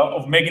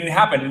of making it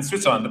happen in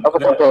Switzerland, the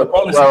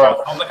policy,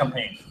 not the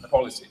campaign, the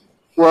policy.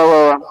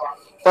 Well,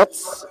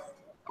 that's,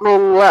 I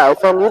mean, yeah,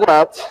 if I knew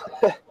that,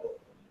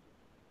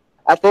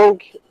 I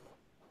think,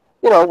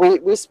 you know,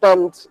 we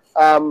spent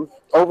over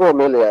 $1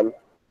 million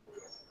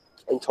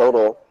in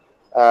total,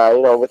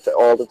 you know, with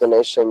all the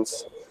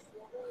donations,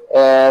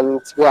 and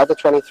we had the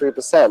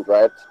 23%,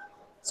 right?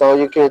 So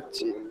you could,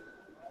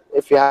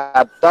 if you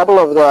had double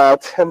of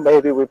that,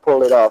 maybe we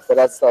pull it off, but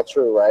that's not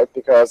true, right?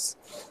 Because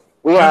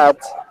we had.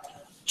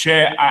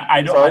 Chair,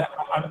 I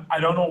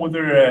don't know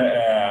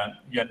whether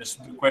you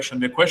understood the question.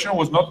 The question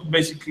was not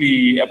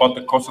basically about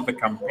the cost of the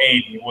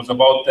campaign. It was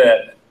about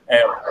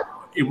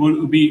it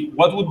would be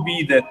what would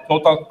be the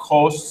total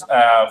cost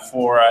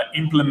for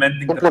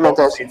implementing the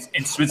policy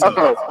in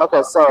Switzerland.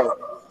 Okay, sorry,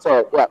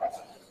 yeah.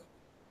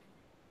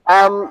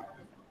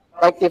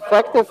 Like the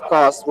effective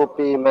cost would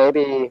be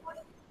maybe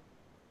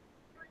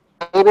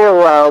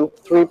around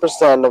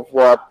 3% of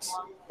what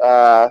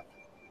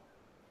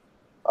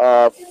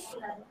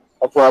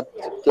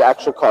the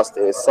actual cost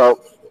is. So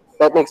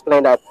let me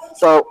explain that.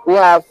 So we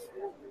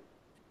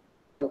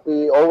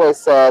always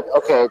said,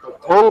 okay, the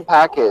total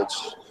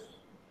package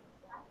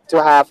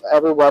to have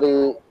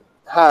everybody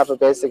have a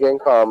basic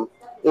income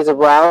is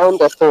around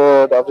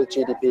 1/3 of the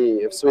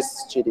GDP, of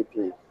Swiss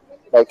GDP,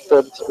 like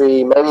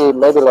 33, maybe a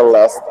little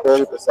less,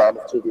 30%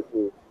 of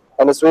GDP.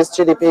 And the Swiss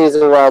GDP is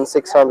around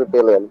 600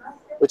 billion,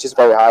 which is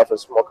very high for a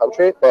small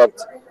country, but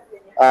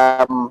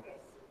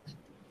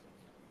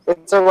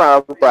it's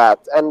around that.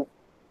 And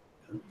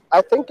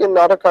I think in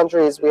other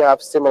countries we're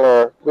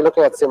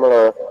looking at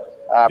similar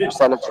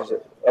percentages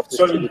of the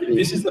GDP.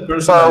 This is the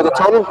person. So the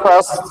total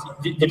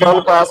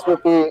cost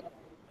would be.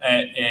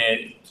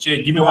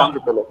 Jay, give me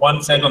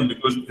one second,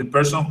 because the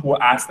person who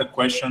asked the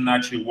question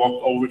actually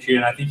walked over here,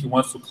 and I think he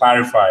wants to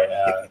clarify.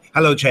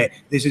 Hello, Jay.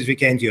 This is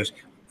Vikendios.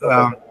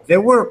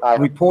 There were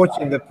reports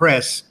in the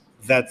press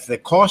that the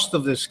cost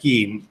of the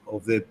scheme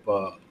of the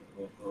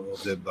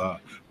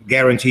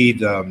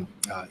guaranteed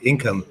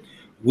income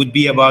would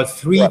be about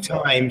 3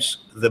 times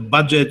the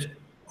budget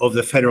of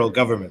the federal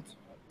government,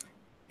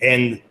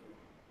 and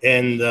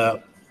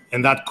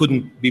that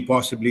couldn't be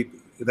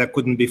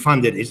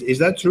funded. Is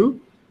that true?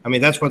 I mean,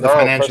 that's what the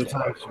Financial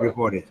Times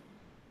reported.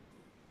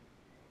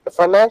 The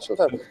Financial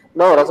Times?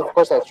 No, that's of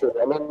course not true.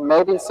 I mean,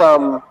 maybe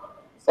some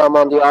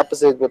on the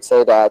opposite would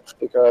say that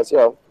because, you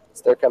know,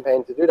 it's their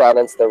campaign to do that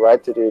and it's their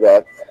right to do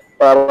that.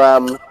 But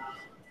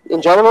in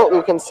general,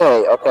 we can say,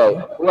 okay,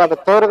 we have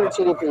 1/3 of the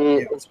GDP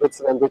in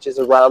Switzerland, which is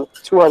around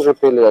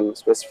 200 billion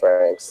Swiss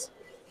francs.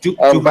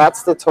 And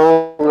that's the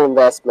total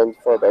investment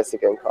for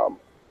basic income.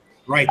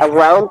 Right.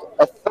 Around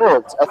a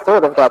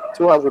third of that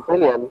 200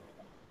 billion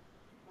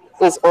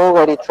is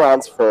already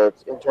transferred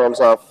in terms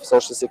of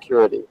Social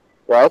Security,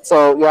 right? So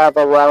you have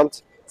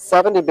around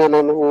 70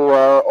 billion who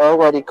are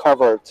already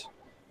covered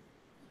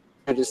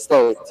to the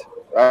state,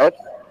 right?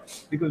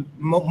 Because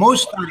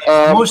most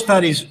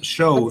studies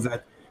show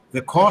that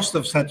the cost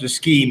of such a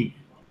scheme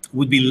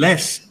would be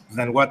less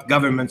than what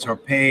governments are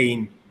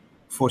paying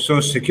for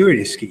Social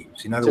Security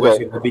schemes. In other words,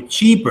 it would be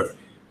cheaper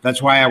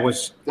That's why I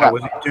was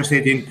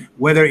interested in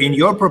whether in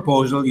your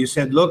proposal you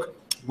said, look,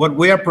 what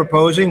we are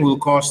proposing will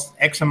cost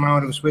X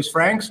amount of Swiss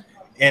francs,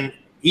 and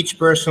each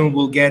person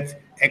will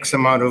get X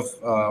amount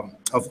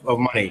of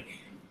money.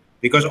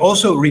 Because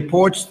also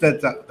reports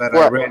that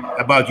I read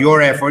about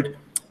your effort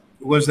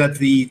was that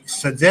the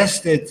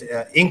suggested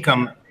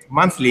income,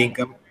 monthly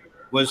income,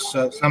 was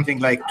something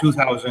like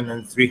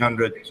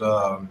 2,300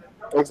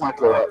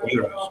 exactly euros.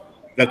 Is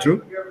that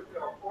true?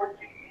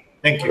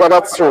 Thank you. Yeah,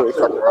 that's true.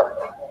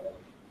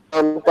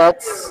 And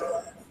that's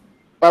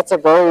a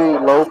very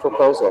low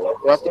proposal.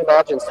 You have to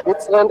imagine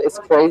Switzerland is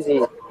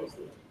crazy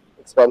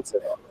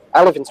expensive.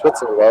 I live in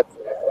Switzerland, right?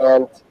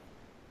 And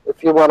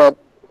if you want to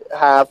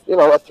have, you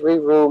know, a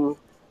 3-room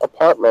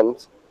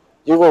apartment,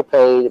 you will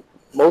pay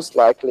most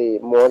likely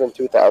more than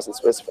 2,000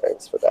 Swiss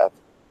francs for that.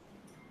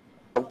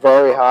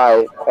 Very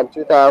high, and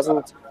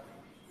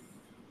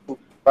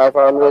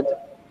 2,500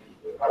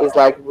 is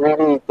like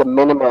really the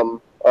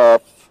minimum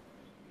of.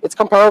 It's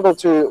comparable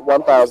to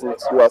 1,000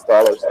 US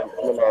dollars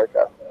in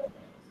America.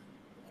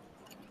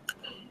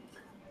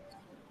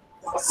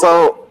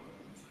 So,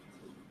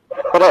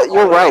 but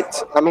you're right.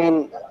 I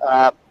mean,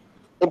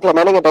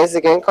 implementing a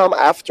basic income,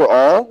 after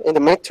all, in the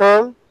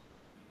midterm,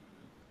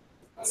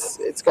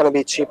 it's going to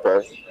be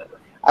cheaper.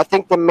 I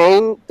think the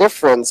main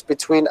difference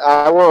between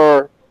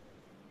our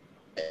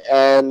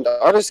and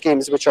other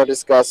schemes which are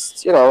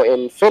discussed, you know,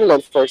 in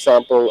Finland, for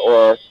example,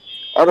 or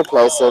other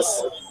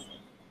places,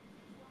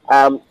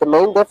 the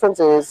main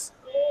difference is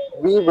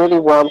we really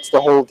want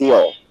the whole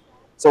deal.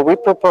 So we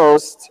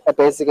proposed a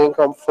basic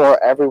income for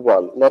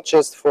everyone, not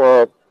just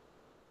for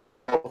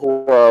people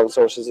who are on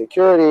Social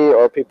Security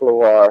or people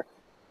who are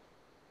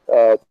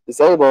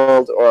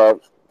disabled, or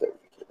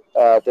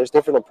there's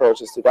different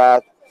approaches to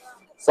that.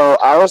 So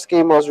our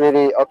scheme was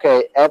really,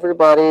 okay,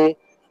 everybody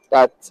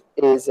that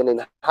is an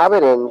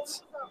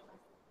inhabitant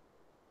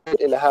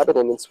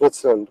in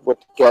Switzerland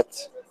would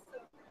get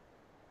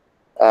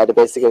the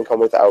basic income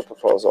with our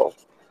proposal.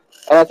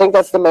 And I think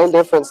that's the main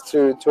difference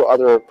to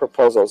other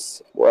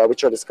proposals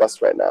which are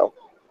discussed right now.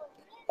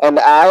 And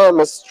I am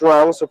a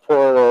strong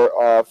supporter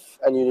of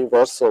a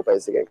universal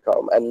basic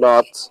income, and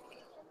not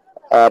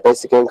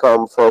basic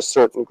income for a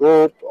certain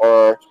group,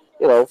 or,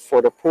 you know,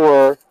 for the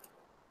poor.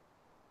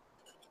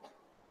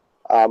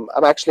 I'm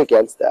actually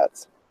against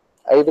that.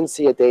 I even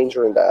see a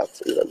danger in that,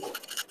 even.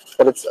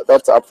 But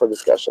that's up for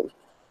discussion.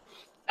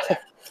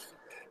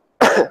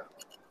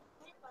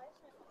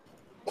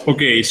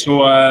 Okay,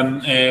 so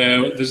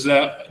there's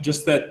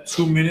just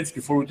 2 minutes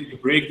before we take a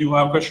break. Do you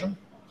have a question?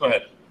 Go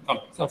ahead.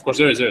 Of course,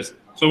 there is.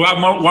 So we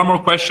have one more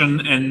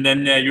question, and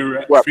then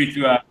you're free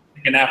to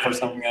take a nap or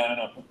something. I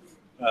don't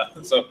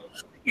know. So.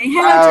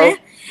 Okay,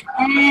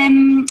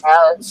 hello,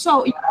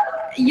 so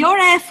your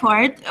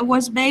effort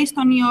was based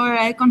on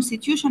your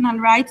constitutional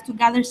right to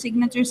gather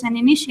signatures and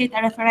initiate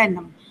a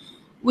referendum,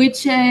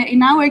 which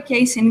in our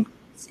case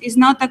is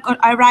not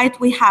a right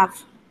we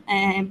have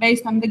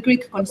based on the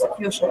Greek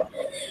constitution.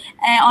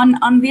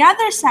 On the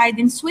other side,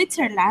 in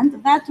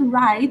Switzerland, that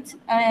right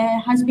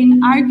has been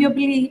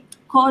arguably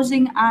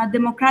causing a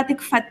democratic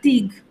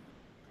fatigue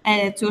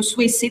to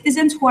Swiss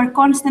citizens who are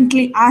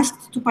constantly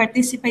asked to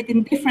participate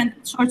in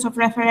different sorts of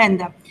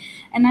referenda.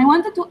 And I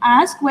wanted to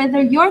ask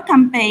whether your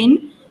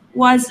campaign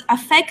was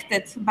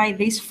affected by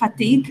this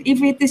fatigue,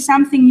 if it is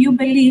something you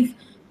believe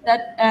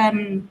that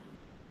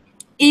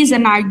is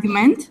an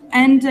argument,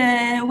 and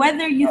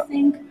whether you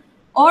think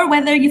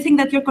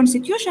that your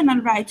constitutional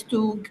right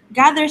to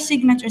gather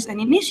signatures and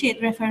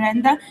initiate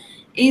referenda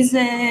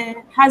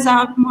has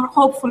a more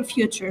hopeful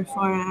future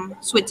for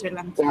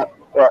Switzerland.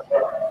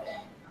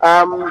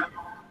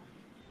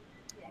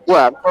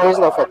 Yeah, there is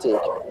no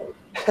fatigue.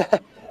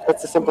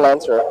 That's a simple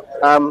answer.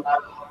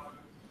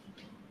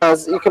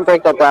 As you can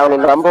break that down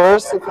in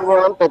numbers if you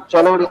want, but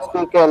generally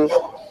speaking,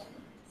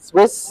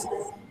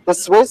 the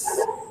Swiss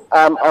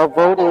are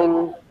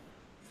voting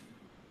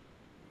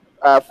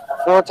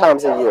 4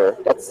 times a year.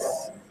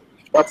 That's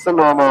the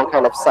normal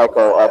kind of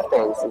cycle of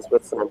things in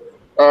Switzerland.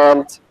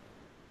 And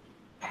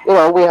you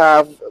know,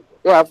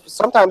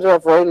 sometimes we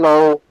have very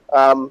low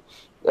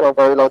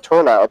very low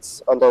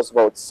turnouts on those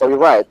votes. So you're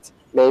right.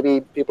 Maybe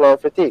people are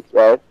fatigued,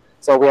 right?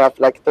 So we have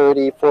like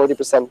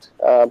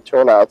 30–40%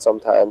 turnout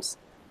sometimes.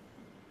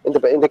 In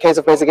the case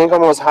of basic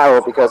income, it was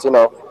higher because, you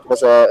know, it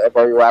was a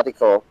very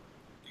radical.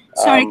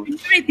 Sorry, can you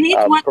repeat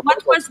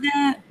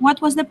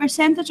what was the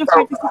percentage of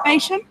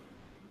participation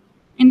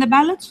in the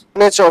ballots?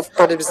 Percentage of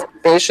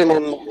participation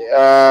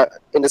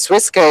in the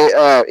Swiss case,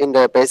 in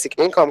the basic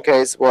income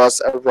case, was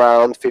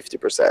around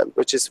 50%,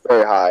 which is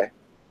very high.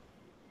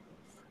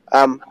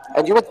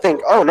 And you would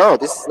think, oh no,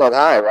 this is not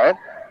high, right?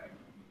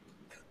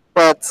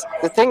 But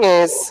the thing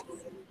is,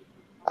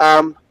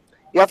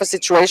 you have a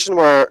situation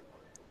where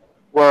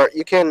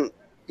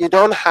you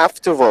don't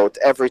have to vote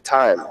every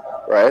time,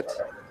 right?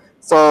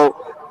 So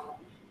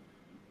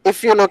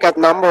if you look at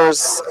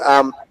numbers,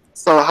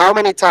 so how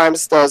many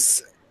times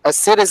does a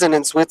citizen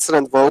in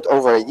Switzerland vote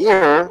over a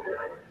year?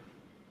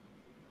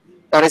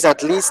 That is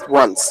at least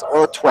once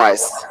or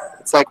twice.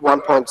 It's like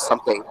 1 point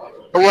something.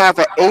 we have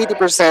an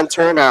 80%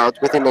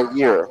 turnout within a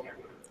year.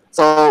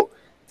 So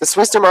the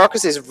Swiss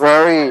democracy is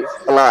very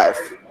alive.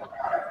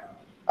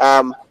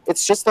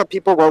 It's just that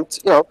people won't,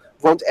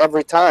 vote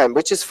every time,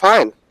 which is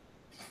fine.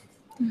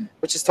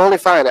 Which is totally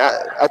fine.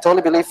 I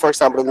totally believe, for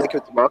example, in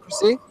liquid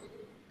democracy.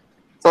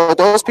 So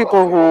those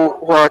people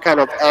who are kind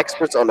of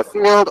experts on the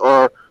field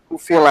or who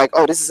feel like,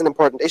 oh, this is an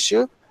important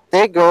issue,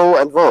 they go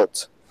and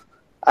vote.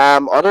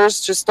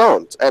 Others just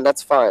don't, and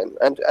that's fine.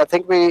 And I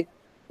think we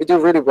do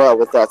really well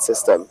with that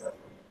system.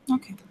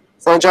 Okay.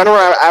 So in general,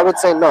 I would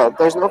say no,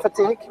 there's no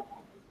fatigue.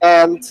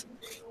 And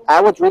I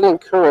would really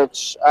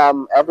encourage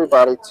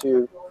everybody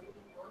to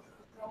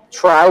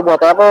try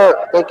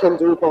whatever they can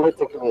do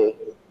politically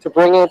to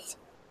bring it,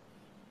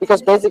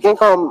 because basic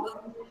income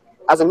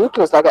as a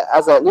nucleus,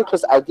 as a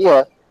nucleus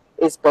idea,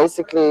 is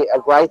basically a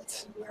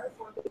right.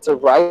 It's a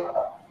right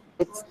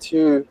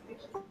to,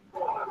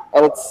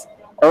 and it's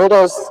all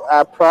those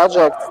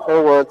projects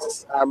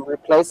towards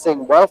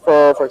replacing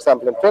welfare, for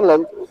example, in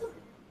Finland.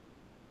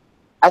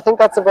 I think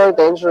that's a very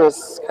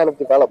dangerous kind of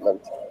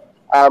development.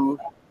 I'm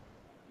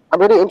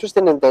really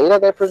interested in data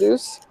they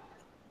produce,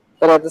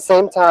 but at the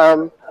same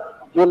time,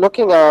 you're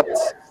looking at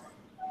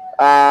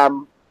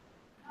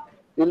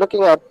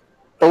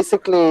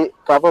basically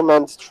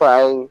government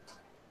trying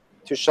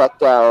to shut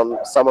down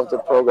some of the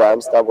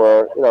programs that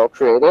were,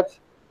 created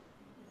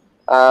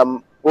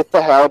with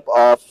the help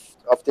of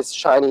this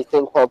shiny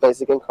thing called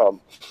basic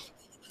income.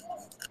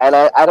 And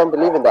I don't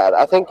believe in that.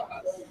 I think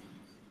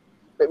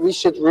that we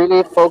should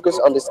really focus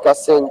on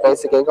discussing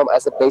basic income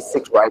as a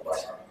basic right.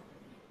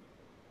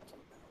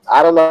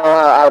 I don't know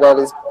how that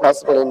is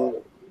possible in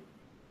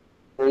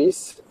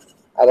Greece.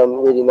 I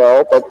don't really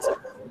know, but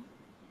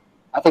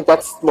I think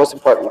that's most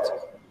important.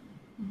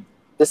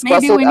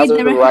 Discuss Maybe we need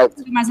the right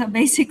as a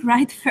basic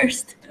right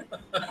first.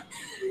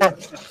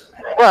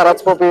 Yeah,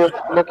 that's what we're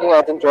looking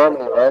at in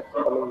Germany, right?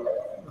 I mean,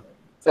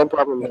 same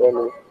problem in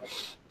Germany.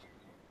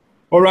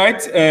 All right.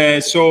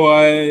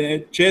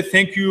 Che,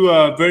 thank you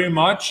very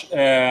much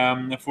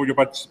for your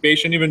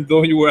participation, even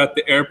though you were at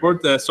the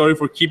airport. Sorry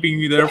for keeping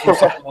you there for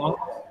so long.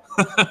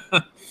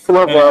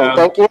 No problem.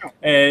 Thank you.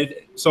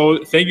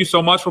 So thank you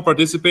so much for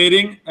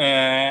participating.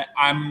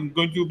 I'm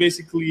going to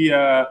basically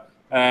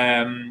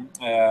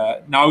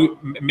now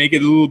make a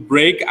little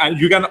break.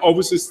 You can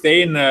obviously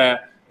stay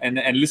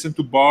and listen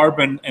to Barb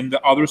and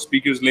the other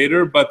speakers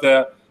later, but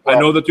I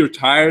know that you're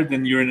tired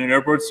and you're in an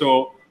airport,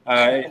 so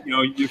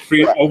you're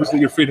free. Obviously,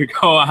 you're free to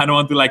go. I don't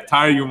want to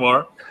tire you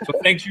more. So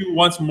thank you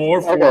once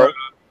more for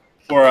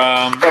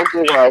thank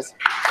you guys.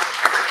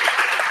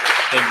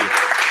 Thank you.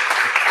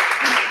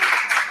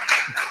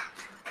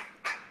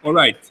 All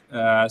right.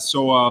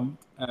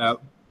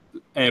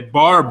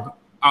 Barb,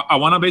 I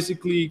want to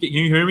basically. Can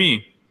you hear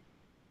me?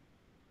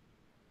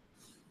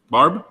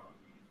 Barb?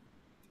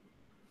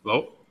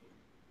 Hello?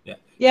 Yeah.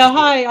 Yeah,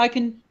 hi, I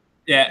can.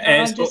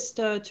 Yeah. I'm just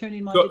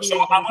turning my video.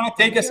 So I'm going to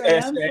take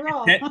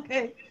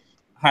okay.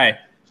 Hi.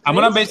 I'm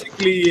going to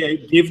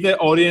basically give the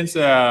audience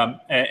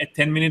a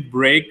 10-minute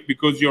break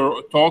because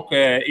your talk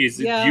is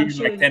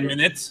due in 10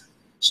 minutes.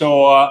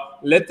 So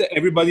let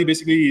everybody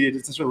basically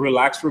just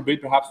relax for a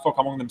bit, perhaps talk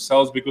among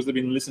themselves because they've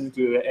been listening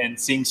to and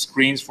seeing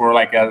screens for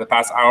the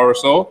past hour or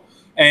so.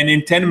 And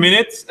in 10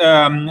 minutes,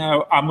 I'm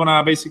going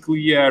to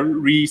basically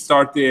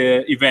restart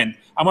the event.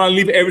 I'm going to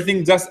leave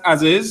everything just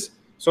as is.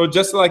 So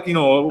just Okay,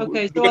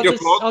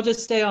 so I'll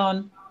just stay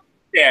on.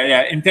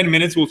 Yeah. In 10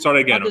 minutes, we'll start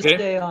again, I'll just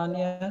stay on,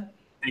 yeah.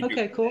 Thank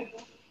you. Cool.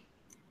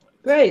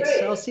 Great,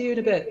 I'll see you in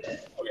a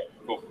bit. Okay,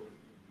 cool.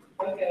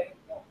 Okay.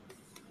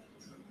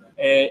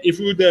 If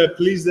you would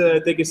please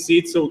take a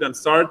seat so we can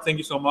start. Thank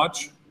you so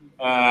much.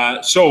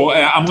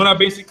 I'm going to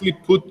basically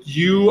put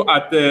you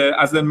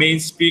as the main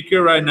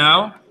speaker right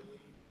now.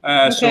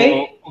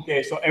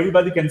 Okay. So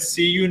everybody can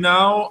see you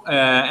now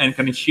and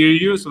can hear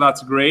you, so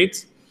that's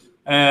great.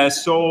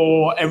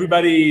 So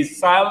everybody is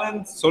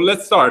silent. So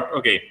let's start.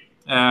 Okay,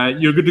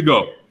 you're good to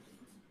go.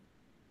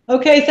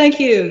 Okay, thank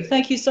you.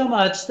 Thank you so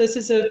much. This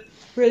is a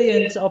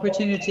brilliant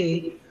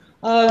opportunity.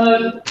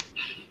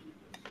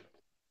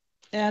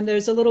 And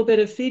there's a little bit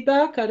of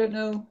feedback. I don't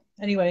know.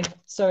 Anyway,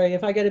 sorry.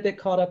 If I get a bit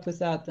caught up with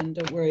that, then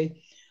don't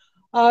worry.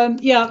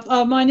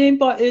 My name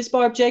is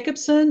Barb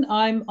Jacobson.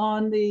 I'm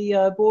on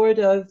the board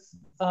of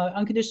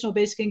Unconditional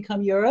Basic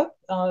Income Europe.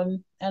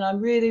 And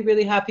I'm really,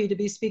 really happy to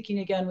be speaking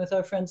again with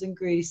our friends in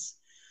Greece.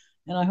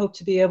 And I hope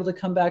to be able to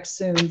come back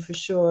soon for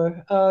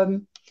sure.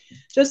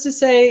 Just to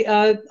say,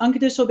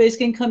 Unconditional Basic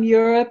Income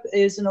Europe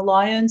is an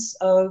alliance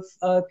of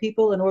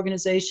people and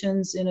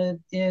organizations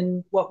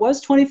in what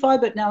was 25,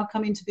 but now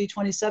coming to be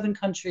 27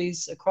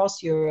 countries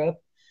across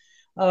Europe.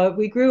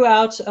 We grew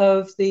out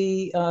of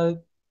the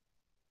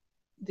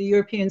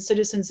European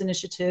Citizens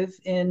Initiative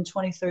in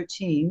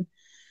 2013.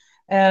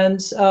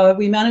 And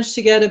we managed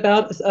to get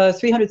about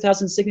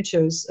 300,000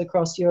 signatures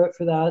across Europe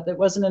for that. That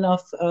wasn't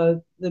enough.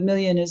 The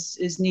million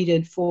is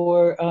needed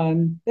for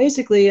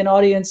basically an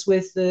audience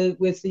with the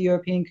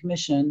European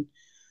Commission.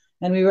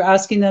 And we were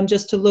asking them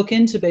just to look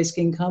into basic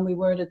income. We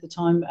weren't at the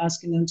time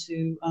asking them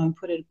to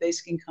put a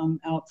basic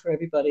income out for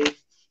everybody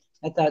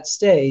at that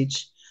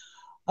stage.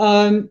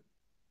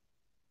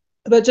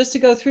 But just to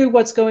go through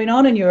what's going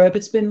on in Europe,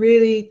 it's been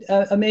really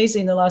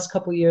amazing the last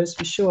couple of years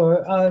for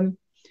sure.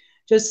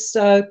 Just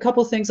a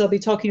couple things I'll be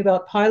talking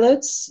about: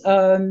 pilots.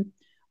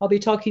 I'll be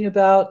talking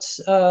about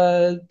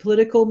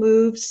political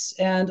moves,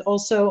 and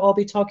also I'll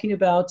be talking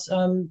about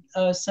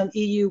some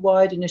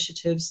EU-wide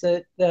initiatives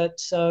that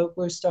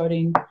we're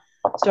starting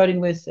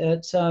with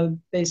at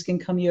Basic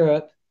Income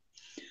Europe.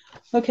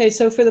 Okay,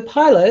 so for the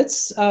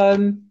pilots,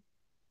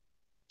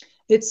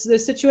 the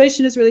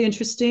situation is really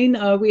interesting.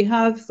 We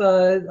have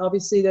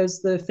obviously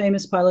there's the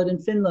famous pilot in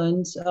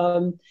Finland,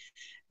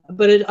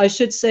 but I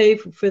should say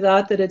for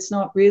that it's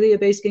not really a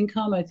basic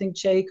income. I think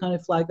Jay kind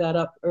of flagged that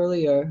up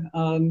earlier.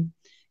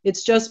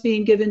 It's just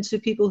being given to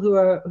people who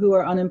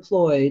are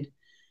unemployed,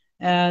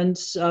 and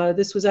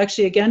this was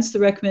actually against the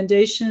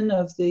recommendation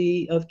of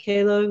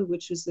CALA,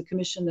 which was the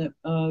commission that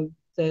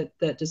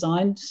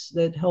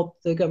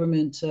helped the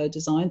government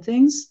design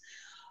things.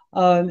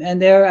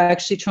 And they're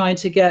actually trying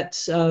to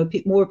get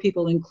more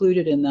people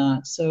included in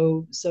that.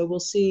 So we'll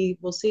see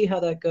how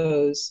that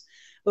goes.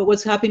 But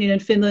what's happening in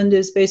Finland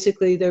is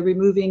basically they're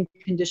removing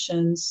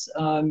conditions,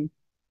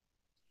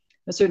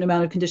 a certain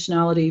amount of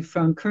conditionality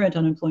from current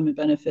unemployment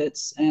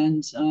benefits,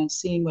 and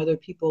seeing whether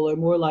people are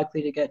more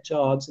likely to get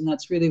jobs. And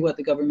that's really what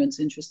the government's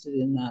interested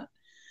in, that.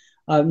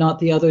 Not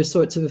the other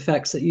sorts of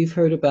effects that you've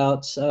heard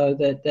about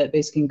that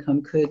basic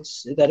income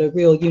that a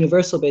real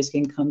universal basic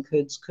income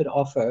could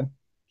offer.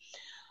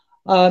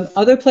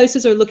 Other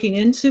places are looking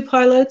into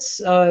pilots.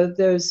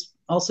 There's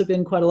also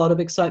been quite a lot of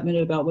excitement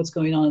about what's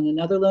going on in the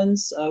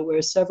Netherlands,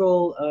 where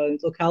several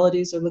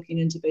localities are looking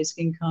into basic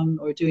income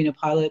or doing a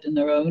pilot in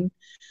their own.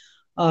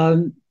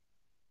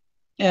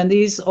 And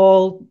these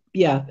all,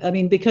 yeah, I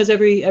mean, because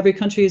every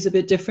country is a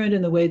bit different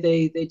in the way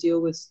they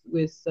deal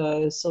with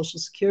Social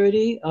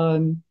Security,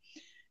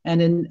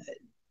 and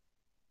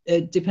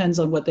it depends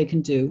on what they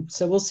can do.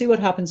 So we'll see what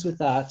happens with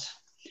that.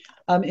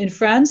 In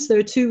France, there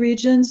are two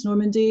regions,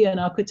 Normandy and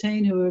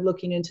Aquitaine, who are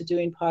looking into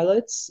doing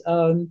pilots.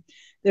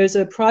 There's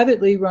a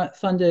privately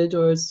funded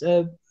or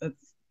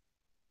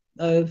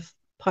a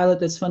pilot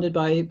that's funded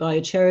by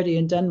a charity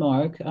in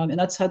Denmark, and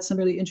that's had some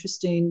really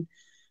interesting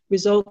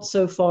results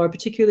so far,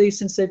 particularly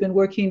since they've been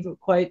working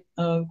quite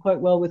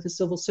well with the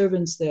civil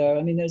servants there.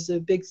 I mean, there's a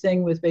big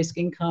thing with basic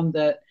income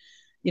that,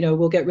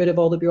 will get rid of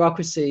all the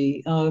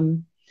bureaucracy.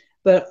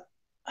 But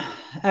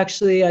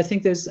actually, I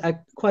think there's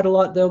quite a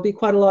lot. There'll be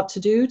quite a lot to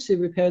do to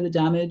repair the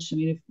damage. I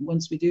mean,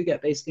 once we do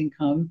get basic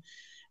income,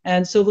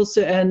 and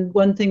and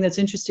one thing that's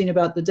interesting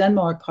about the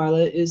Denmark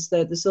pilot is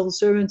that the civil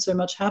servants are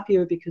much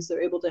happier because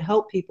they're able to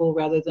help people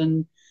rather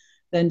than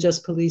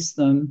just police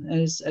them,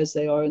 as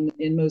they are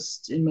in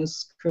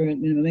most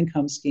current minimum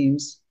income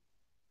schemes.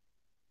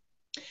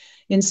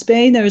 In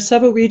Spain, there are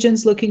several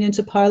regions looking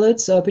into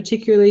pilots,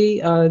 particularly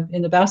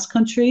in the Basque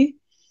Country,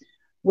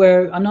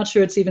 where I'm not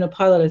sure it's even a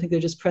pilot. I think they're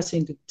just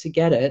pressing to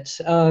get it.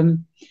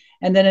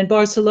 And then in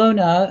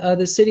Barcelona,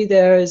 the city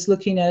there is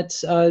looking at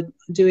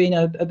doing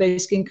a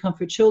basic income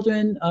for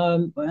children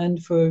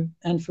and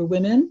for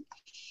women.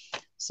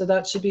 So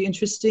that should be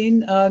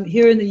interesting.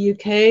 Here in the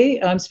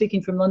UK, I'm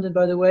speaking from London,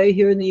 by the way.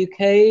 Here in the UK,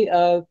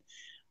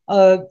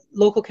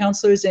 local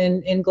councillors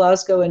in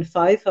Glasgow and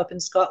Fife up in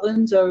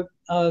Scotland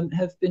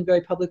have been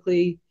very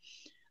publicly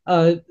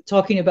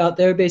talking about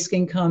their basic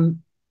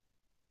income,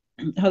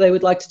 how they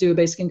would like to do a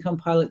basic income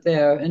pilot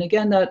there. And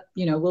again, that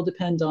will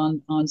depend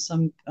on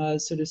some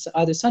sort of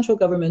either central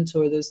government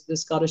or the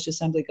Scottish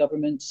Assembly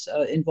government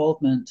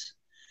involvement.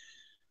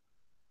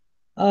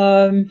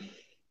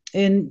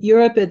 In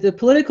Europe, the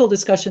political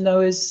discussion, though,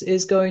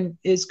 is going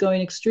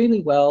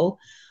extremely well.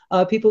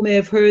 People may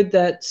have heard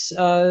that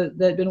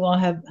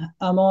Benoît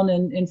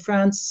Hamon in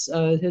France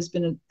has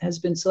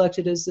been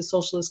selected as the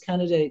socialist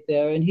candidate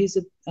there, and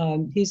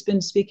he's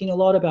been speaking a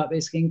lot about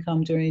basic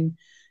income during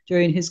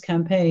his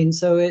campaign.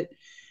 So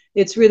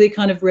it's really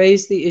kind of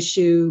raised the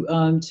issue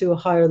to a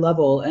higher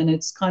level, and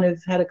it's kind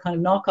of had a kind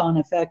of knock-on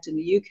effect in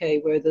the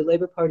UK, where the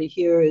Labour Party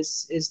here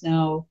is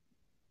now,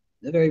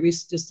 very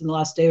recent, just in the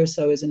last day or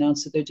so, has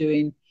announced that they're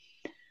doing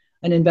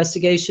an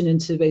investigation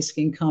into basic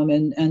income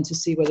and to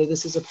see whether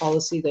this is a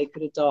policy they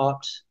could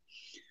adopt.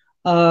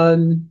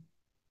 And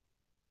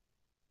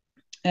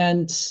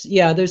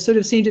yeah, there sort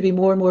of seem to be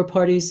more and more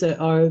parties that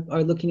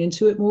are looking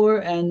into it more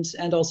and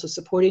also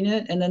supporting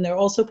it. And then there are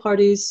also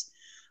parties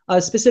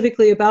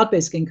specifically about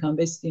basic income.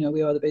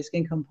 We are the basic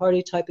income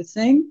party type of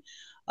thing.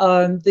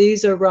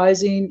 These are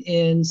rising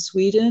in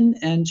Sweden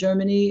and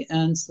Germany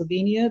and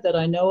Slovenia that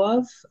I know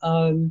of.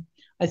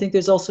 I think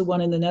there's also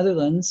one in the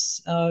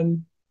Netherlands.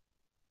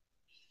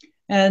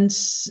 And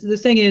the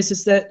thing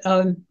is that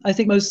I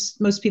think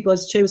most people,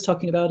 as Che was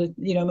talking about it,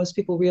 most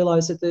people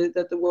realize that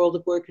the world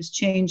of work is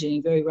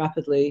changing very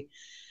rapidly,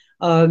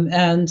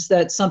 and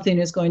that something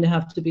is going to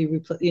have to be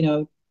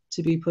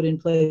to be put in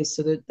place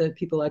so that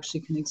people actually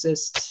can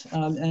exist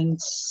and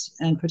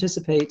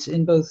participate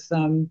in both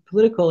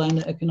political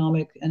and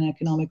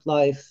economic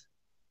life.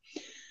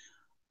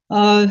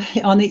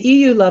 On the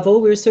EU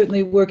level, we're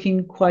certainly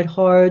working quite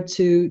hard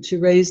to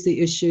raise the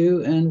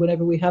issue, and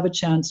whenever we have a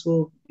chance,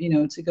 we'll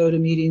to go to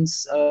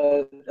meetings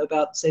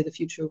about, say, the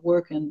future of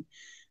work and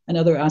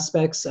other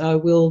aspects.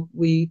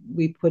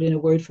 We put in a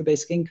word for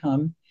basic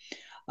income.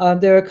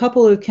 There are a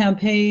couple of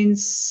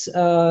campaigns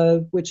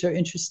which are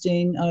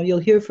interesting. You'll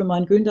hear from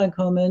Mein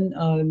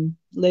Grundeinkommen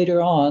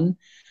later on,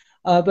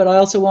 but I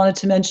also wanted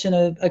to mention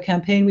a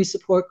campaign we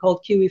support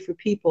called Kiwi for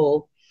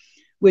People,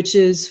 which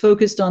is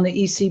focused on the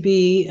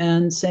ECB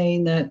and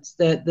saying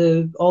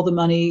that all the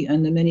money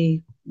and the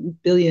many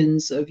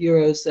billions of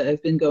euros that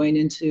have been going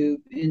into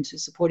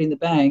supporting the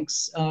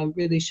banks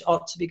really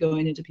ought to be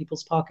going into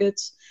people's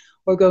pockets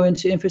or go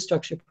into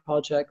infrastructure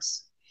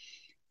projects.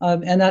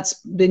 And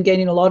that's been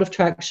gaining a lot of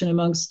traction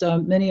amongst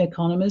many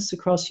economists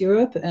across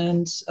Europe,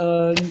 and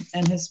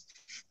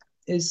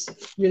is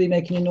really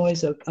making a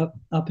noise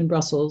up in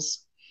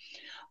Brussels.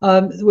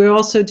 We're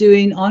also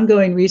doing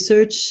ongoing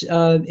research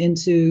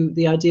into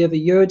the idea of a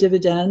euro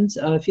dividend.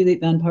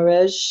 Philippe Van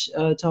Parijs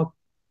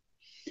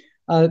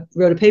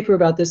wrote a paper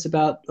about this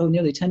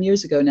nearly 10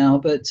 years ago now,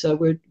 but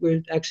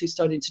we're actually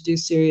starting to do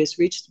serious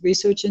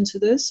research into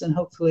this, and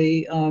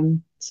hopefully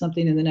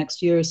something in the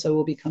next year or so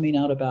will be coming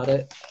out about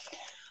it.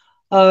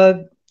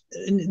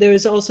 There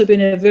has also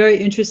been a very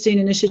interesting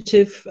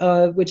initiative,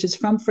 which is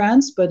from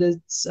France, but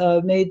it's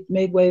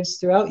made waves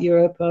throughout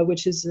Europe,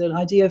 which is an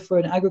idea for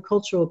an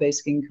agricultural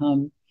basic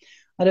income.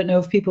 I don't know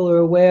if people are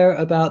aware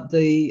about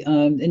the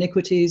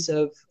iniquities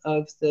of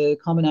the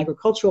common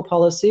agricultural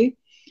policy,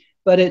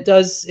 but it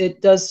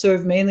does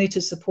serve mainly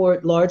to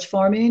support large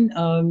farming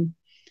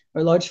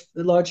or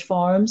large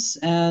farms,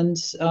 and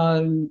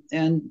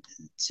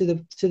to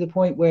the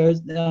point where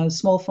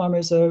small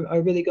farmers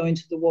are really going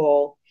to the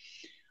wall.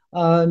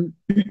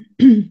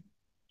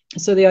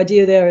 So the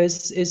idea there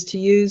is to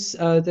use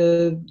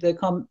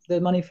the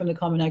money from the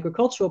common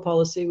agricultural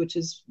policy, which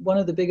is one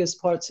of the biggest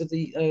parts of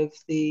the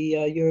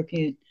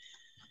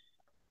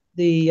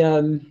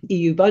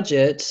EU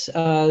budget,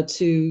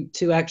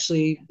 to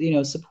actually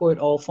support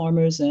all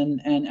farmers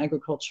and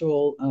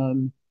agricultural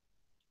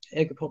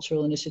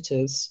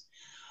initiatives.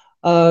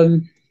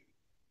 And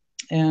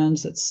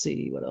let's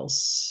see what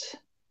else.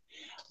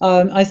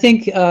 I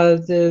think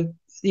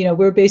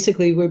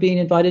we're being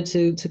invited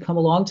to come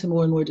along to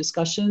more and more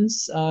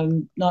discussions,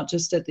 not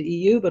just at the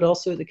EU, but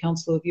also at the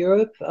Council of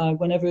Europe.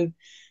 Whenever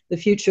the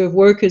future of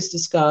work is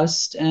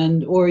discussed,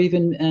 or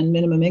even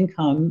minimum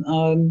income,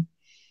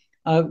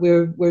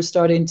 we're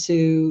starting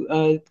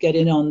to get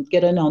in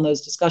on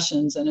those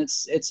discussions, and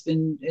it's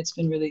been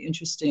really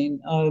interesting.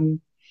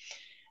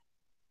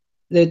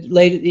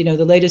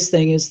 The latest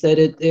thing is that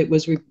it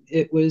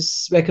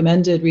was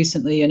recommended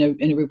recently in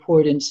a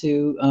report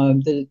into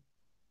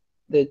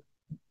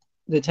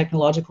the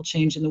technological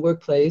change in the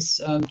workplace,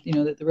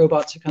 that the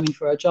robots are coming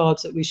for our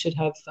jobs, that we should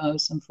have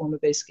some form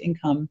of basic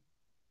income.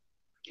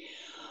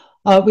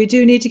 We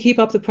do need to keep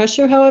up the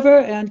pressure, however,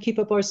 and keep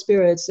up our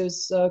spirits.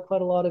 There's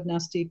quite a lot of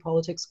nasty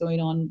politics going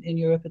on in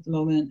Europe at the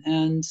moment,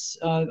 and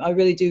I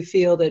really do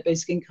feel that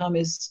basic income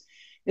is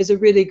a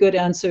really good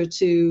answer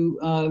to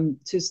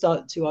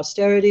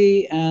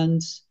austerity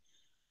and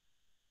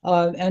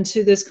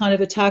to this kind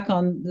of attack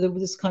on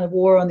this kind of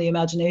war on the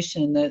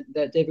imagination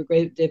that David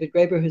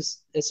Graeber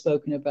has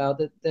spoken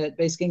about. That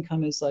basic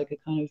income is like a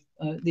kind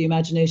of the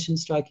imagination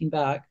striking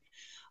back.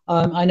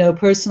 I know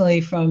personally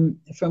from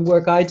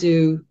work I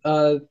do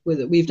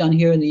we've done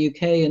here in the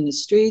UK in the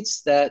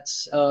streets, that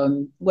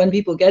when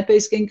people get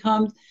basic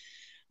income,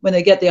 when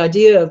they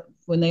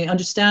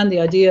understand the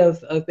idea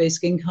of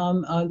basic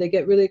income, they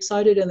get really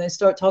excited and they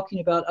start talking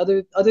about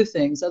other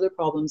things, other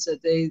problems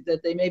that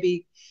they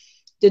maybe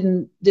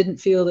didn't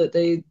feel that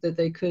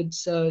they could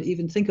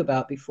even think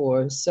about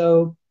before.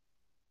 So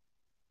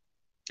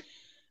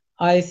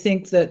I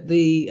think that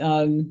the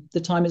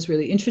time is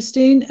really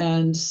interesting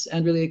and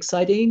really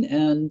exciting,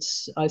 and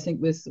I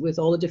think with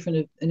all the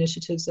different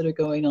initiatives that are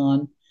going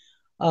on,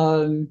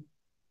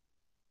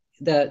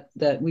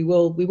 that we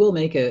will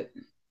make it.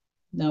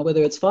 Now,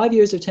 whether it's 5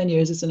 years or 10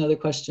 years is another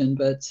question,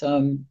 but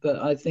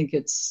I think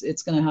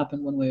it's going to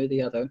happen one way or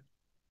the other.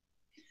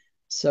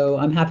 So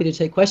I'm happy to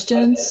take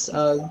questions.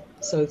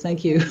 So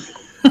thank you.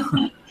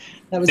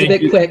 That was a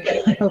bit quick.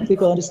 I hope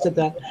people understood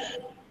that.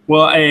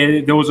 Well,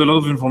 there was a lot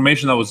of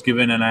information that was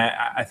given, and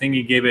I think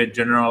you gave a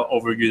general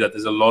overview that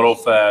there's a lot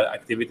of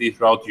activity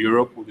throughout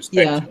Europe with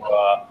respect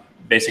to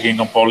basic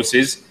income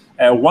policies.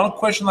 One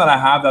question that I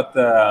have that,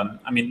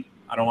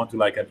 I don't want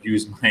to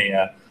abuse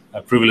my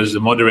privilege as a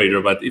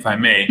moderator, but if I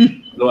may,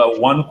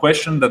 one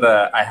question that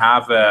I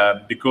have,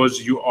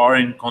 because you are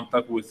in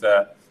contact with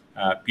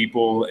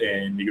people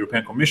in the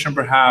European Commission,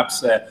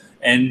 perhaps,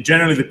 and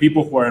generally the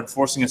people who are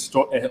enforcing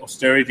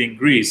austerity in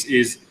Greece,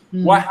 is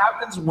what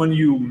happens when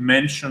you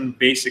mention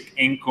basic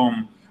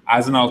income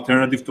as an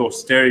alternative to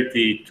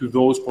austerity to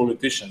those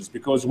politicians?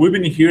 Because we've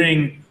been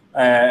hearing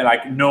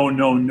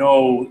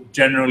no,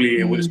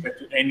 generally with respect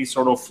to any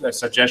sort of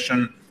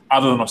suggestion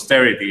other than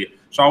austerity.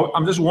 So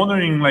I'm just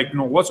wondering,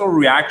 what sort of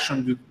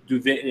reaction do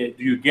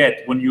you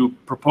get when you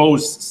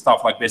propose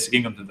stuff like basic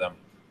income to them?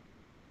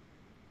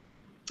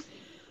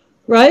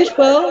 Right.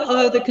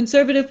 Well, the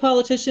conservative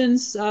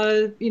politicians,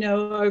 you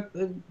know, are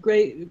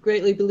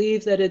greatly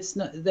believe that it's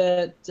not,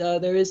 that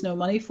there is no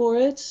money for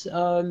it.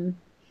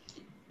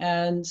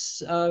 And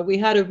we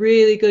had a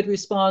really good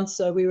response.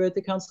 We were at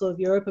the Council of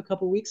Europe a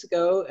couple of weeks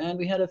ago, and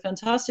we had a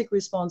fantastic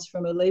response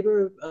from a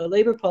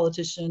labor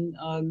politician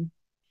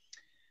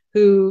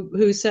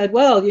who said,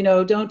 well, you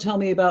know, don't tell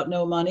me about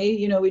no money.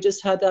 You know, we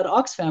just had that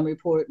Oxfam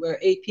report where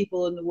 8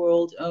 people in the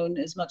world own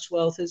as much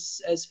wealth as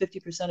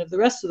 50% of the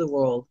rest of the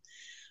world.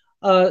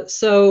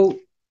 So,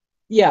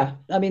 yeah,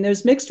 I mean,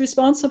 there's mixed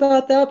response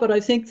about that, but I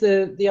think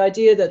the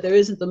idea that there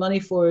isn't the money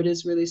for it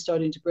is really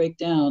starting to break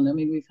down. I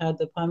mean, we've had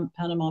the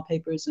Panama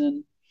Papers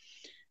and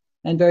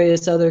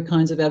various other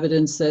kinds of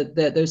evidence that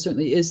there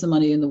certainly is the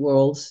money in the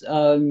world.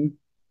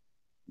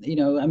 You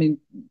know, I mean,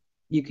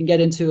 you can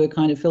get into a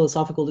kind of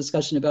philosophical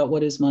discussion about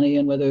what is money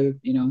and whether,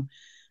 you know,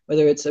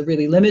 whether it's a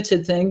really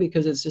limited thing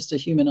because it's just a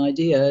human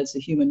idea, it's a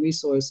human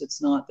resource.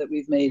 It's not that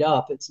we've made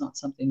up. It's not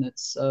something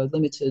that's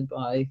limited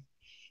by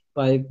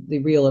the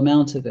real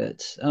amount of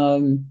it.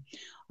 On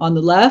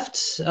the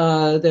left,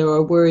 there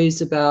are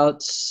worries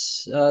about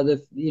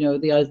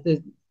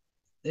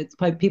it's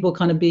by people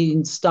kind of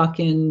being stuck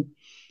in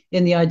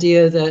the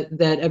idea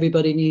that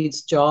everybody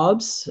needs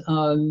jobs.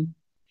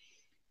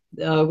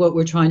 What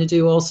we're trying to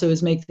do also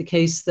is make the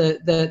case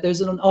that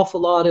there's an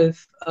awful lot of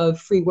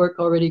free work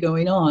already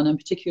going on, and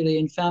particularly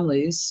in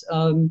families,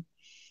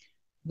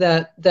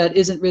 that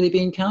isn't really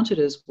being counted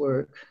as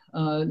work.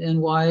 And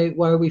why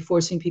are we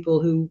forcing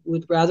people who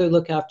would rather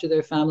look after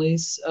their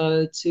families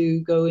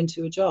to go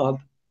into a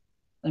job?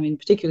 I mean,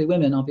 particularly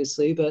women,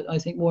 obviously, but I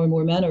think more and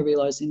more men are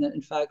realizing that,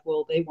 in fact,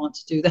 well, they want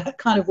to do that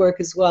kind of work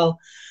as well.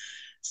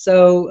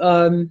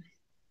 So,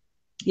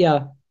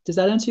 yeah, does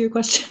that answer your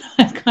question?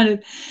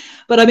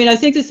 But I mean, I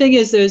think the thing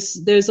is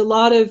there's a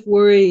lot of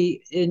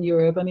worry in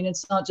Europe. I mean,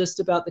 it's not just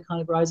about the kind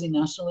of rising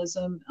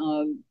nationalism,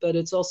 but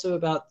it's also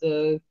about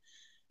the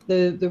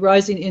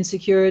rising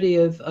insecurity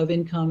of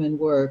income and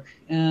work,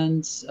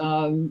 and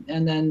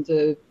then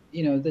the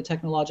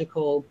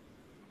technological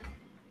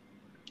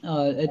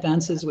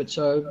advances which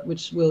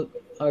will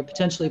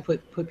potentially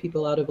put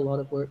people out of a lot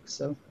of work.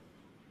 So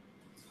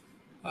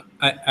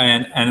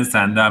I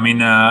understand. I mean,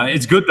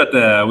 it's good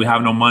that we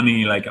have no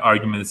money like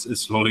arguments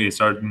is slowly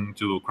starting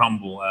to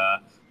crumble,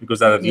 because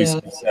that at least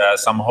is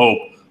some hope.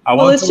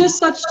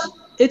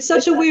 It's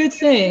such a weird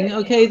thing,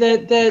 okay,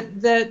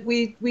 that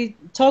we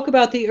talk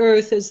about the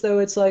earth as though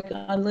it's like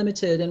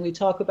unlimited, and we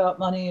talk about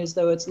money as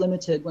though it's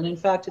limited, when in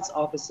fact it's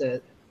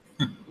opposite.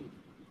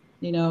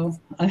 You know,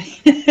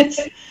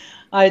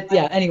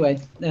 anyway,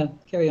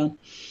 carry on.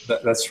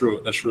 That's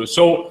true. That's true.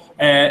 So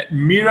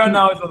Meera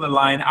now is on the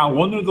line. I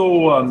wonder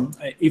though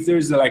if there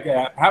is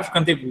perhaps we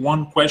can take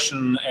one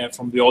question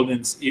from the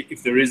audience,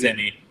 if there is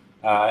any.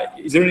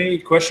 Is there any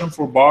question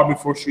for Barb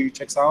before she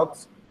checks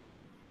out?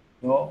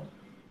 No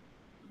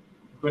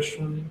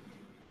question.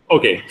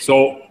 Okay,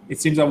 so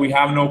it seems that we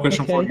have no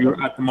question for you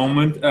at the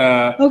moment.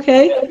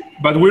 Okay.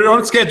 But we're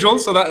on schedule,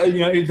 so that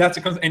if that's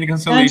any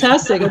consolation.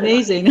 Fantastic,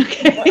 amazing.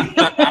 Okay.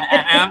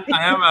 I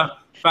am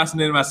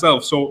fascinated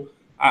myself. So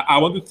I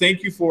want to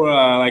thank you for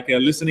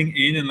listening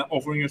in and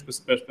offering your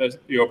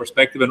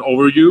perspective and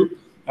overview.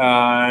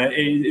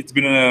 It's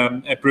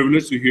been a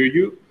privilege to hear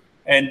you,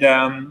 and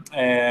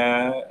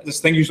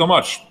just thank you so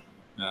much.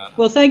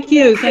 Well, thank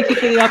you. Thank you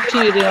for the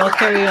opportunity. I'll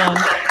carry on.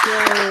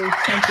 Yay,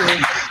 thank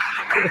you.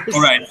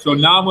 All right. So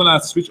now I'm gonna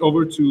switch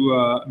over to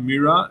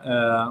Meera.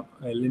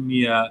 Let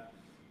me.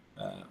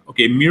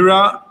 Okay,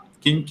 Meera,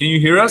 can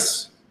you hear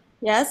us?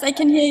 Yes, I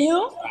can hear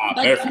you.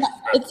 Perfect.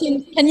 It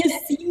seems, can you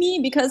see me?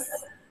 Because.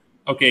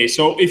 Okay,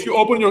 so if you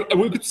open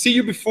we could see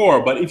you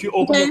before, but if you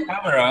open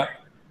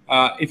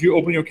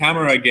your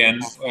camera, again,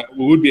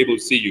 we would be able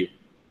to see you.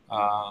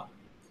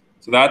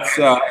 So that's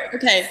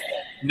okay.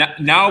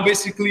 Now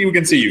basically we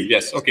can see you.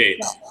 Yes. Okay.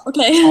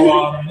 Okay.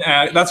 So,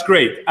 that's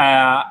great.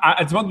 I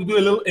just want to do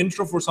a little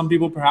intro for some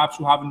people perhaps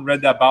who haven't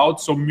read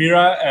about. So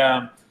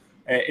Meera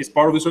is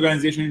part of this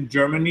organization in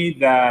Germany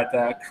that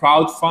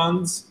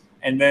crowdfunds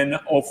and then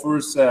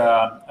offers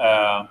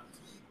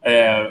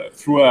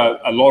through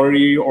a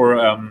lottery or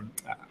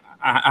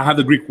I have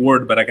the Greek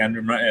word, but I can't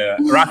remember.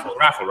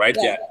 Raffle, right?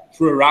 Yeah.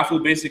 Through a raffle,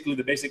 basically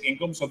the basic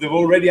income. So they've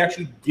already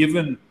actually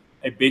given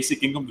a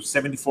basic income to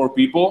 74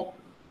 people.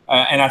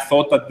 And I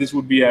thought that this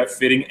would be a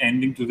fitting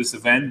ending to this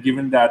event,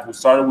 given that we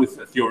started with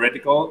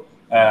theoretical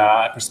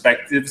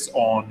perspectives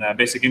on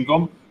basic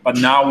income, but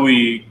now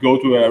we go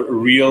to a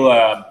real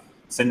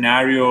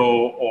scenario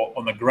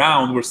on the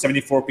ground where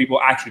 74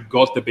 people actually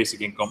got the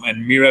basic income.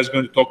 And Meera is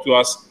going to talk to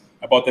us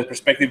about the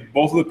perspective,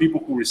 both of the people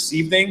who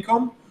received the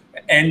income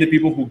and the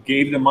people who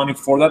gave the money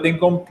for that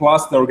income,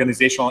 plus the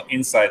organizational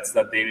insights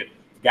that they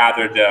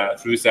gathered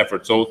through this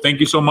effort. So thank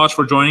you so much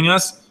for joining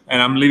us,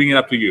 and I'm leaving it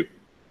up to you.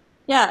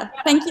 Yeah,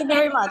 thank you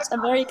very much.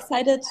 I'm very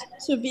excited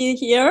to be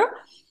here.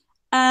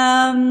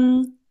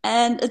 And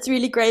it's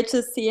really great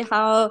to see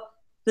how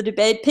the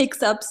debate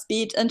picks up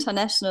speed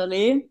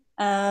internationally,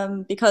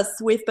 because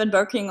we've been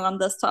working on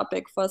this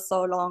topic for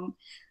so long.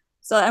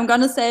 So I'm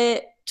going to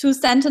say 2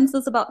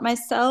 sentences about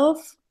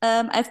myself.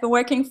 I've been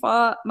working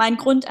for mein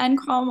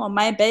Grundeinkommen, or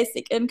my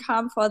basic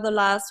income, for the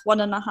last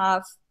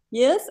 1.5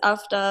 years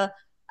after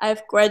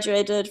I've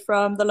graduated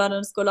from the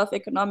London School of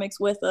Economics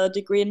with a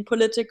degree in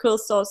political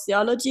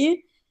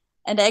sociology.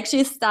 And I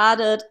actually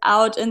started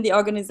out in the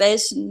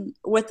organization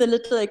with a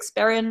little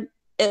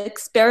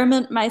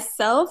experiment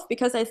myself,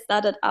 because I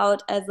started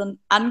out as an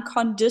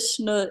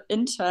unconditional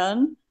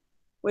intern,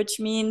 which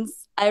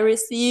means I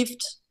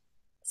received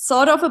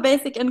sort of a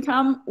basic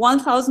income,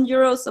 1,000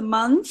 euros a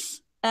month,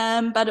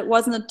 but it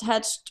wasn't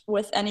attached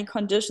with any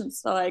conditions.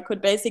 So I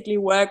could basically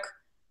work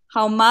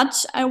how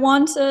much I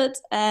wanted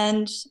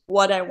and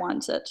what I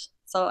wanted.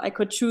 So I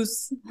could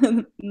choose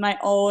my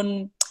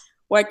own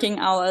working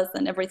hours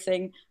and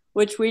everything,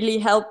 which really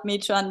helped me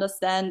to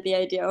understand the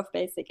idea of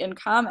basic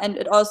income. And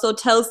it also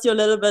tells you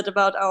a little bit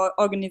about our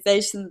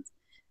organizations,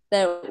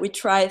 that we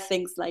try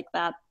things like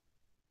that.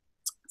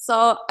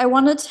 So I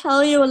want to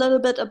tell you a little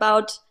bit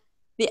about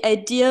the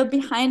idea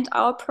behind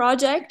our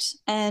project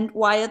and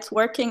why it's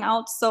working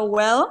out so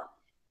well.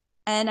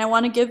 And I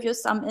want to give you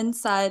some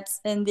insights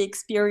in the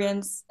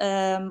experience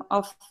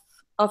of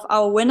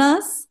our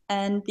winners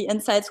and the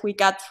insights we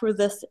got through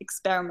this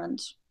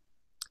experiment.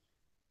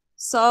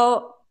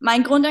 So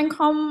mein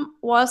Grundeinkommen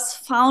was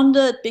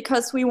founded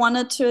because we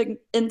wanted to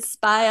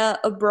inspire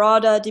a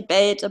broader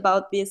debate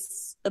about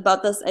this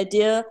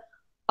idea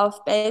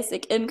of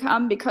basic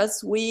income,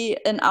 because we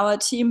in our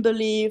team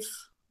believe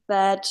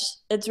that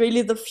it's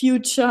really the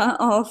future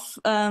of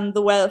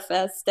the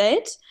welfare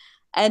state,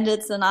 and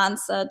it's an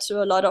answer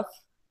to a lot of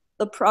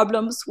the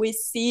problems we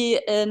see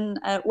in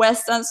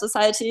Western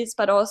societies,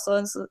 but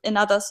also in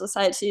other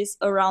societies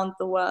around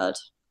the world.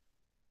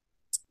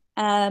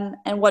 And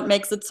what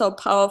makes it so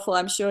powerful,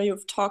 I'm sure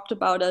you've talked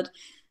about it.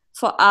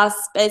 For us,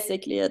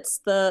 basically, it's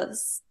the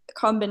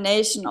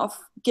combination of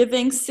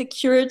giving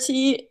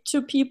security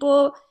to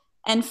people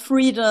and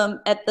freedom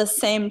at the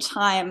same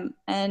time.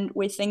 And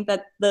we think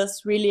that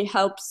this really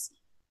helps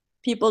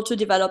people to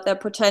develop their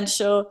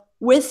potential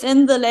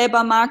within the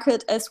labor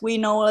market as we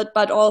know it,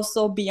 but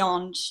also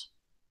beyond.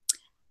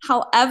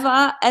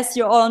 However, as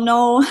you all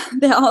know,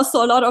 there are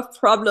also a lot of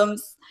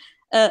problems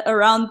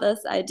around this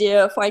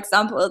idea. For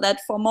example,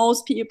 that for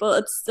most people,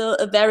 it's still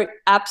a very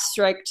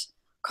abstract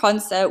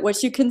concept,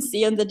 which you can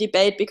see in the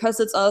debate, because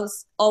it's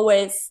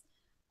always,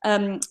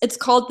 it's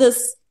called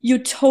this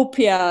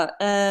utopia,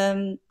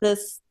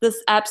 this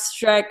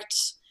abstract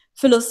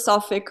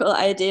philosophical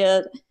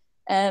idea.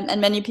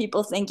 And many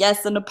people think,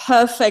 yes, in a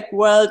perfect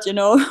world, you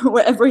know,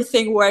 where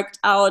everything worked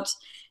out,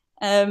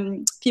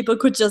 people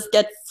could just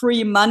get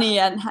free money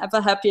and have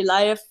a happy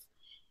life.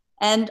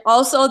 And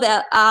also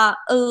there are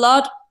a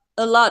lot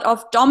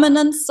of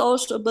dominant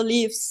social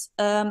beliefs,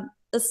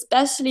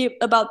 especially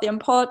about the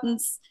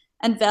importance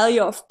and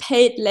value of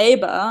paid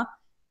labor,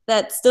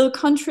 that still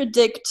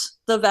contradict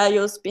the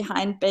values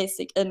behind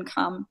basic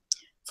income.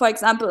 For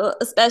example,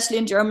 especially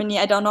in Germany,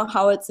 I don't know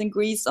how it's in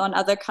Greece or in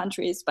other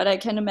countries, but I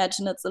can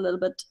imagine it's a little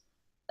bit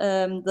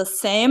the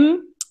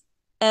same.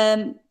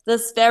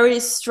 This very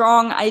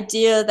strong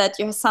idea that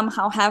you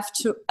somehow have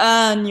to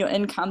earn your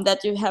income,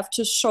 that you have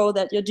to show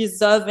that you're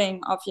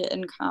deserving of your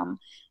income.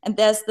 And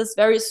there's this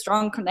very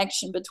strong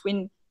connection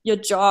between your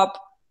job,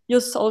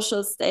 your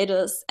social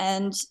status,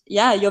 and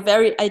yeah, your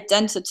very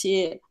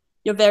identity,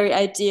 your very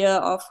idea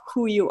of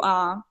who you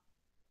are.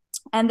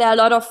 And there are a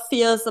lot of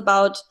fears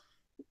about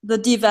the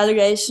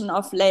devaluation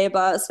of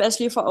labor,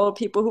 especially for old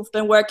people who've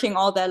been working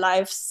all their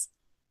lives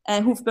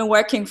and who've been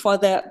working for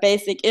their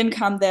basic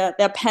income, their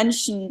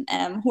pension,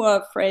 who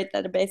are afraid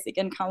that a basic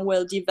income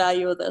will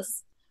devalue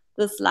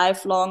this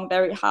lifelong,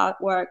 very hard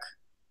work.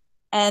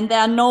 And there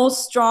are no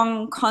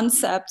strong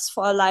concepts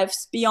for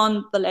lives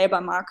beyond the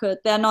labor market.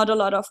 There are not a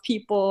lot of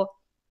people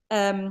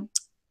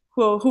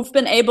who've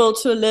been able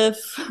to live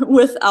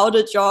without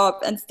a job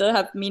and still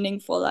have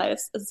meaningful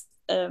lives,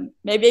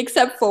 maybe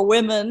except for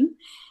women,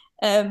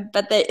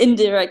 but they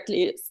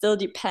indirectly still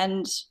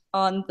depend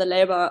on the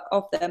labor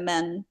of their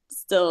men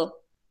still.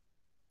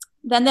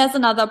 Then there's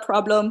another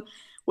problem,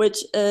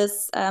 which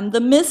is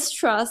the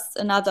mistrust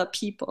in other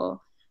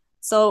people.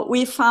 So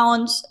we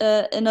found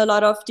in a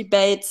lot of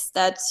debates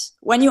that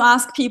when you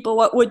ask people,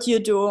 what would you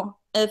do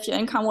if your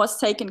income was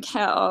taken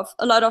care of?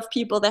 A lot of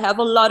people, they have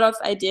a lot of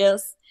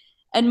ideas.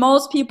 And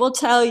most people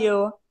tell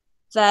you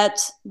that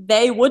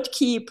they would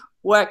keep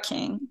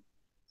working.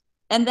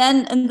 And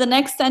then in the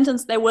next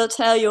sentence, they will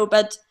tell you,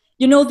 but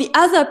you know, the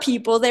other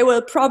people, they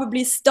will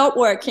probably stop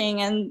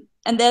working. And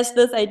there's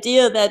this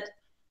idea that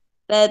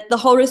the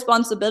whole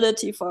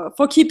responsibility for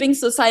keeping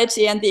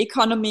society and the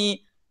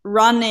economy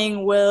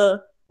running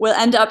will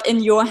end up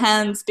in your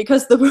hands,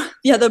 because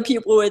the other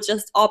people will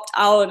just opt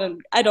out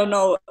and, I don't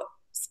know,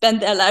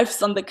 spend their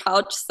lives on the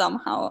couch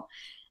somehow.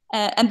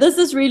 And this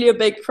is really a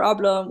big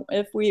problem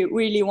if we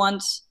really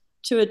want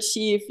to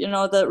achieve, you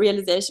know, the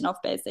realization of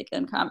basic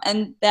income.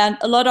 And there are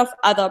a lot of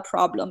other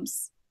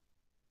problems.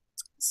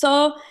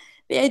 So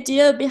the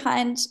idea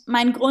behind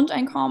mein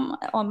Grundeinkommen,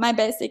 or my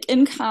basic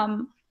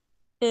income,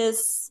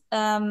 is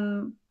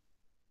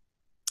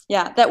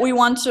that we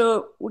want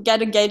to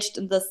get engaged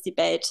in this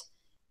debate.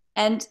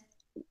 And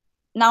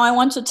now I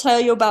want to tell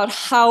you about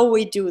how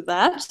we do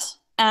that.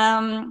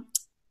 Our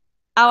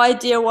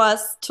idea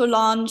was to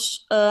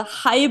launch a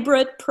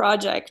hybrid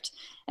project.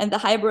 And the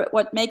hybrid,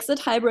 what makes it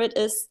hybrid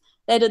is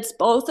that it's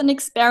both an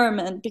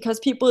experiment, because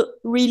people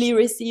really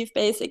receive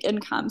basic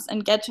incomes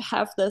and get to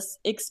have this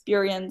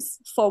experience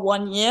for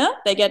 1 year.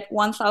 They get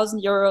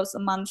 1,000 euros a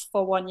month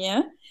for 1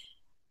 year.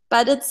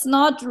 But it's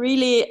not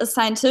really a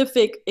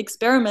scientific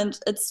experiment.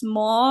 It's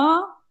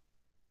more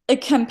a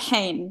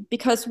campaign,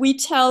 because we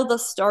tell the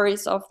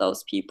stories of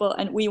those people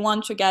and we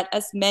want to get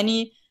as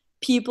many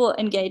people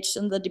engaged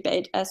in the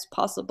debate as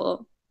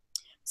possible.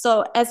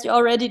 So as you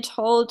already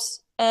told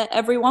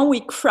everyone,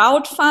 we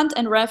crowdfund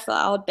and refer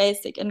out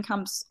basic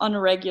incomes on a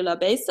regular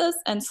basis.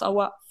 And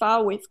so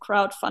far we've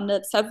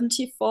crowdfunded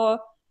 74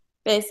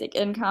 basic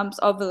incomes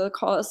over the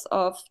course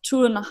of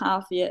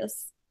 2.5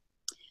 years.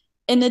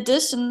 In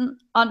addition,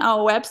 on our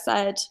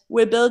website,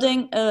 we're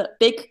building a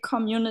big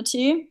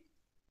community,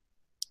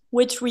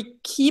 which we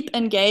keep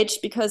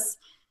engaged because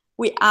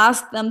we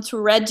ask them to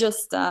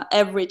register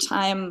every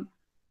time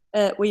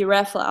we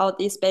refer out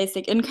these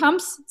basic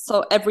incomes.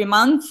 So every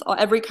month or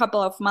every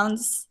couple of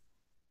months,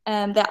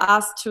 they're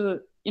asked to,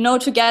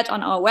 to get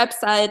on our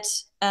website,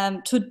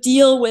 to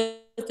deal with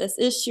this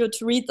issue,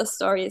 to read the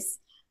stories,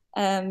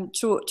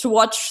 to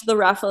watch the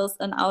raffles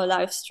in our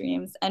live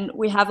streams. And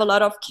we have a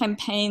lot of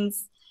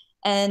campaigns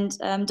and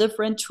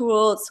different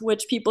tools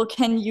which people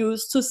can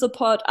use to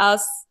support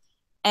us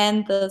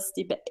and this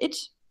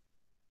debate.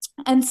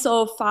 And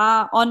so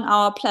far on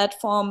our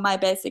platform, My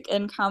Basic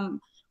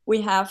Income,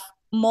 we have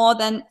more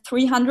than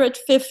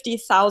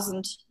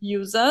 350,000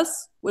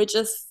 users, which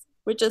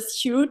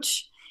is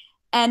huge.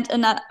 And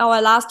in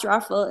our last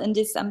raffle in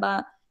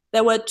December,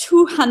 there were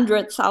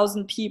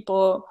 200,000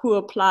 people who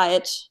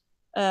applied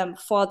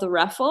for the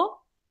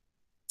raffle.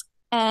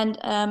 And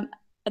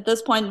at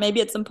this point, maybe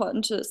it's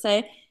important to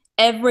say,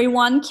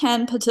 everyone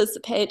can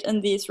participate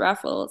in these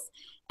raffles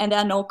and there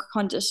are no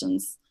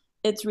conditions.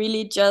 It's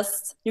really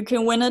just, you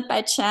can win it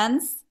by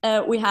chance.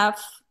 We have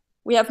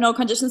no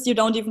conditions. You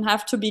don't even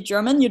have to be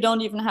German. You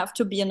don't even have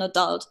to be an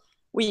adult.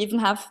 We even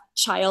have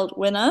child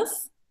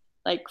winners,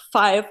 like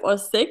 5 or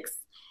 6.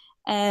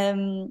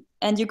 And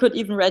you could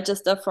even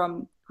register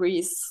from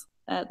Greece.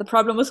 The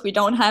problem is we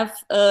don't have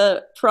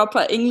a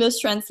proper English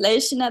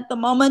translation at the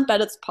moment,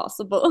 but it's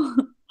possible.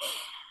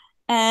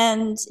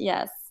 And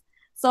yes,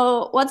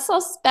 so what's so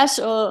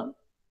special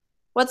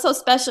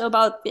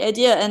about the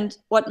idea and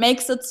what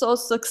makes it so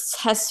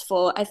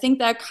successful? I think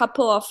there are a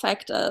couple of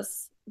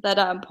factors that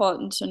are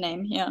important to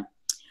name here.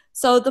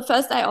 So the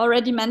first I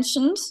already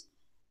mentioned,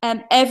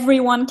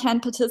 everyone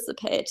can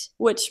participate,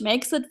 which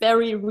makes it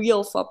very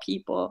real for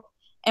people.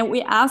 And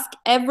we ask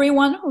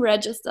everyone who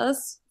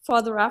registers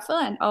for the raffle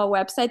and our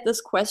website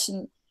this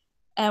question: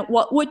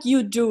 what would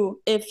you do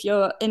if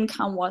your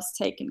income was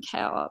taken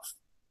care of?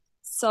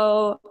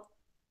 So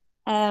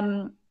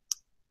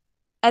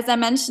as I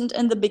mentioned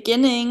in the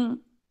beginning,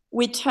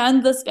 we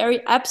turned this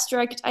very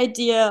abstract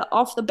idea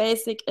of the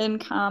basic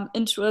income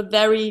into a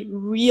very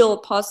real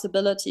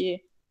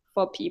possibility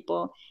for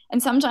people.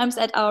 And sometimes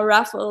at our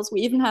raffles,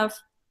 we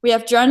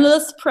have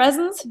journalists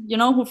present,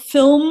 who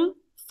film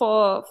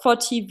for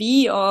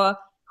TV or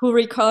who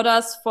record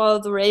us for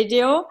the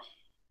radio.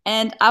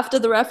 And after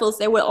the raffles,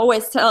 they will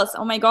always tell us,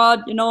 oh my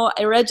God,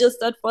 I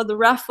registered for the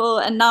raffle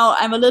and now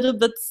I'm a little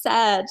bit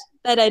sad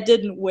that I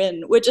didn't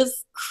win, which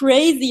is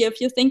crazy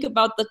if you think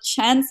about the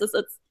chances.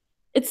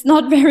 It's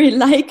not very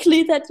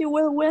likely that you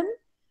will win.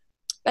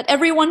 But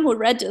everyone who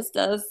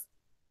registers,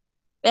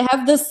 they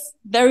have this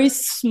very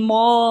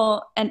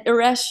small and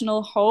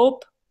irrational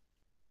hope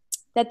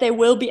that they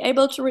will be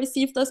able to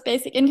receive this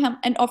basic income.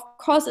 And of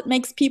course, it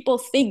makes people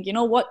think,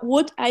 what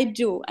would I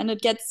do? And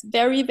it gets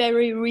very,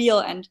 very real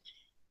and,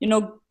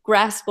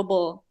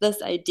 graspable,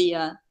 this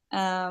idea.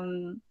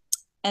 And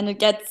it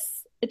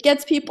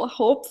gets people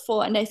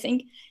hopeful. And I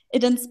think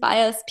it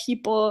inspires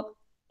people,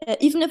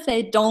 even if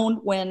they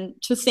don't win,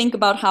 to think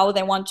about how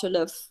they want to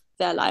live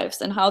their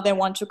lives and how they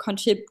want to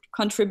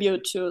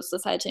contribute to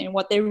society and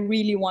what they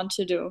really want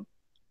to do.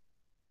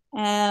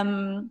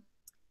 And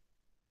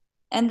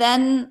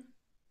then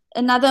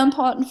another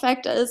important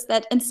factor is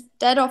that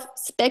instead of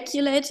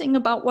speculating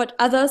about what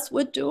others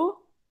would do,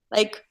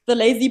 like the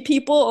lazy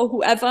people or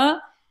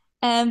whoever,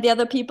 and the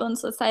other people in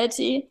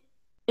society,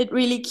 it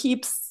really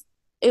keeps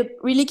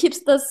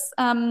this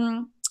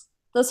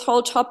this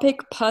whole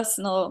topic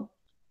personal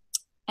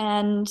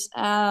and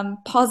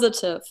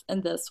positive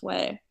in this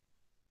way.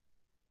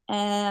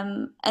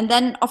 And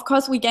then, of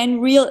course, we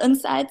gain real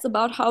insights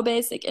about how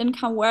basic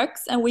income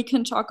works, and we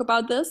can talk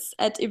about this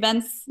at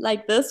events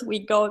like this. We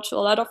go to a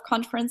lot of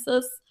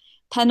conferences,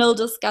 panel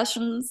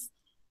discussions,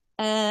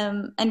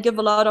 and give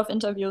a lot of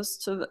interviews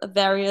to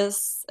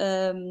various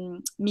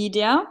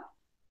media.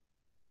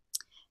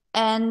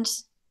 And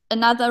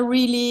another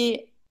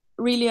really,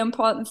 really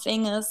important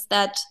thing is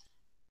that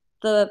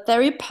the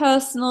very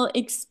personal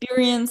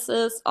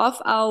experiences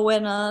of our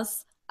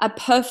winners are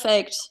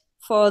perfect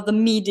for the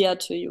media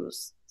to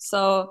use.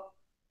 So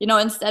you know,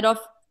 instead of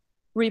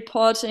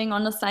reporting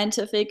on a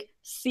scientific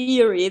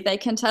theory, they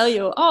can tell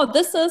you, oh,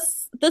 this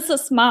is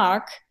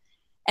Mark,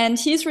 and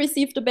he's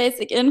received a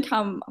basic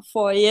income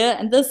for a year,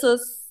 and this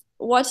is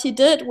what he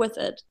did with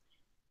it.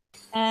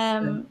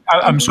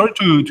 I'm sorry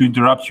to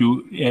interrupt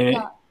you.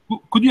 Yeah.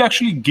 Could you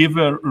actually give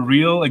a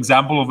real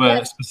example of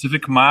a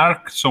specific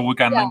Mark so we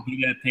can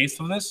get a taste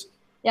of this?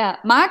 Yeah,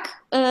 Mark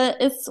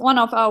is one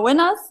of our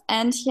winners,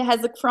 and he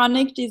has a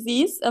chronic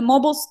disease, a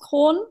morbus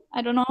Crohn.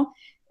 I don't know.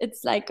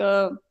 It's like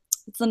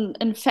it's an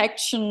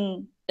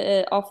infection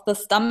of the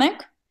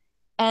stomach,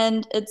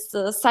 and it's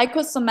a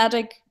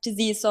psychosomatic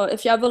disease. So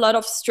if you have a lot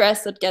of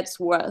stress, it gets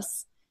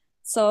worse.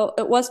 So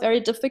it was very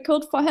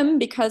difficult for him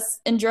because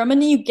in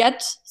Germany, you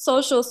get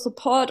social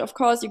support. Of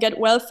course, you get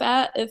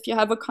welfare if you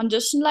have a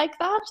condition like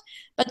that,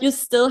 but you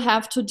still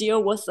have to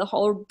deal with the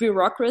whole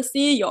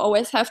bureaucracy. You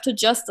always have to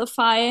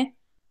justify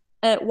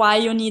why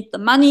you need the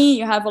money.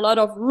 You have a lot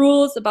of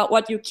rules about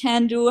what you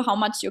can do, how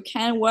much you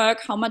can work,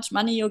 how much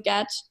money you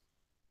get.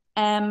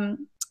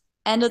 And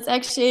it's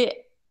actually,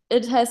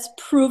 it has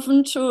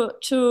proven to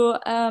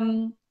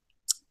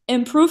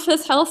improve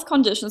his health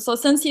condition. So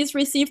since he's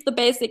received the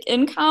basic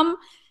income,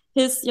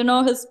 his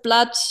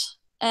blood,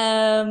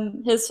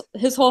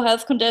 his whole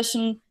health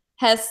condition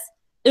has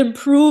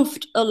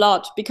improved a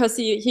lot because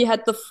he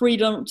had the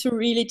freedom to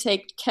really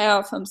take care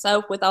of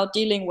himself without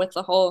dealing with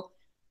the whole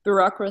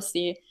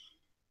bureaucracy.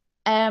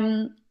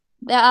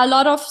 There are a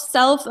lot of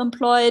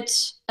self-employed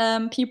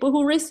people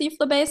who receive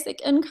the basic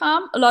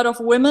income, a lot of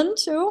women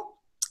too,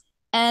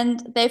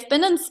 and they've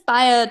been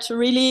inspired to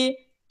really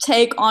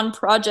take on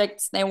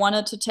projects they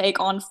wanted to take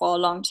on for a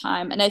long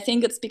time. And I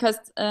think it's because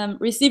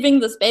receiving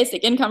this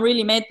basic income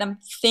really made them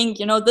think,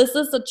 this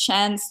is a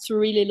chance to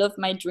really live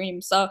my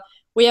dream. So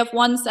we have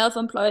one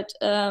self-employed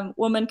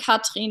woman,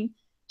 Katrin.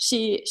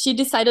 She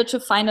decided to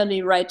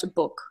finally write a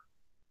book.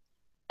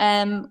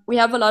 We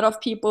have a lot of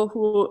people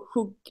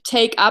who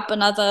take up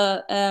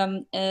another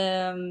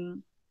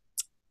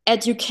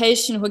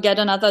education, who get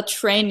another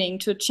training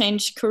to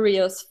change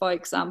careers, for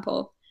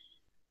example.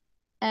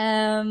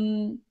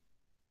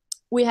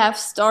 We have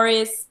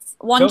stories.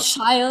 One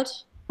child.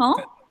 Huh?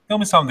 Tell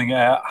me something.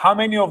 How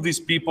many of these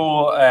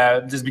people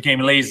just became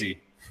lazy?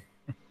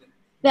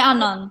 There are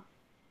none.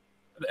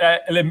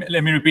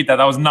 Let me repeat that.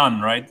 That was none,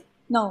 right?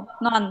 No,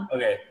 none.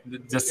 Okay.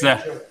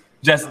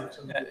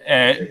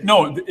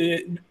 No.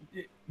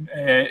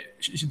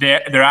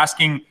 They're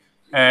asking.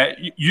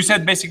 You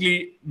said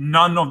basically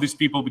none of these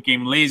people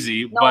became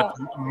lazy, no.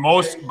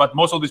 but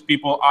most of these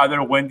people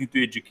either went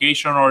into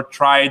education or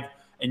tried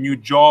a new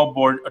job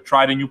or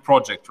tried a new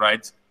project,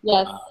 right?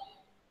 Yes.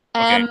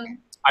 Okay.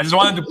 I just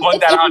wanted to point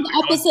that out.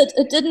 The opposite.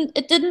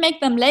 It didn't make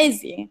them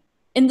lazy.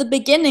 In the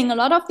beginning, a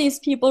lot of these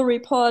people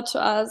report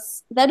to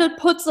us that it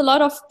puts a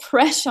lot of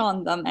pressure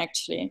on them,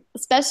 actually,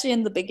 especially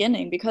in the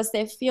beginning, because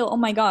they feel, oh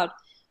my God,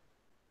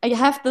 I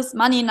have this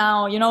money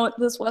now,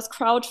 this was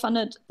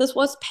crowdfunded, this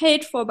was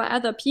paid for by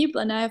other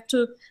people, and I have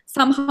to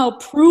somehow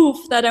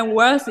prove that I'm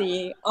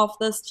worthy of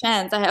this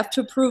chance. I have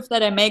to prove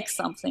that I make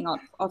something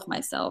of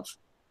myself.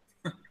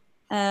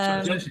 You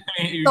have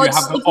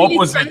the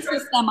opposite.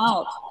 Them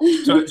out.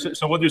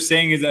 so what you're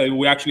saying is that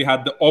we actually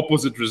had the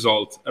opposite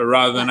result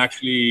rather than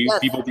actually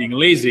people being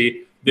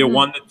lazy. They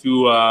wanted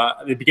to.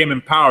 They became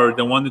empowered.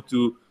 They wanted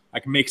to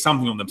make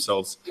something of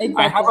themselves.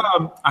 Exactly.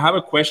 I have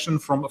a question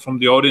from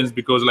the audience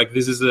because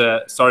this is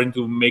starting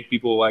to make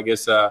people, I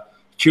guess,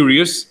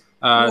 curious.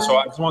 So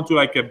I just want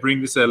to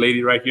bring this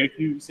lady right here.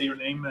 Can you say your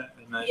name and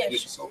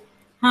introduce yourself?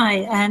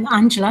 Hi, I'm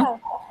Angela.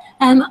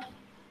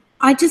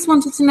 I just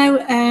wanted to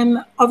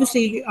know,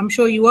 obviously, I'm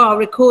sure you are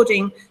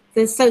recording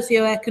the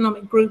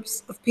socio-economic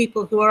groups of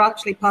people who are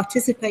actually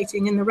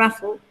participating in the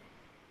raffle.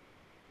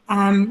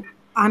 I'm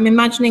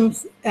imagining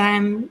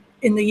in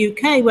the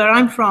UK, where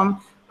I'm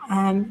from,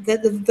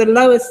 that the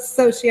lowest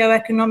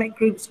socio-economic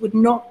groups would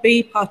not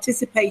be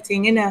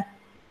participating in a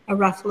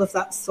raffle of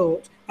that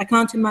sort. I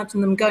can't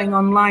imagine them going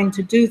online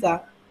to do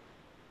that.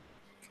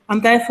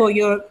 And therefore,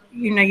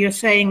 you're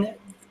saying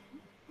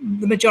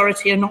the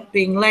majority are not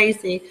being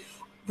lazy.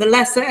 The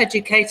lesser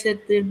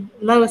educated, the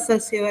lower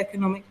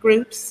socioeconomic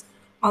groups,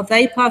 are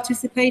they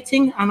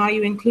participating, and are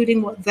you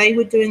including what they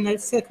would do in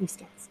those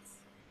circumstances?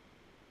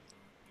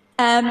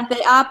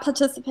 They are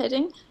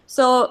participating.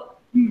 So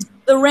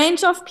the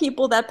range of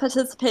people that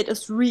participate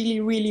is really,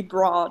 really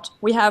broad.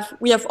 We have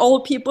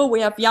old people,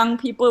 we have young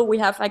people, we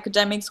have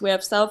academics, we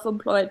have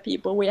self-employed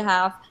people, we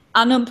have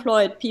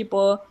unemployed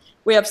people,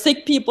 we have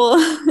sick people,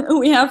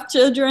 we have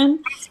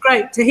children. It's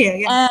great to hear.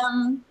 Yeah.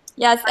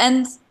 Yes,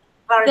 and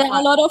there are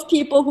a lot of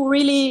people who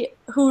are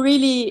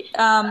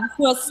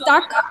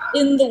stuck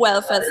in the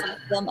welfare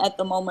system at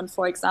the moment,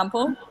 for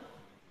example,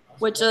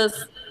 which is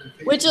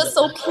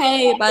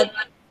okay, but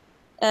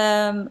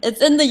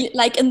it's in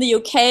the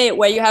UK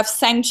where you have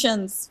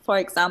sanctions, for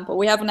example.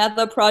 We have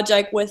another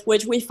project with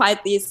which we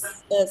fight these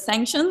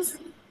sanctions,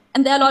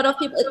 and there are a lot of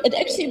people. It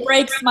actually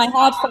breaks my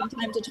heart from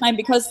time to time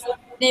because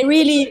they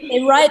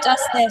write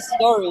us their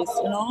stories,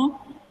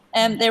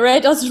 and they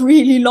write us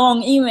really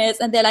long emails,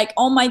 and they're like,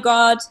 oh my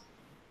God,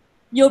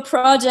 your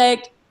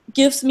project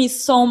gives me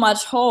so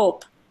much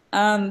hope,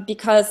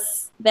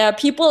 because there are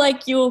people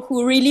like you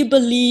who really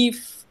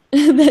believe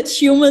that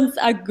humans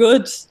are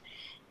good,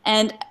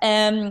 and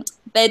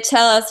they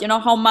tell us, you know,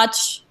 how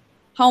much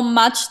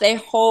they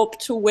hope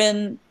to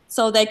win,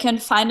 so they can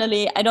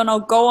finally, I don't know,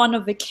 go on a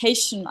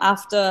vacation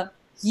after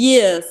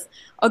years,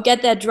 or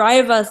get their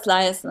driver's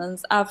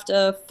license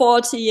after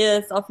 40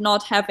 years of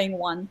not having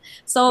one.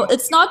 So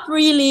it's not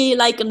really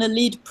like an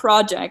elite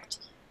project.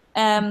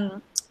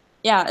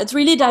 Yeah, it's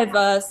really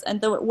diverse,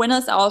 and the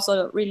winners are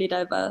also really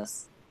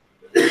diverse.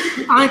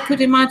 I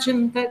could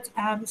imagine that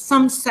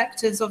some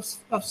sectors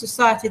of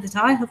society that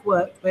I have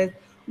worked with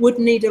would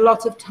need a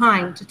lot of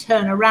time to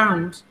turn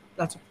around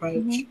that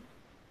approach.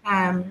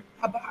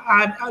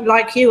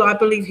 Like you, I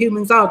believe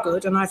humans are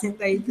good, and I think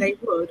they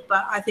would,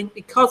 but I think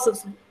because of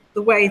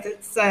the way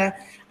that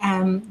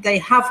they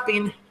have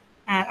been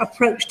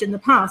approached in the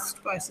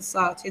past by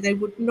society, they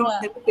would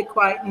not. They would be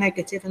quite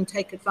negative and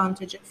take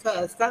advantage at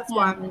first. That's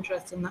why I'm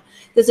interested in that.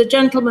 There's a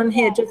gentleman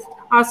here just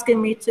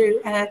asking me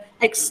to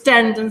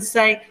extend and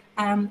say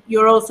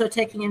you're also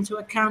taking into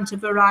account a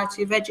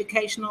variety of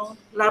educational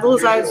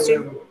levels, I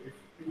assume.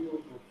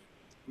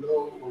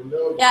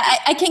 Yeah,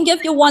 I can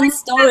give you one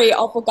story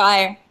of a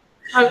guy.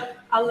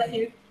 I'll let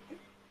you.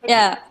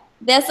 Yeah,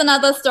 there's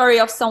another story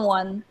of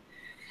someone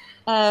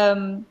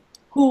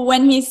who,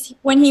 when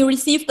he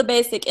received the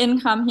basic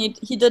income, he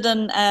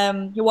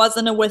was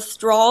in a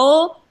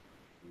withdrawal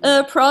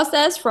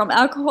process from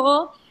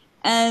alcohol,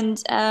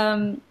 and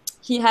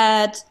he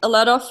had a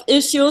lot of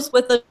issues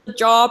with the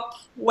job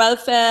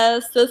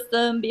welfare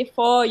system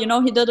before. You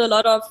know, he did a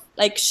lot of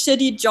like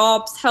shitty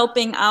jobs,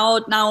 helping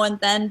out now and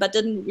then, but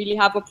didn't really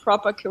have a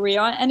proper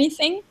career or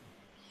anything.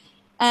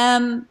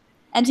 And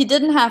he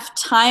didn't have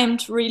time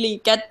to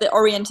really get the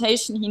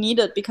orientation he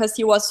needed, because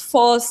he was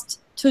forced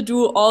to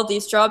do all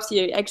these jobs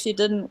he actually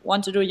didn't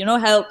want to do, you know,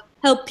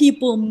 help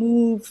people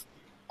move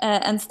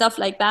and stuff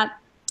like that.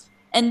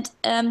 And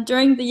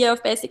during the year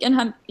of basic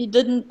income, he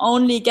didn't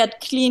only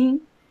get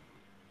clean,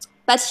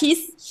 but he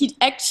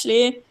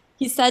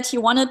said he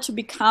wanted to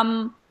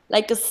become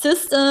like a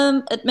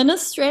system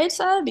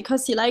administrator,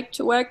 because he liked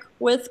to work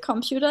with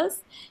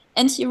computers.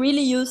 And he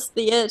really used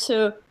the year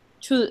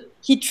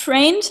he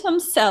trained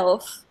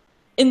himself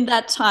in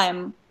that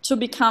time to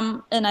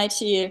become an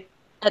IT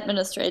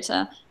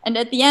administrator. And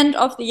at the end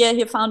of the year,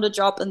 he found a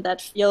job in that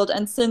field.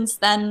 And since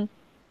then,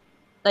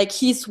 like,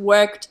 he's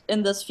worked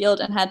in this field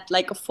and had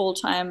like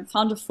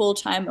found a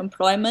full-time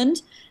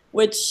employment,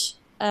 which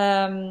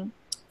for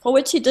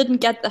which he didn't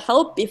get the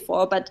help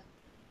before, but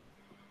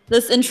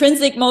this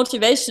intrinsic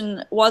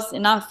motivation was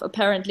enough,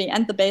 apparently,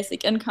 and the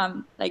basic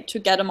income, like, to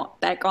get him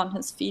back on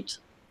his feet.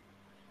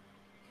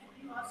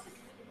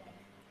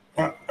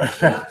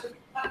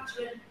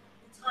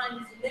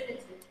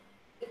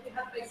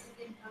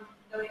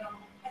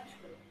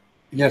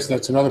 Yes,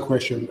 that's another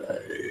question.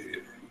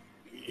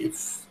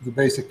 If the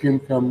basic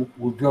income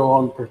will go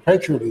on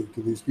perpetually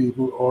to these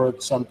people, or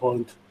at some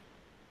point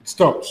it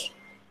stops.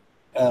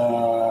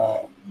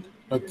 But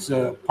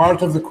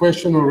part of the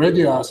question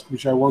already asked,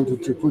 which I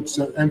wanted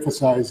to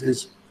emphasize,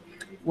 is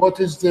what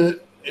is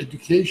the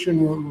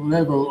educational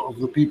level of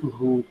the people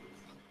who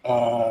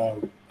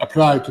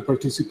apply to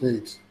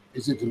participate?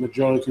 Is it the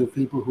majority of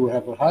people who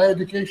have a high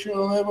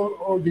educational level,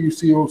 or do you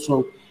see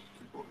also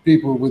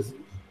people with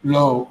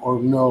low or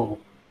no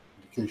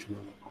educational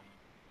level?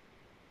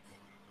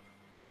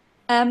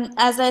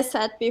 As I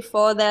said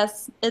before,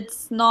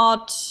 it's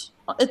not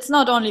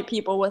only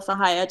people with a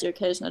high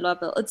educational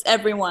level. It's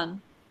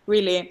everyone,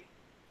 really.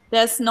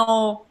 There's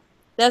no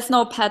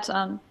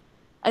pattern.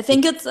 I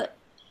think it's,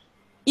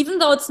 even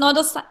though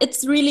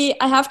it's really,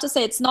 I have to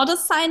say, it's not a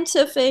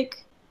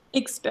scientific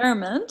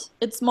experiment.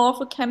 It's more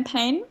of a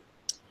campaign,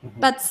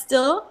 but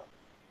still,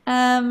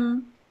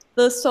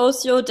 the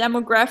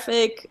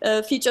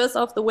socio-demographic features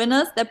of the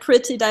winners, they're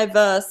pretty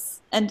diverse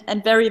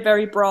and very,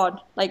 very broad,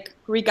 like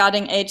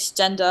regarding age,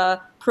 gender,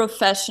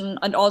 profession,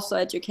 and also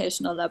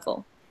educational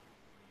level.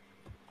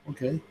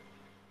 Okay.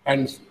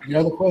 And the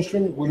other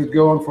question, will it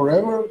go on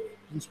forever,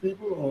 these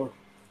people, or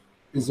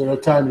is there a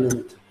time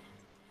limit?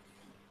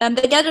 And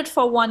they get it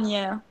for 1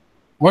 year.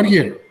 1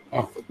 year?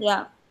 Oh.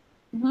 Yeah.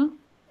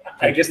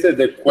 I guess the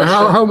question...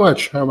 How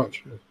much? How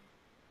much?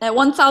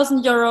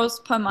 1,000 euros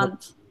per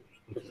month.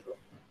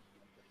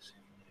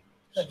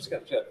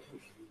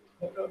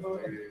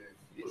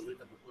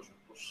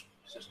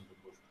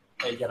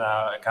 Για να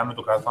κάνουμε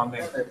το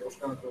crowdfunding.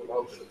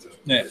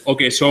 Ναι,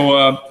 okay, so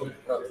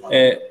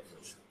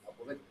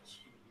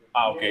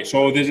okay,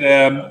 so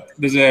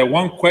there's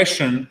one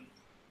question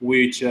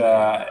which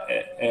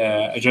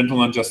a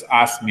gentleman just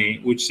asked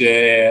me, which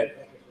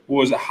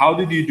was, how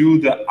did you do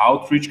the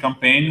outreach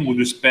campaign with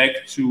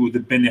respect to the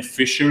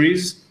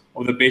beneficiaries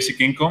of the basic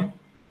income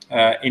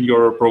in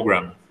your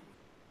program?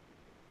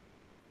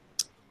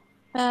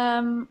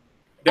 The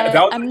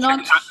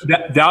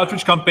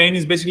outreach campaign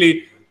is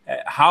basically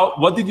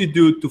what did you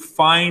do to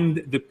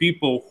find the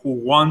people who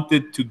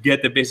wanted to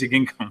get the basic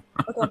income?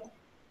 Okay.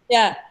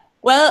 Yeah,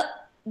 well,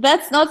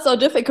 that's not so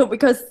difficult,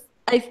 because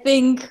I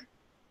think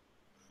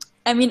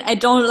I mean, I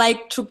don't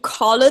like to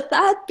call it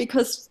that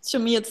because to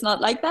me it's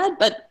not like that,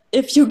 but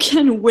if you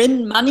can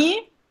win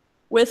money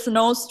with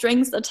no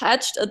strings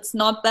attached, it's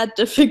not that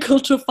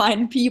difficult to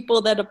find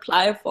people that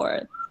apply for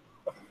it.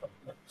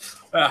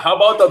 How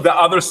about the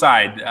other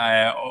side?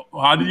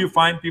 How did you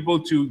find people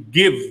to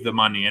give the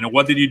money, and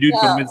what did you do to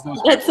convince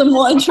those That's people? a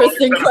more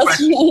interesting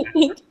question, I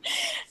think.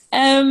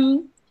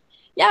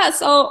 Yeah,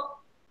 so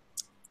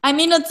I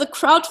mean, it's a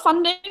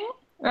crowdfunding,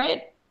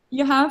 right?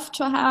 You have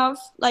to have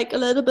like a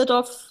little bit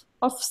of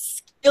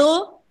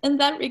skill in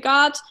that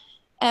regard.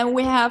 And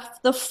we have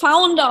the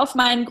founder of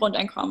Mein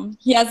Grundeinkommen.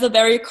 He has a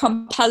very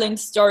compelling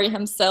story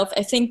himself.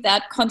 I think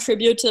that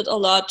contributed a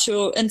lot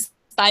to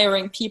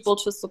inspiring people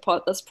to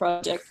support this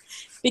project.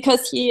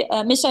 Because he,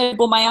 Michael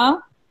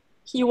Baumeier,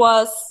 he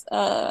was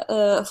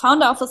a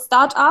founder of a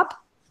startup.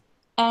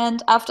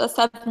 And after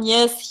 7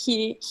 years,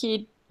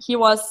 he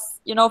was,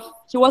 you know,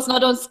 he was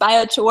not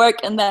inspired to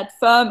work in that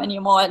firm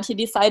anymore. And he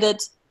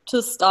decided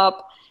to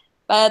stop.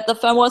 But the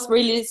firm was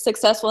really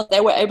successful. They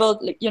were able,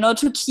 you know,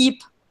 to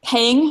keep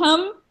paying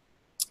him.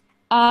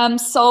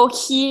 So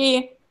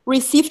he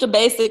received a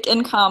basic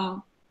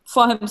income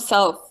for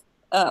himself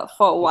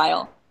for a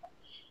while.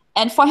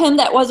 And for him,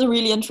 that was a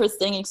really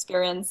interesting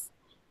experience.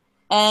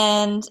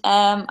 And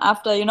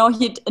after, you know,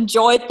 he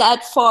enjoyed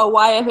that for a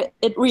while,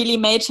 it really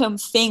made him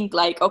think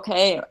like,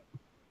 okay,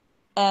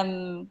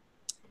 how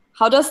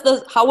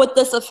would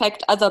this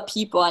affect other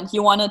people? And he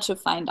wanted to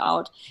find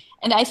out.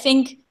 And I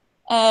think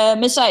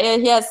Michael,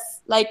 he has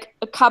like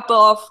a couple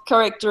of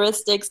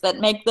characteristics that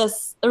make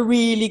this a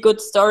really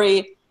good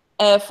story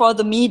for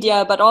the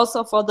media, but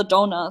also for the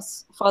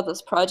donors for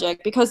this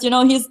project. Because, you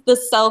know, he's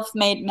this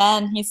self-made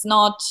man. He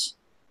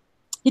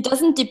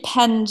doesn't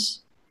depend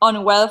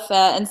on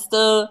welfare, and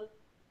still,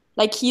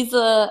 like, he's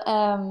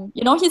a,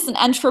 you know, he's an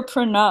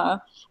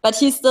entrepreneur, but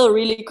he's still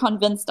really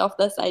convinced of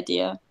this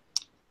idea.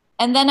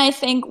 And then I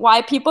think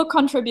why people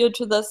contribute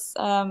to this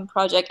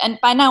project, and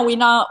by now we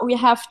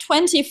have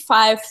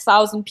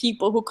 25,000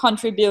 people who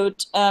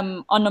contribute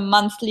on a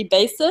monthly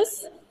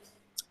basis,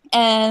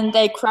 and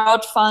they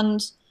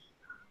crowdfund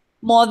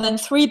more than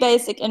 3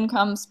 basic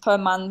incomes per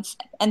month,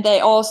 and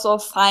they also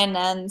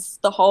finance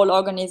the whole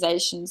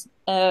organization's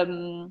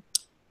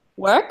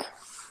work.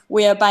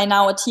 We are by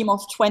now a team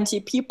of 20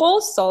 people,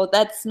 so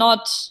it's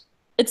not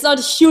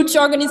a huge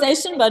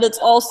organization, but it's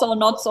also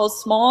not so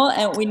small,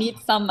 and we need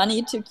some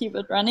money to keep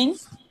it running.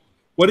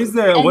 What is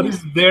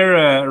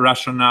their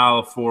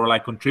rationale for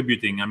like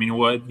contributing? I mean,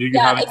 what do you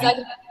have?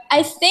 Exactly.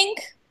 I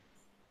think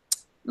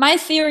my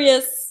theory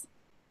is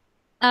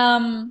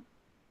that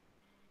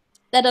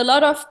a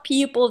lot of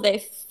people, they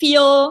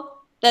feel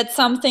that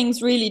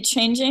something's really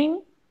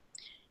changing.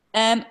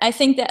 I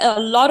think there are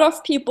a lot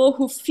of people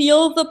who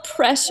feel the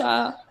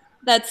pressure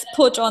that's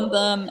put on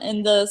them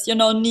in this, you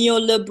know,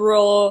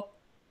 neoliberal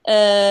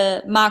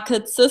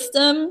market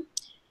system.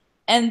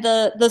 And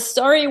the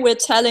story we're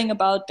telling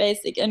about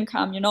basic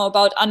income, you know,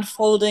 about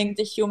unfolding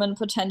the human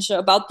potential,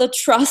 about the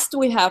trust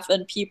we have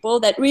in people,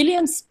 that really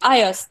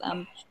inspires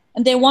them.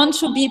 And they want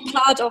to be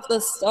part of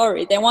the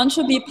story. They want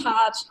to be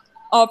part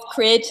of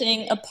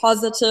creating a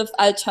positive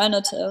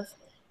alternative.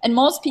 And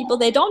most people,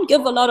 they don't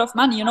give a lot of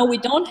money. You know, we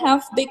don't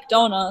have big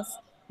donors.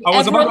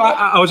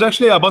 I was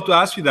actually about to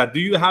ask you that. Do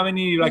you have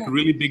any like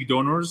really big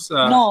donors?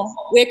 No,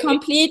 we're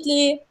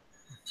completely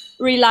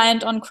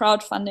reliant on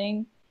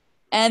crowdfunding.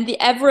 And the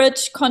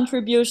average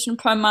contribution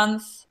per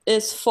month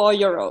is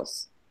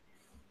 €4.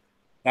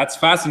 That's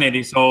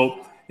fascinating.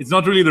 So it's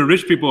not really the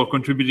rich people who are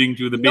contributing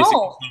to the basic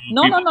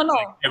no.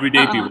 like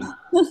everyday people.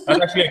 That's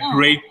actually a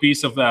great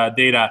piece of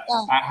data.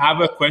 Yeah. I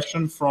have a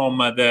question from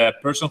the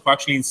person who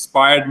actually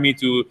inspired me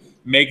to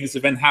make this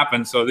event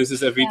happen. So this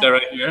is Evita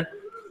right here.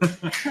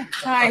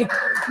 Hi.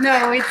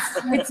 No,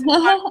 it's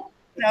no.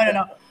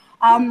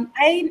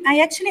 I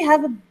actually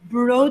have a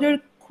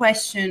broader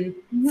question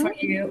for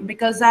you,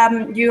 because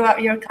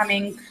you're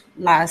coming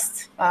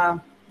last.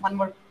 One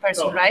more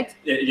person, right?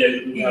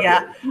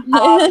 Yeah.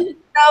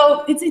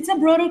 So it's a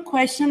broader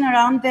question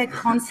around the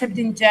concept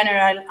in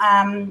general.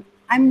 I'm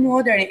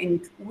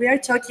wondering, we are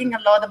talking a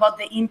lot about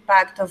the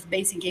impact of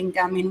basic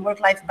income in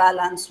work-life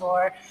balance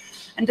or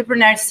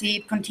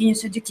entrepreneurship,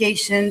 continuous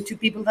education to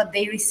people that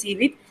they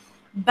receive it.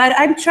 But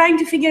I'm trying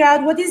to figure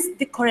out what is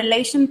the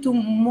correlation to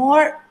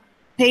more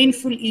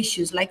painful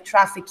issues like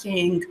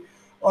trafficking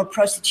or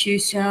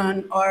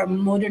prostitution or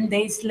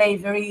modern-day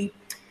slavery.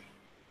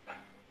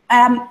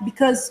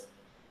 Because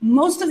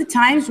most of the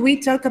times we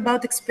talk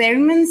about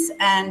experiments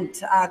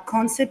and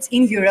concepts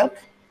in Europe,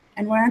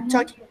 and we're not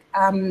talking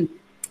a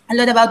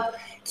lot about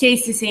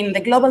cases in the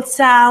global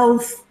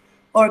south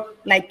or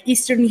like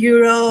Eastern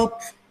Europe,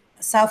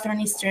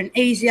 Southern Eastern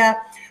Asia.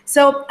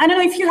 So I don't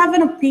know if you have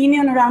an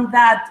opinion around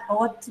that, or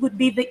what would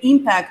be the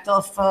impact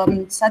of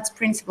such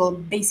principle,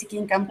 basic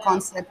income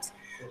concept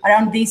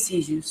around these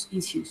issues.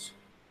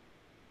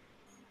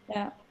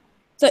 Yeah.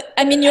 So,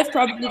 I mean, you've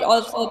probably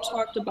also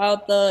talked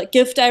about the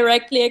Give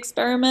Directly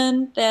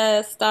experiment.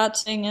 They're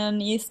starting in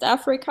East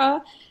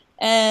Africa.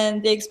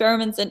 and the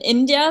experiments in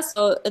India.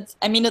 So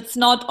it's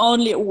not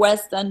only a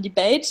Western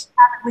debate.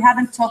 We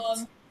haven't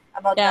talked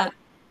about that.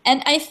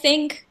 And I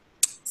think,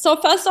 so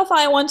first of all,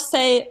 I want to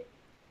say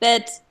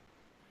that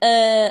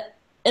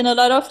in a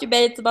lot of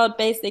debates about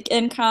basic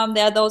income,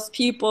 there are those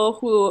people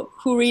who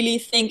really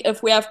think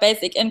if we have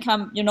basic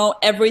income,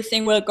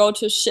 everything will go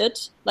to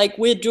shit. Like,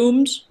 we're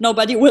doomed.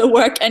 Nobody will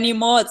work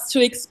anymore. It's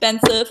too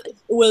expensive. It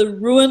will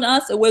ruin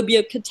us. It will be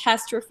a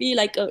catastrophe,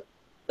 like a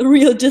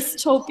real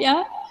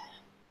dystopia.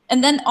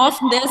 And then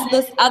often there's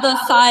this other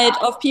side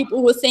of people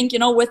who think,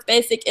 with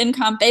basic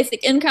income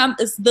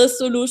is the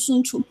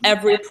solution to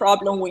every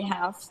problem we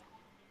have.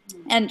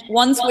 And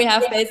once we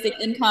have basic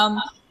income,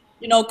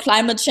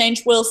 climate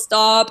change will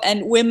stop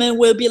and women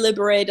will be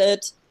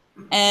liberated,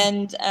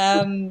 and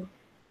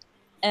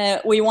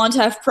we won't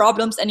have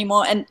problems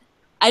anymore. And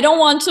I don't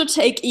want to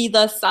take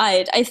either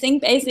side. I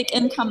think basic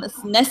income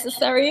is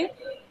necessary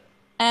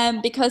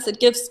because it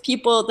gives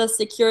people the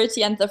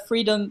security and the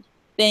freedom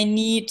they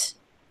need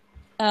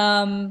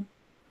to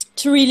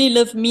really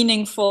live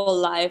meaningful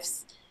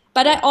lives.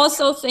 But I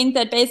also think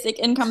that basic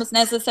income is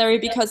necessary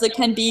because it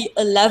can be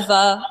a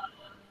lever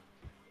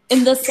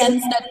in the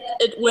sense that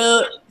it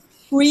will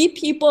free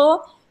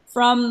people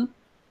from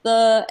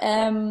the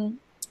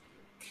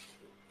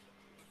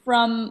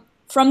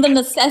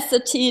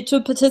necessity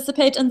to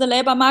participate in the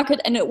labor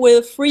market, and it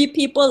will free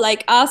people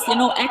like us,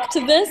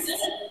 activists,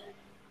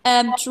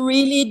 to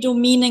really do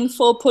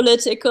meaningful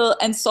political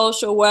and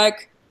social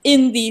work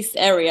in these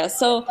areas.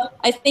 So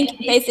I think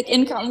basic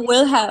income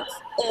will have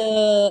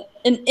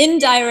an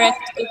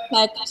indirect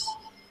effect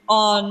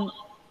on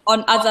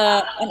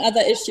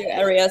other issue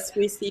areas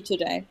we see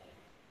today.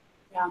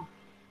 Yeah.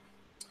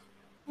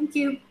 Thank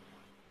you.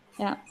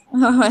 Yeah,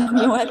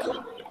 you're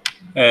welcome.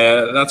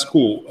 That's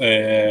cool.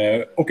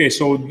 Okay,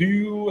 so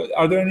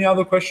are there any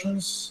other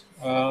questions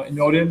in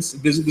the audience?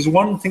 There's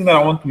one thing that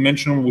I want to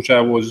mention, which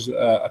I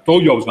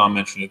told you I was going to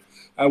mention it.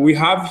 We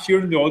have here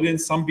in the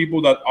audience some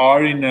people that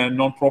are in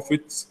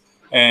non-profits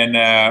and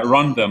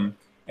run them.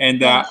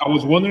 And I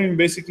was wondering,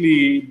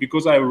 basically,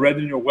 because I read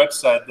in your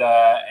website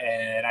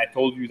and I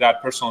told you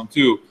that personally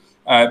too,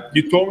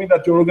 you told me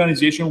that your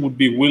organization would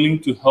be willing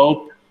to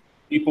help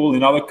people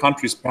in other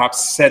countries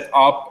perhaps set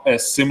up a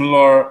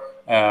similar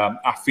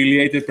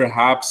affiliated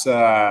perhaps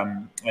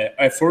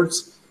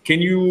efforts. Can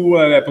you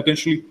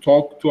potentially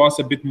talk to us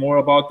a bit more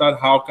about that?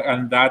 How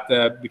can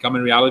that become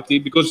a reality?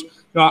 Because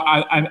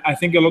I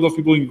think a lot of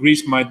people in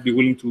Greece might be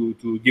willing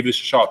to give this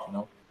a shot.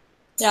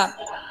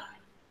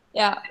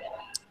 Yeah.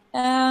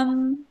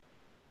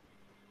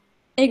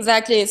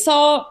 Exactly.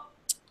 So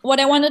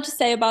what I wanted to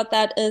say about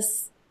that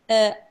is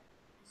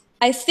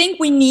I think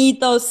we need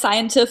those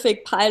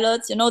scientific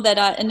pilots, that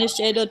are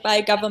initiated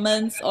by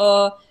governments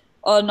or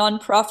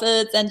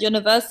non-profits and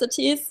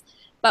universities.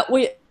 But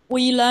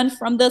we learned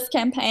from this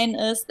campaign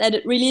is that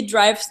it really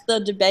drives the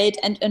debate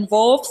and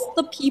involves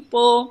the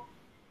people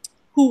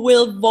who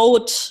will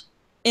vote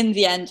in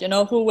the end,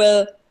 who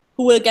will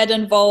get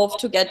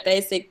involved to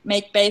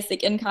make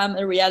basic income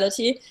a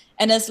reality.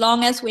 And as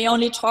long as we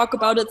only talk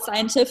about it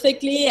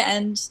scientifically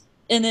and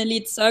in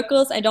elite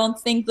circles, I don't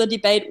think the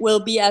debate will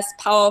be as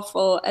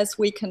powerful as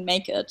we can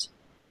make it.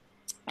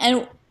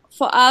 And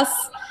for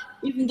us,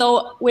 even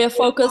though we're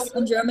focused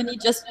on Germany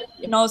just,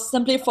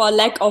 simply for a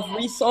lack of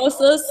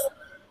resources,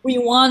 we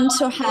want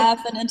to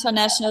have an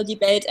international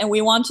debate, and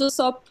we want to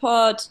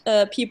support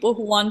people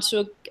who want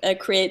to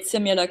create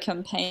similar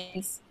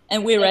campaigns,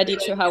 and we're ready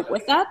to help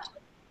with that.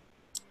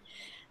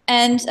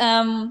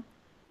 And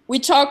we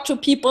talk to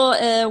people.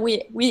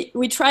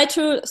 We try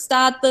to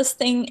start this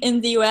thing in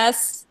the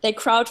US. They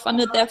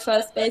crowdfunded their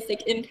first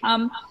basic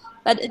income,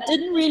 but it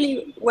didn't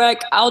really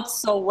work out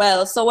so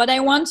well. So what I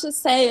want to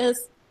say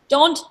is,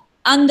 don't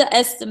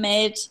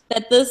underestimate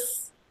that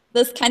this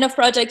kind of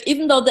project,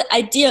 even though the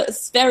idea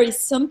is very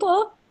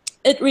simple,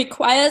 it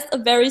requires a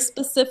very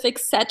specific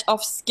set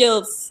of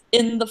skills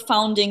in the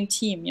founding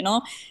team.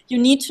 You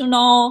need to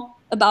know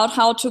about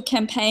how to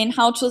campaign,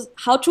 how to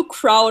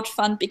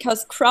crowdfund,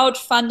 because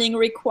crowdfunding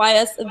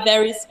requires a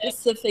very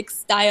specific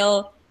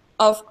style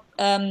of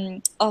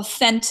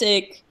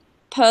authentic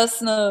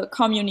personal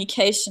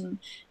communication.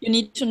 You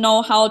need to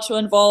know how to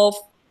involve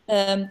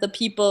the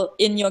people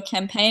in your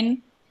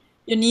campaign.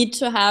 You need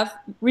to have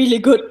really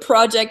good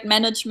project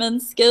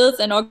management skills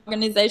and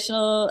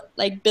organizational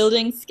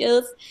building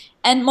skills.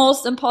 And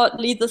most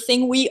importantly, the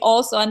thing we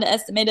also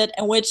underestimated,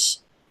 and which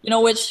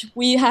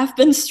we have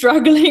been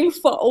struggling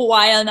for a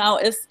while now,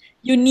 is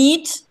you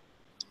need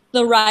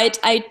the right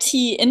IT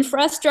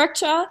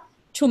infrastructure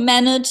to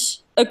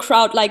manage a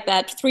crowd like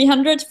that.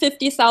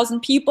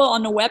 350,000 people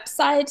on a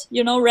website,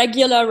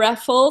 regular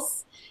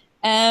raffles,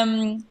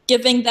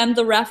 giving them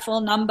the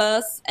raffle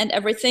numbers and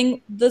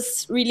everything.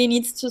 This really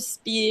needs to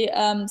be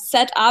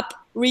set up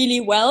really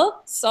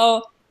well.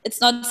 So it's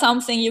not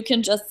something you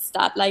can just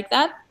start like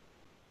that.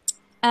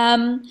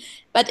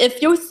 But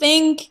if you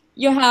think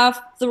you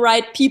have the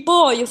right people,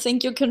 or you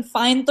think you can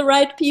find the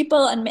right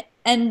people,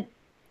 and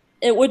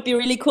it would be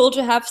really cool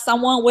to have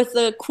someone with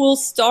a cool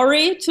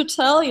story to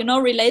tell,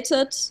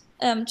 related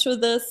to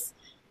this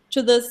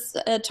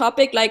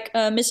topic, like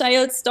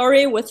Michael's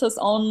story with his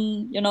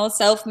own,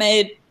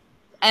 self-made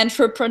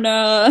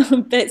entrepreneur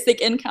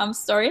basic income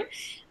story.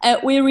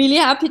 We're really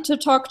happy to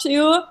talk to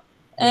you.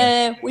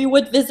 We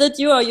would visit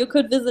you, or you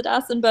could visit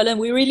us in Berlin.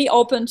 We're really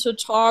open to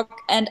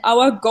talk, and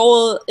our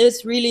goal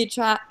is really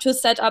to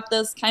set up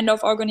this kind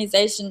of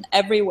organization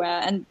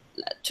everywhere and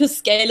to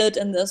scale it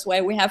in this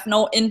way. We have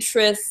no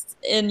interest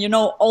in,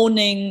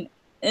 owning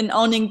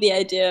the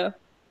idea.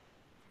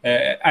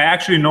 I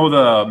actually know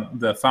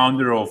the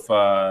founder of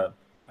I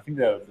think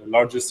the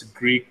largest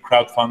Greek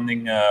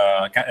crowdfunding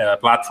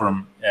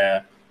platform.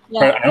 I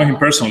know him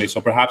personally, so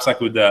perhaps I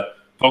could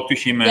talk to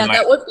him and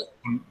that would be,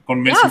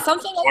 convince him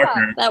something to like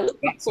partner. that. That would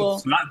be cool.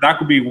 So that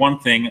could be one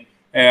thing.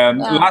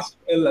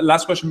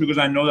 Last question, because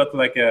I know that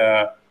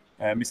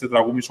Mr.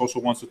 Dragoumis also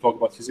wants to talk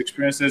about his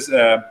experiences.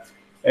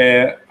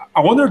 I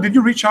wonder, did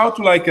you reach out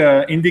to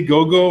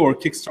Indiegogo or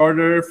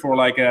Kickstarter for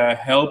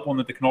help on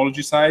the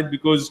technology side?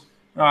 Because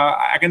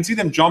I can see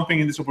them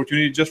jumping in this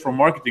opportunity just for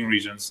marketing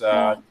reasons.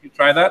 Did you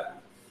try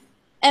that?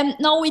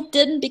 No, we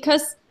didn't,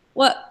 because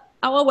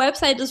our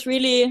website is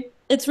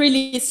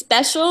really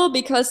special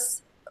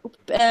because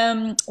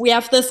we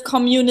have this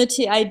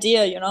community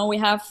idea. We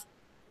have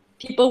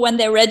people, when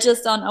they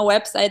register on our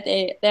website,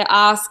 they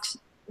ask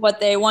what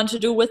they want to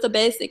do with the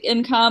basic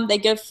income. They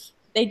give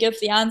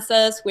the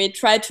answers. We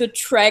try to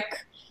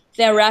track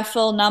their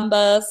raffle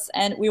numbers,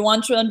 and we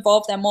want to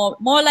involve them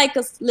more like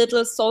a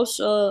little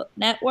social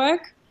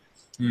network.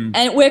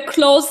 And we're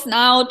close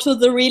now to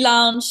the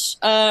relaunch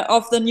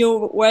of the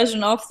new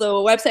version of the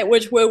website,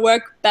 which will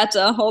work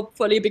better,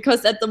 hopefully,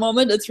 because at the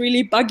moment it's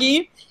really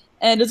buggy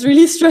and it's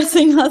really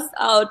stressing us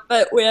out.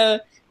 But we're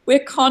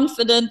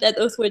confident that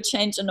this will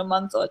change in a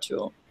month or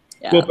two.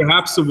 Yeah. Well,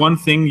 perhaps one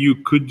thing you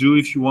could do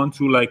if you want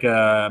to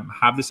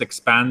have this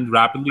expand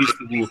rapidly is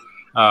to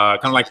kind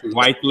of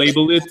white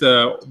label it,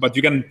 but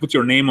you can put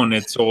your name on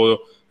it. So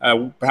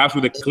perhaps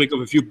with a click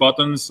of a few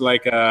buttons,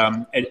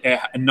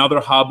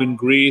 another hub in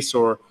Greece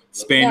or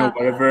Spain or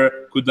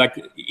whatever could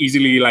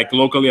easily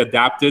locally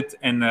adapt it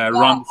and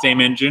run the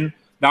same engine.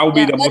 That would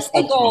be the most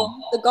optimal. Goal.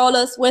 The goal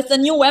is with the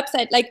new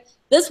website,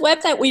 this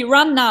website we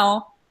run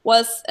now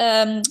was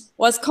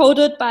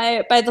coded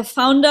by the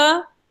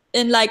founder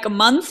in a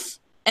month,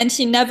 and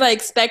he never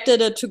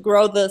expected it to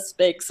grow this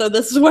big. So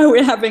this is why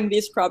we're having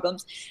these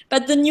problems.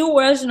 But the new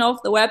version of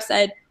the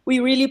website, we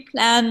really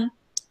plan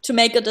to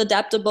make it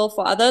adaptable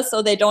for others,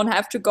 so they don't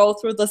have to go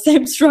through the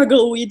same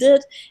struggle we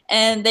did,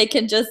 and they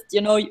can just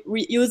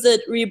reuse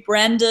it,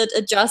 rebrand it,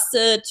 adjust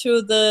it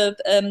to the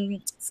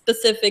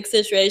specific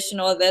situation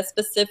or their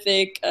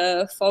specific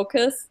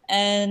focus.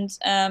 And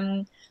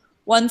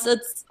once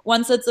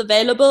it's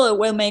available, it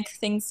will make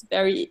things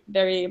very,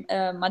 very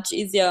much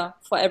easier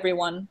for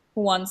everyone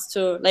who wants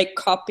to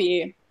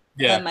copy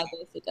my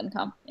basic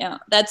income. Yeah,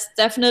 that's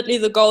definitely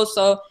the goal.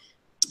 So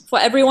for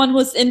everyone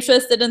who's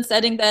interested in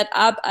setting that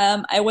up,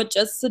 I would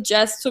just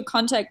suggest to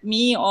contact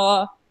me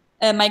or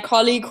my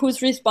colleague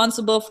who's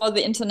responsible for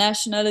the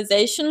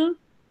internationalization,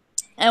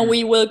 and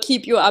we will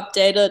keep you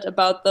updated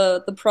about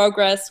the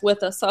progress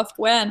with the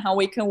software and how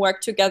we can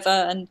work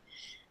together, and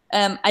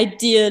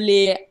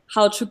ideally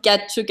how to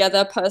get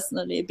together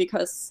personally,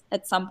 because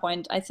at some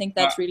point I think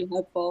that's really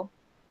helpful.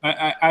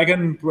 I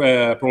can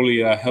probably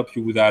help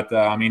you with that.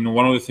 I mean,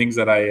 one of the things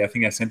that I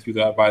think I sent you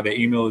via the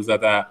email is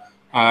that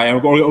I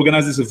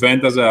organized this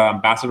event as an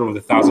ambassador of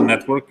the 1000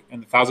 Network,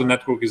 and the 1000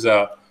 Network is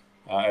it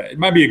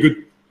might be a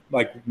good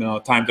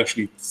time to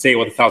actually say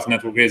what the 1000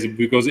 Network is,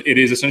 because it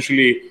is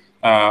essentially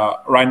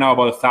right now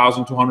about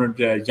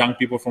 1,200 young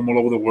people from all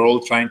over the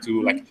world trying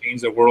to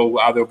change the world,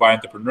 either by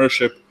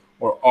entrepreneurship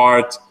or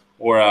art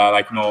or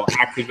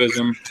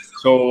activism.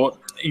 So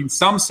in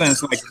some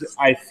sense,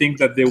 I think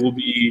that they will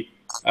be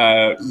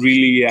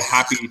really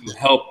happy to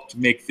help to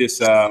make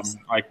this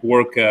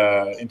work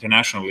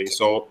internationally.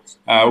 So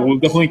we'll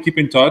definitely keep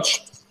in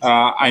touch.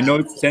 I know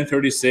it's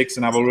 10:36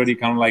 and I've already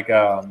kind of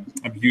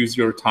abused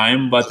your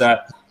time, but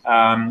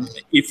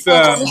if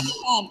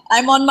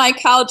I'm on my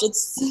couch,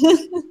 it's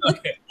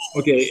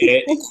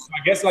okay.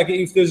 I guess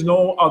if there's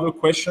no other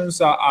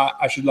questions,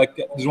 I should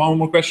there's one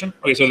more question.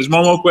 Okay, so there's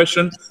one more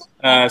question.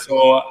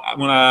 So I'm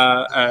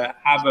gonna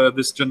have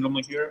this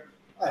gentleman here.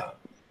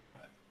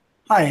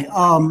 Hi,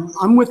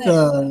 I'm with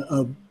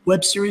a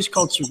web series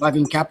called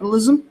Surviving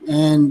Capitalism,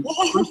 and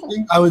first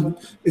thing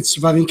it's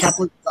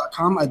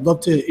survivingcapitalism.com. I'd love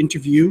to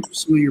interview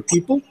some of your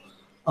people.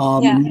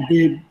 We'll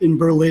be in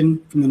Berlin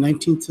from the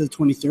 19th to the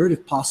 23rd,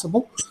 if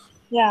possible.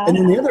 Yeah. And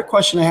then the other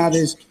question I have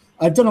is,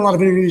 I've done a lot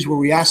of interviews where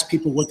we ask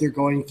people what they're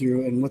going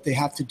through and what they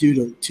have to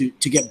do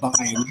to get by.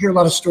 And you hear a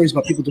lot of stories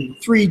about people doing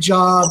 3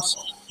 jobs,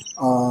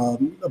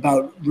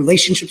 about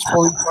relationships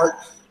falling apart.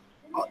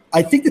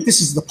 I think that this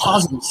is the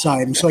positive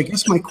side. And so I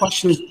guess my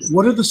question is,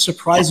 what are the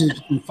surprises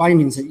and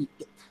findings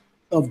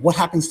of what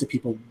happens to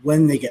people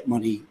when they get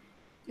money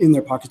in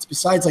their pockets,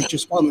 besides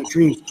just following their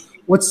dreams?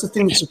 What's the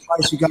thing that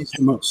surprised you guys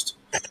the most?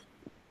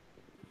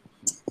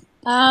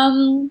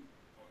 I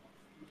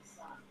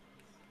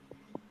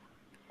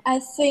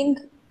think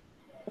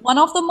one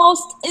of the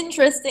most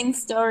interesting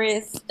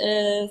stories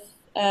is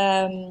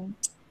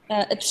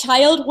a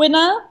child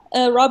winner,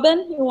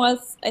 Robin.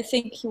 I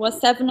think he was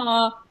 7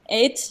 or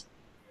 8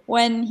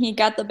 when he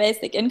got the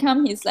basic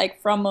income. He's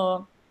like from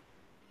a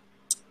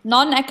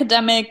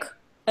non-academic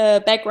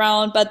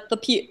background, but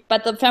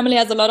the family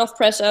has a lot of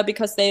pressure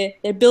because they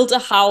built a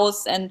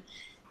house, and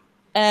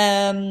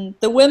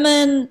the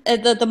women,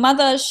 the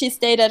mother, she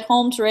stayed at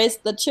home to raise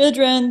the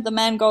children. The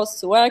man goes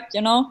to work,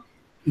 you know.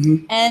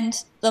 Mm-hmm. And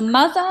the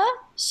mother,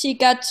 she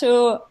got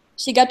to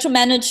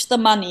manage the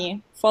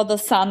money for the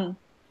son.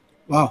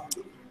 Wow.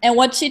 And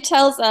what she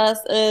tells us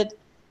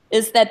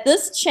is that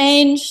this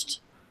changed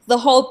the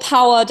whole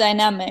power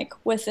dynamic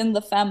within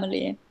the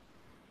family,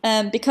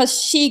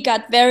 because she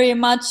got very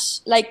much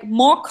like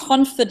more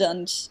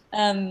confident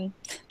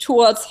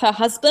towards her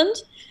husband,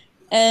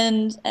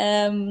 and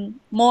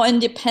more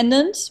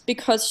independent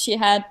because she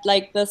had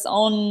like this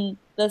own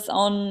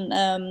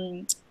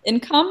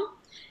income.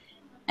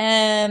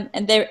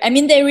 And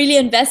they really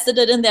invested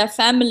it in their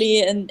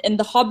family and in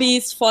the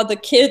hobbies for the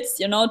kids,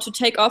 you know, to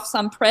take off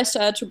some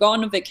pressure to go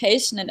on a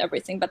vacation and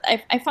everything. But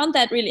I found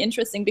that really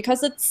interesting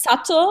because it's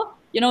subtle,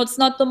 you know, it's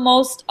not the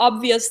most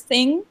obvious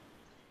thing.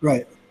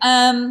 Right.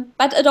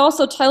 But it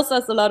also tells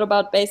us a lot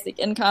about basic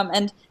income,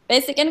 and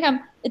basic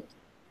income,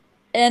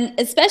 and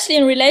especially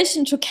in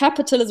relation to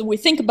capitalism, we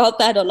think about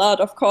that a lot,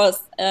 of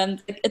course.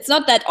 It's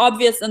not that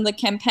obvious in the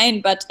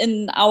campaign, but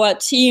in our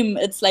team,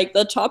 it's like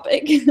the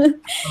topic.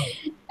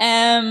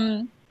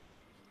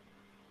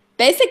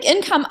 Basic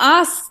income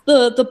asks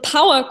the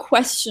power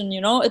question,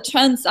 you know, it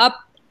turns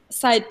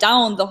upside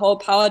down the whole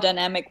power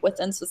dynamic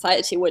within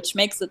society, which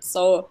makes it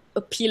so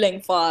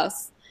appealing for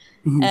us.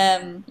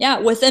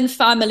 Mm-hmm. Within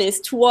families,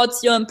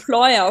 towards your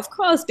employer, of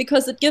course,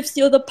 because it gives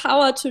you the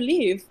power to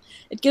leave.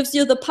 It gives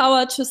you the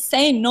power to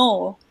say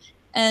no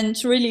and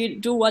to really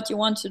do what you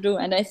want to do.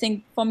 And I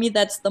think for me,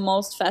 that's the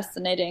most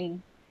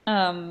fascinating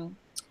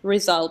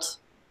result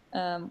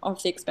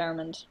of the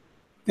experiment.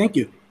 Thank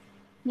you.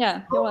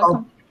 Yeah, you're welcome.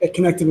 I'll get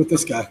connected with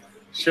this guy.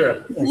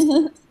 Sure.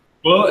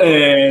 Well,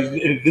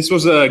 this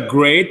was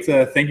great.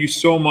 Thank you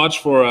so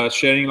much for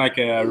sharing like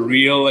a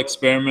real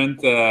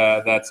experiment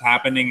that's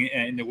happening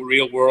in the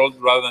real world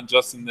rather than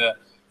just in the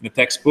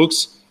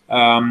textbooks.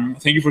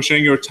 Thank you for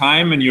sharing your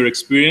time and your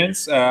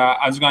experience.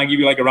 I'm just going to give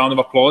you like a round of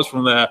applause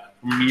from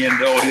me and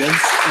the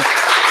audience.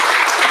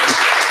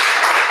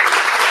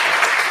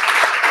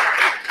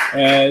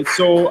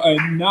 So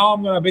now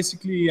I'm going to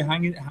basically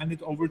hand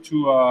it over to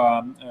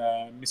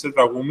Mr.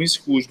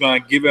 Dragoumis, who's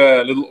going to give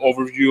a little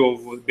overview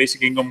of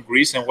Basic Income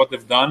Greece and what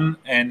they've done.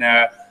 And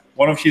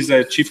one of his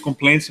chief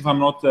complaints, if I'm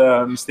not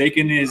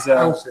mistaken, is...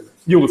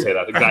 You will say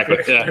that, exactly.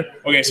 Yeah.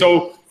 Okay,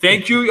 so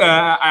thank you.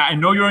 I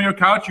know you're on your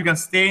couch. You can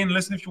stay and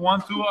listen if you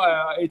want to.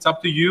 It's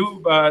up to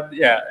you. But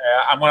yeah,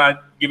 I'm going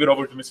to give it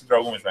over to Mr.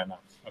 Dragoumis right now.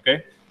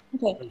 Okay?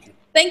 Okay.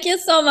 Thank you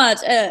so much.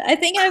 I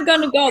think I'm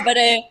going to go, but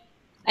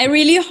I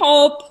really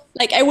hope...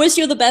 Like, I wish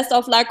you the best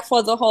of luck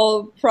for the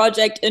whole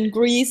project in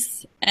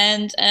Greece,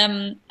 and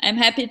I'm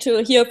happy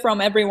to hear from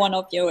every one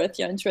of you if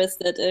you're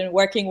interested in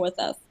working with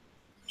us.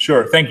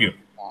 Sure, thank you.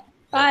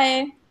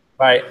 Bye.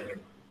 Bye.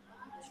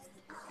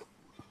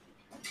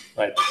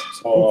 Right,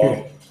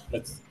 so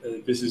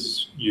this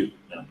is you.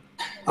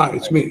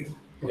 It's me.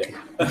 Okay.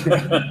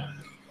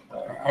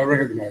 I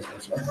recognize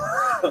myself.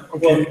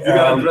 Okay, well, you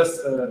can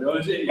address the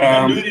audience. You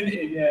can do it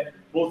in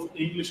both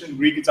English and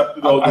Greek. It's up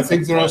to the audience. I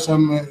think there are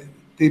some...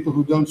 people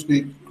who don't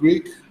speak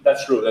Greek.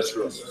 That's true. That's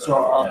true. So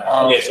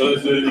I'll do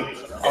it in English.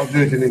 I'll do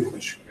it in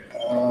English.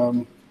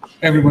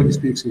 Everybody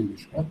speaks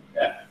English. Huh?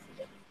 Yeah.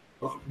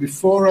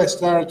 Before I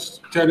start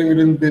telling a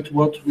little bit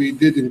what we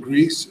did in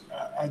Greece,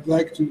 I'd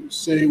like to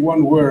say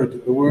one word.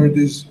 The word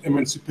is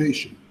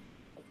emancipation.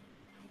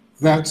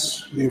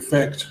 That's the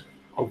effect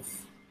of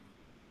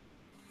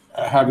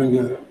having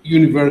a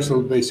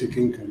universal basic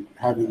income,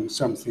 having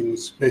some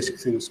things, basic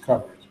things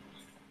covered.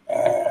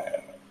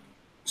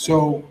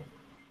 So,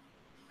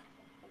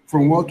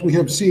 from what we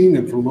have seen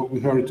and from what we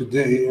heard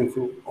today and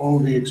from all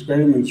the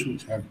experiments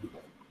which have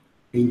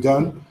been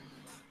done,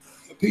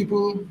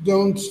 people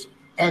don't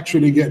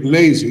actually get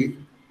lazy.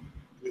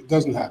 It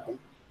doesn't happen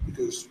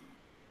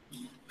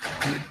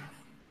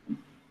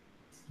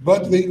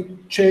but they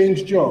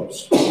change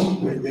jobs.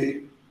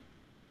 They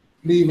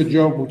leave a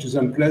job which is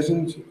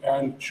unpleasant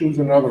and choose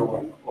another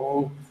one,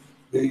 or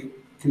they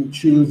can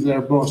choose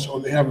their boss, or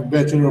they have a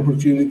better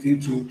opportunity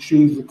to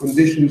choose the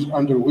conditions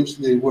under which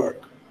they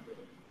work.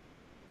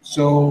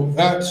 So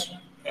that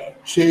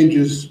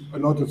changes a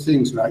lot of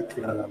things, like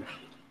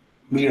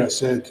Meera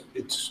said.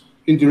 It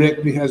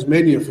indirectly has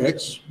many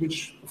effects,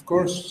 which, of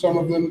course, some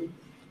of them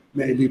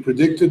may be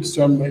predicted,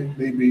 some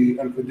may be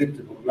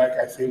unpredictable. Like,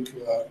 I think,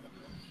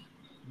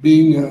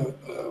 being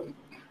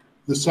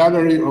the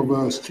salary of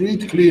a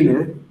street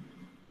cleaner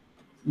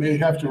may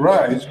have to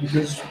rise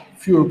because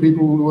fewer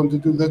people will want to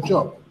do that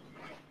job.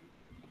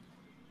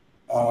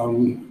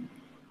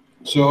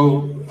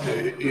 So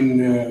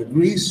in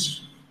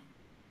Greece,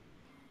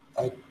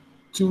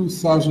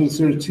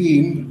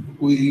 2013,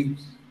 we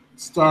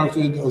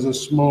started as a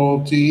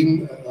small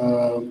team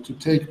to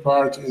take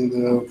part in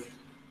the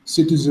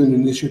citizens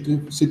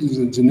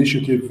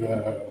initiative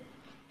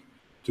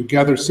to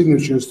gather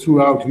signatures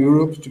throughout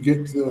Europe to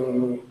get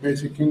the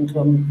basic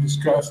income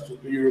discussed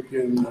at the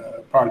European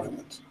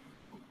Parliament.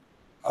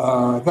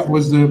 That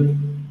was the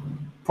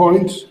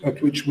point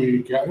at which we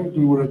gathered.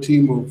 We were a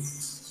team of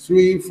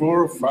 3,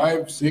 4,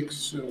 5,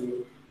 6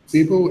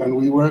 people, and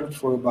we worked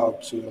for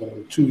about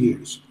 2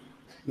 years.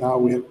 Now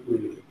we're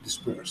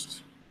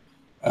dispersed.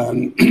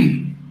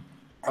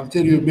 I'll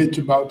tell you a bit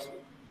about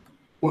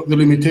what the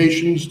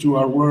limitations to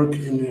our work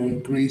in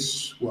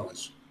Greece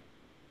was.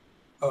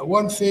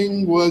 One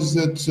thing was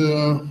that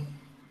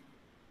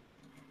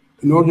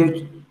in order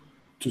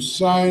to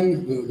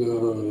sign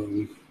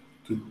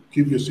to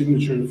give your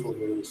signature for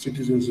the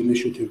Citizens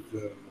Initiative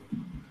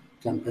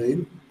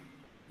campaign,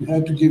 you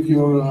had to give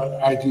your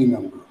ID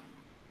number.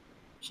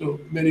 So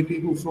many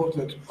people thought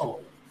that, oh,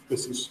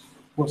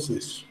 what's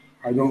this?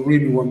 I don't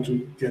really want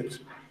to get.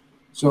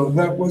 So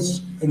that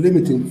was a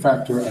limiting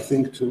factor, I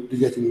think, to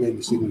getting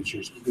many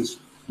signatures. Because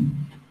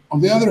on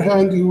the other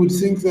hand, you would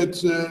think that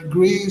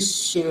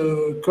Greece,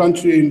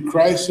 country in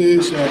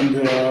crisis, and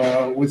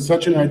with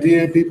such an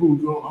idea, people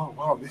would go, oh,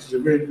 wow, this is a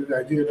very good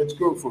idea, let's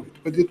go for it.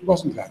 But it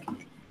wasn't that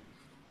way.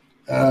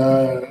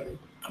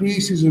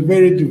 Greece is a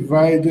very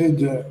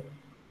divided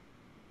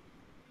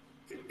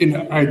in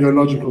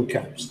ideological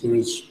camps. There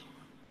is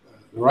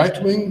the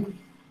right wing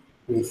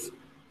with,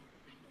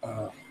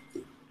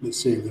 let's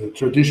say, the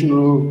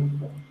traditional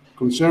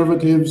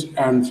conservatives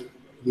and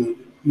the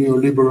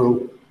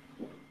neoliberal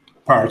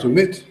part of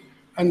it,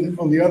 and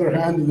on the other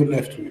hand, the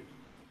left wing.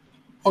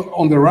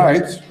 On the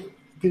right,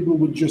 people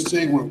would just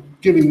say, well,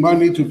 giving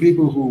money to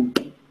people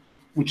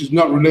which is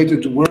not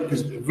related to work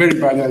is a very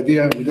bad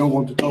idea, we don't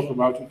want to talk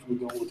about it, we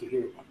don't want to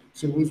hear about it.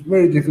 So it was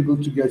very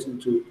difficult to get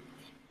into,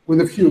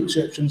 with a few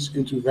exceptions,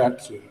 into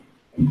that.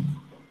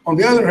 On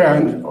the other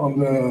hand,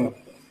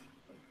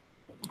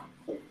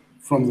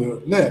 from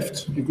the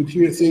left, you could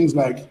hear things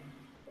like,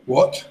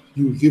 what?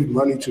 You give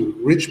money to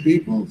rich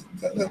people?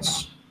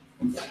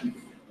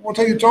 What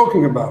are you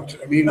talking about?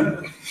 I mean,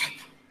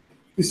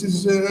 this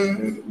is,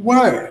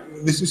 why?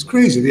 This is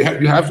crazy. You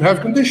have to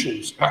have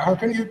conditions. How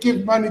can you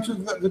give money to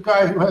the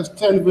guy who has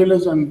 10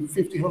 villas and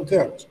 50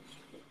 hotels?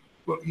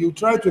 Well, you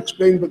try to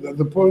explain, but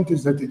the point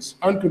is that it's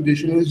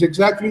unconditional. It's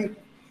exactly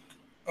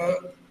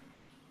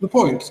the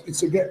point. It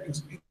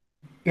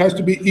has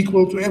to be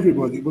equal to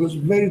everybody. But it's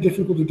very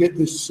difficult to get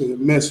this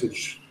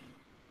message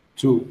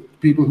to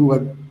people who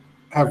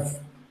have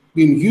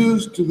been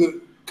used to the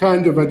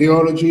kind of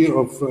ideology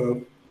of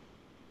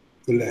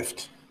the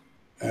left.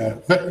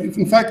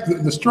 In fact,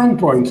 the strong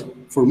point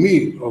for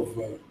me of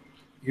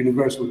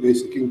universal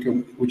basic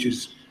income, which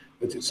is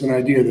that it's an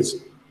idea that's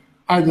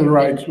either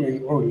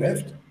right-wing or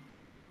left,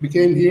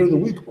 became here the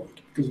weak point,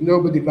 because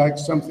nobody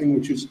likes something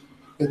which is,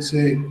 let's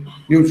say,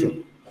 neutral.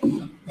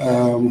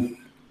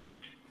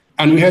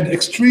 And we had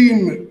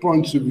extreme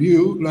points of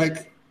view,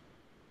 like,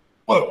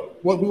 well,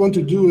 what we want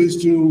to do is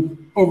to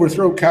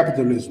overthrow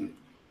capitalism.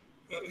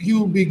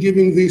 You'll be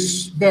giving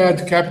this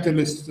bad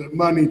capitalist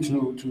money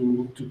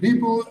to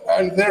people,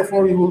 and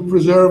therefore you will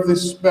preserve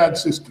this bad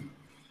system.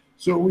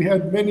 So we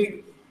had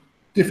many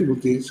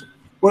difficulties.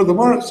 Well, there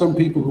were some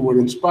people who were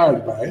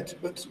inspired by it,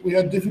 but we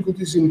had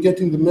difficulties in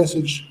getting the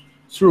message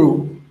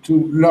through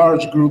to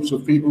large groups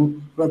of people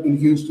who have been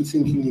used to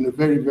thinking in a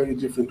very, very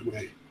different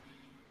way.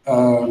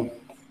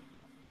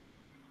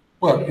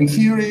 Well, in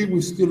theory, we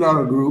still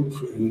are a group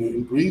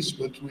in Greece,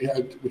 but we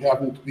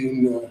haven't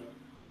been.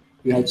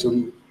 We had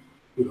some.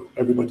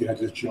 Everybody had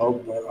his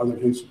job, other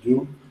things to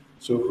do.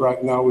 So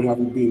right now we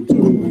haven't been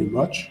doing very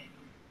much.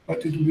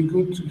 But it would be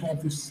good to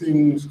have this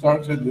thing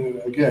started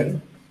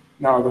again,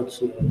 now that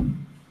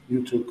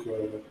you took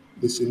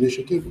this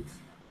initiative,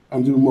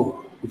 and do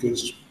more.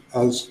 Because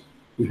as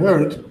we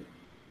heard,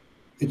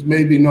 it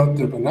may be not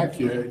the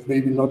panacea, it may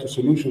be not a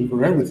solution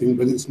for everything,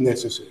 but it's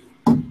necessary.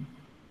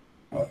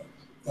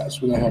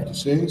 That's what I have to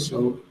say.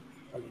 So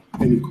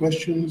any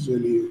questions,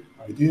 any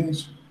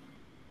ideas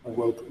are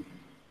welcome.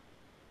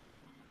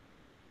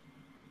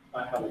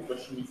 I have a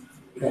question.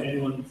 If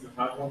anyone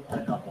has one, I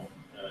have one.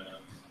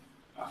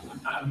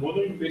 I'm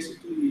wondering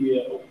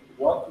basically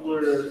what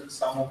were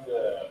some of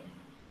the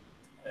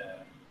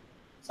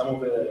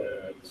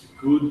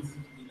good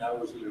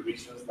in-house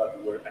reasons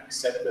that were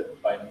accepted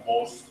by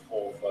most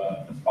of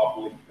the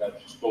public that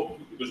you spoke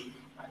to, because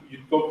you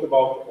talked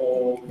about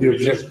all the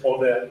reasons, all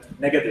the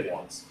negative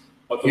ones,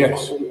 but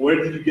yes. Where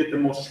did you get the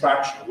most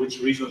traction? Which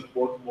reasons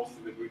worked most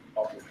to the Greek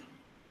public?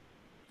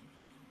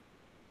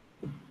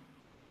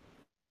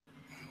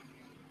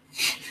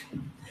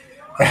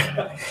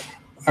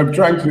 I'm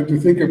trying to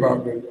think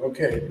about them.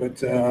 Okay,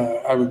 but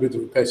I'm a bit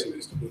of a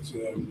pessimist. But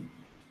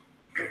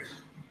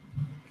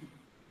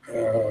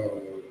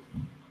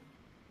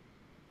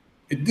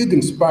it did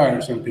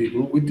inspire some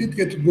people. We did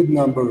get a good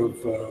number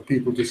of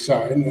people to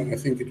sign. I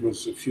think it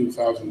was a few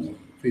thousand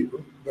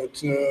people.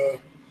 But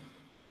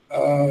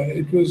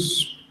it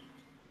was.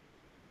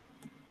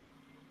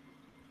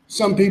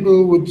 Some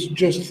people would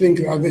just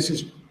think, oh, this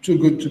is too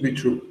good to be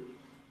true.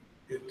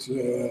 It's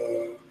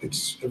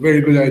a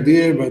very good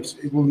idea, but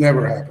it will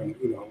never happen.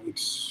 You know,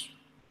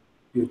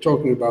 you're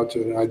talking about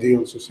an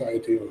ideal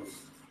society or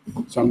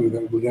something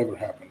that will never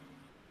happen.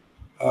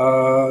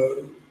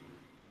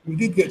 We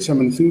did get some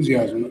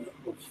enthusiasm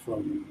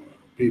from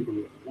people.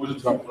 Was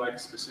it from like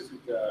specific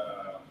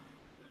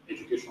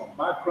educational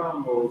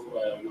background, or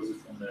was it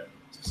from a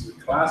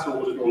specific class, or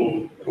was it all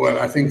over? Well,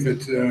 I think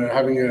that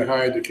having a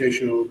high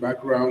educational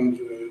background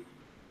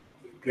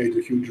played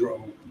a huge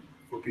role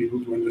for people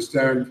to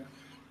understand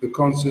the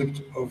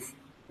concept of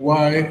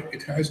why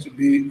it has to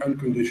be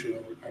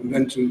unconditional, and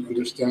then to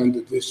understand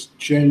that this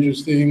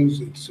changes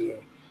things. It's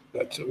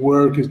that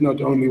work is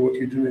not only what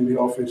you do in the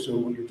office or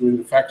what you do in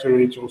the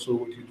factory, it's also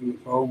what you do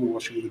at home,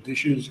 washing the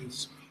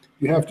dishes.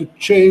 You have to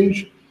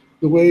change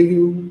the way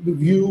you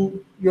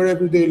view your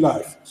everyday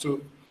life.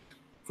 So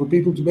for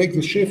people to make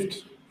the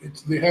shift,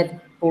 they have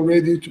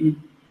already to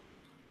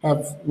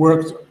have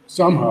worked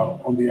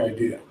somehow on the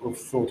idea or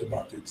thought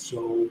about it.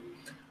 So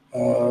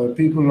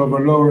people of a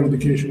lower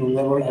educational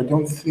level, I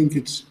don't think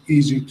it's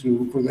easy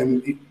for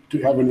them to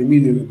have an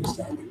immediate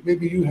understanding.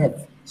 Maybe you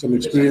have some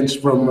experience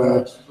from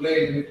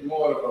explain a bit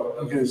more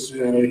about because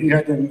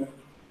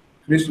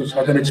Christos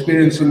had an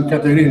experience in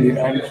Katerini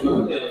and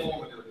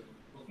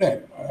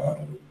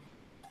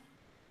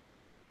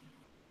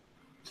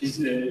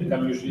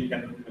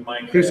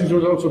Christos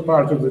was also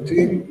part of the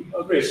team.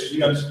 Oh, great. If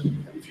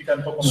you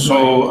can talk on so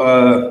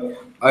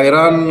I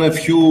ran a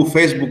few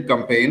Facebook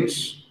campaigns,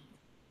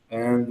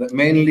 and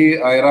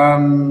mainly I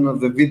ran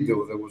the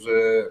video. There was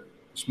a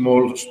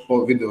small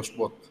video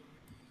spot,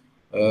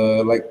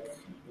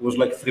 it was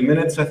like 3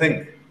 minutes, I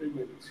think,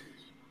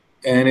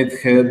 and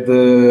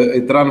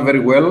it ran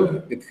very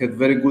well. It had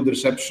very good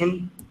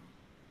reception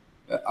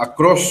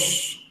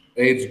across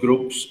age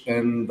groups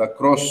and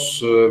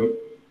across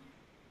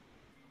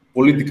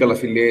political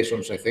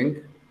affiliations, I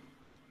think.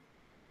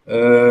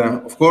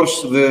 Of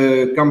course,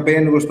 the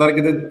campaign was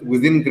targeted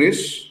within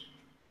Greece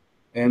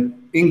and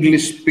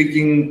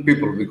English-speaking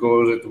people,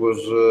 because it was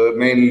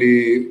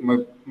mainly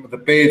the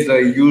page I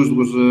used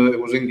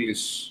was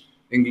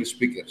English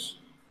speakers.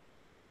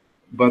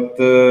 But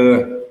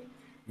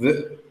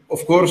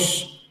of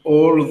course,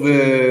 all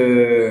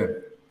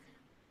the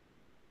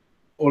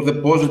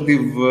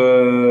positive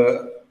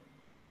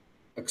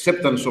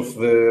acceptance of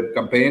the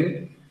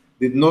campaign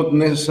did not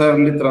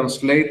necessarily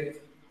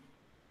translate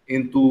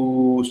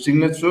into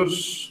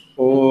signatures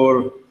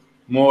or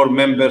more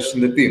members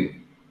in the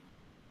team.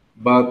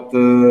 But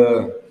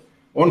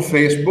on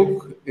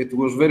Facebook, it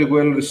was very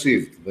well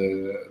received,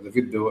 the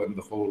video and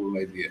the whole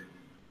idea.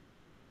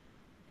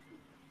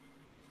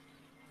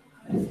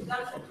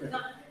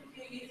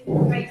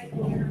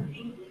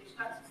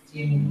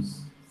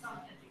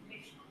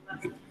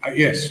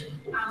 Yes.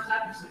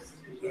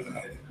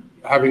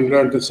 Having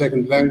learned the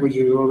second language,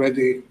 you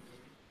already.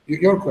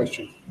 Your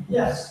question.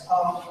 Yes.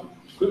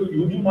 Would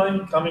you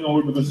mind coming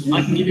over, because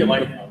I can give you a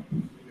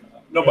microphone.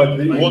 No, but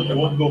it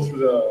won't go through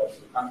the.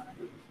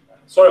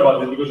 Sorry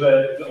about that, because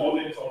the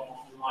audience are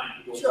online.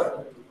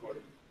 Sure.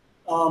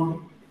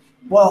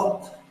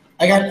 Well,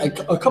 I got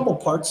a couple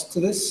parts to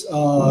this.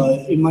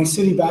 In my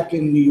city back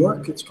in New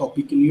York, it's called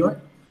Beacon, New York.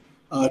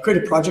 I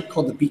created a project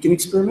called the Beacon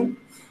Experiment.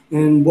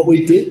 And what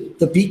we did,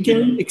 the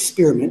Beacon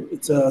Experiment,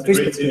 it's a Facebook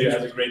great city. page.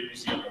 It has a great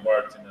museum of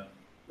art.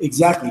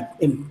 Exactly.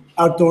 And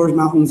outdoors,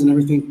 mountains and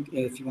everything,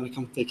 if you want to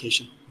come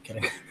vacation. I'm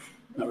kidding.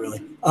 Not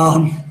really.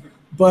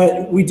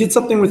 But we did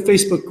something with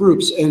Facebook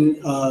groups. And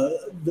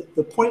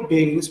the point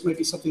being, this might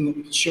be something that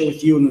we could share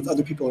with you and with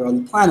other people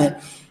around the planet,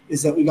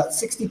 is that we got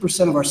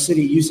 60% of our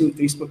city using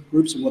Facebook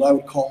groups in what I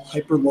would call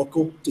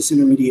hyper-local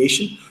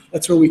disintermediation.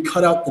 That's where we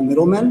cut out the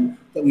middlemen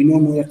that we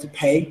normally have to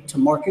pay to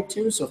market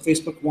to. So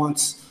Facebook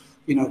wants,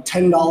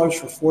 $10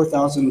 for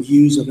 4,000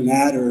 views of an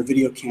ad or a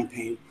video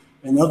campaign.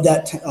 And of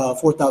that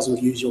 4,000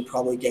 views, you'll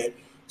probably get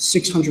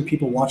 600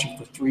 people watching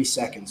for 3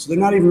 seconds. So they're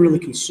not even really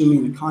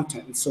consuming the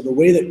content. And so the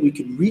way that we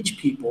could reach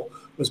people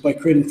was by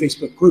creating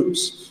Facebook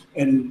groups.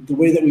 And the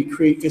way that we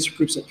create Facebook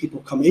groups that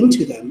people come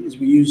into them is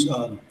we use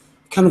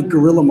kind of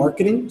guerrilla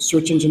marketing,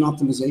 search engine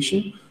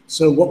optimization.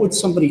 So what would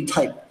somebody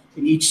type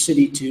in each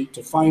city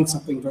to find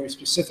something very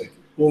specific?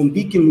 Well, in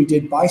Beacon, we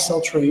did buy, sell,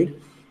 trade.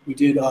 We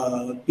did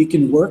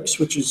Beacon Works,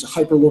 which is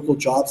hyper-local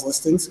jobs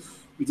listings.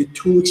 We did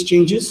tool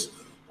exchanges.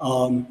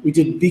 We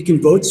did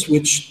Beacon Votes,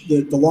 which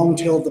the long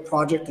tail of the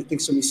project, I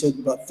think somebody said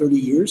about 30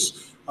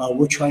 years.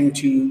 We're trying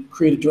to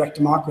create a direct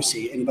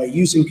democracy. And by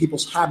using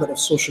people's habit of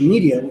social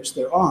media, which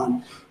they're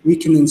on, we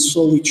can then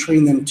slowly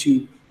train them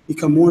to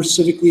become more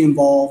civically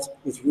involved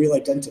with real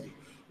identity.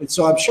 And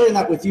so I'm sharing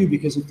that with you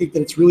because I think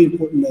that it's really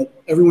important that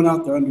everyone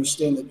out there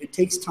understand that it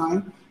takes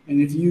time. And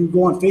if you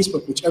go on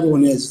Facebook, which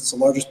everyone is, it's the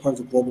largest part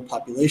of the global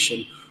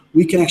population,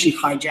 we can actually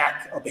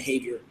hijack a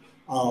behavior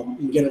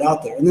and get it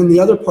out there. And then the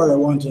other part I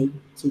wanted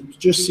to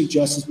just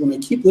suggest is when I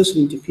keep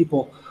listening to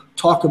people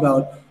talk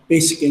about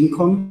basic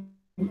income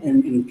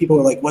and people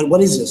are like,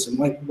 what is this? And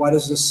why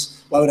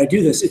would I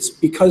do this? It's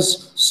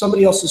because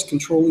somebody else is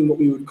controlling what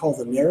we would call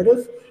the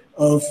narrative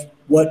of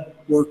what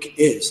work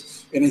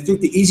is. And I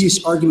think the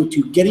easiest argument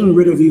to getting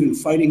rid of even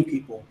fighting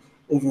people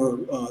over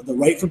the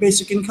right for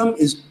basic income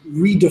is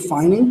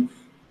redefining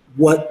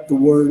what the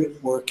word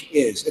work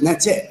is, and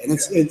that's it.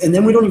 And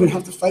then we don't even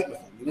have to fight with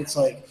them. And it's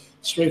like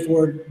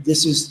straightforward.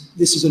 This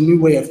is a new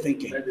way of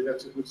thinking. Maybe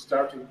that's a good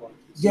starting point.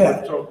 Instead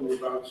of talking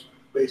about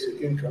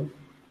basic income,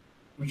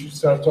 we should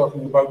start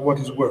talking about what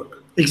is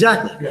work.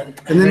 Exactly. Yeah.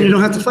 And then you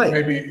don't have to fight.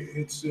 Maybe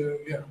it's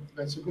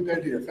that's a good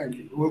idea. Thank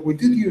you. We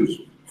did use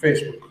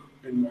Facebook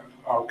in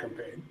our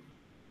campaign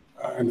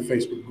and the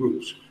Facebook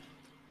groups.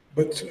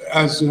 But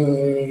as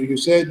you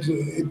said,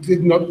 it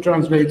did not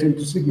translate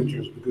into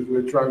signatures because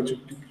we're trying to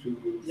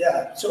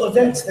yeah, so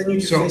events, then you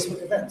do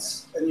Facebook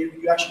events, and you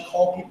actually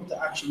call people to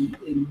action.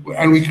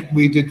 And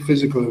we did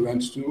physical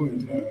events too in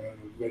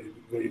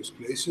various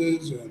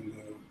places.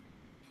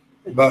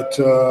 But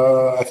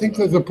I think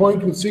that the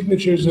point with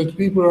signatures is that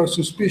people are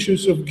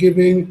suspicious of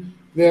giving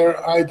their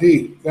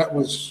ID. That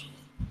was,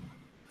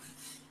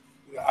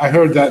 I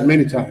heard that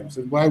many times.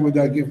 And why would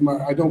I give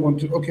I don't want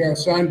to, okay, I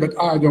signed, but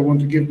I don't want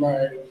to give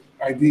my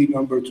ID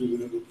number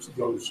to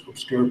those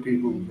obscure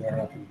people who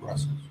are up in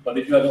Brussels. But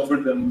if you had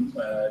offered them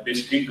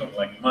basic income,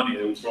 like money,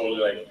 they would probably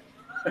like.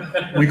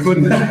 we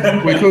couldn't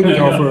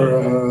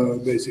offer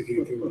basic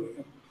income.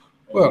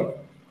 Well,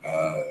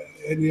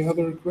 any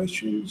other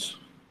questions?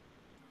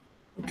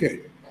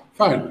 Okay,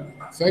 fine.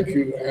 Thank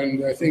you.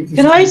 And I think.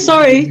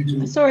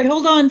 Sorry,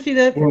 hold on,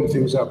 Philip. Warm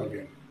things up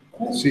again.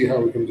 Let's see how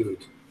we can do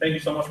it. Thank you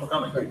so much for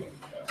coming. Thank you.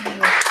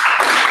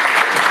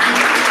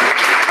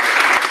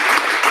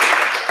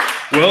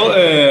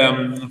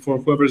 Well, for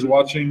whoever is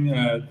watching,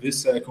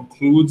 this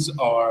concludes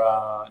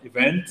our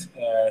event.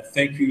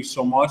 Thank you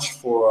so much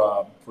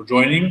for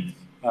joining.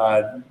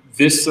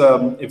 This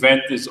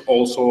event is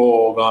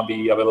also going to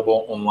be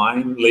available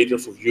online later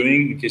for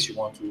viewing in case you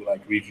want to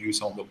review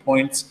some of the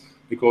points,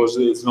 because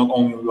it's not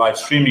only live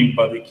streaming,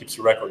 but it keeps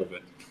a record of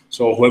it.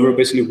 So whoever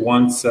basically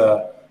wants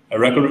a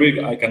record of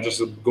it, I can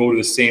just go to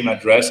the same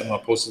address. I'm going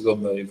to post it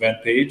on the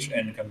event page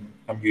and can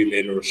come view it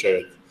later or share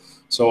it.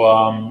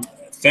 So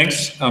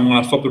thanks. I'm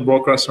going to stop the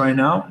broadcast right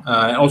now.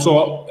 And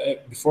also,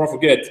 before I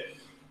forget,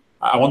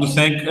 I want to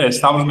thank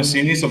Stavros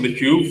Messinis of the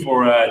Cube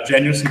for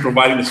generously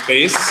providing the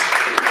space.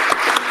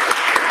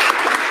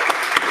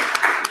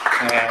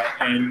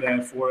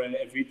 And for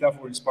Evita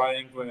for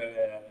inspiring with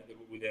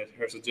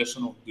her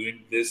suggestion of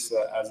doing this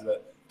as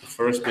the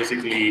first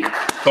basically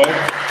talk.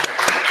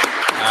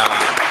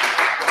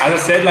 As I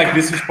said,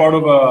 this is part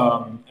of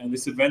and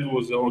this event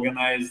was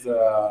organized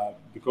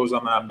because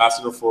I'm an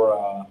ambassador for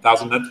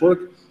 1000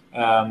 Network.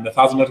 The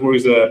 1000 Network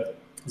is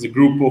a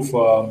group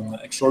of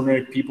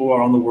extraordinary people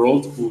around the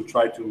world who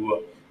try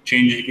to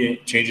change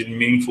it in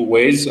meaningful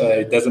ways.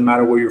 It doesn't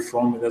matter where you're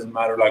from. It doesn't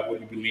matter what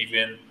you believe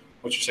in,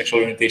 what's your sexual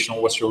orientation,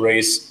 what's your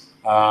race.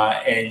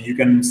 And you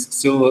can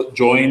still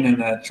join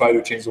and try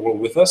to change the world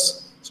with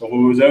us. So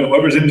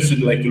whoever's interested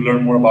to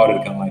learn more about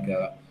it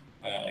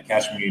can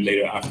catch me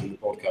later after the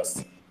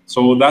podcast.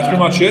 So that's pretty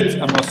much it.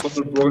 I'm going to stop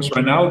the broadcast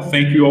right now.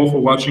 Thank you all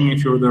for watching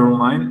if you're there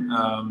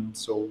online.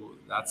 So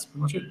that's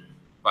pretty much it.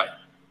 Bye.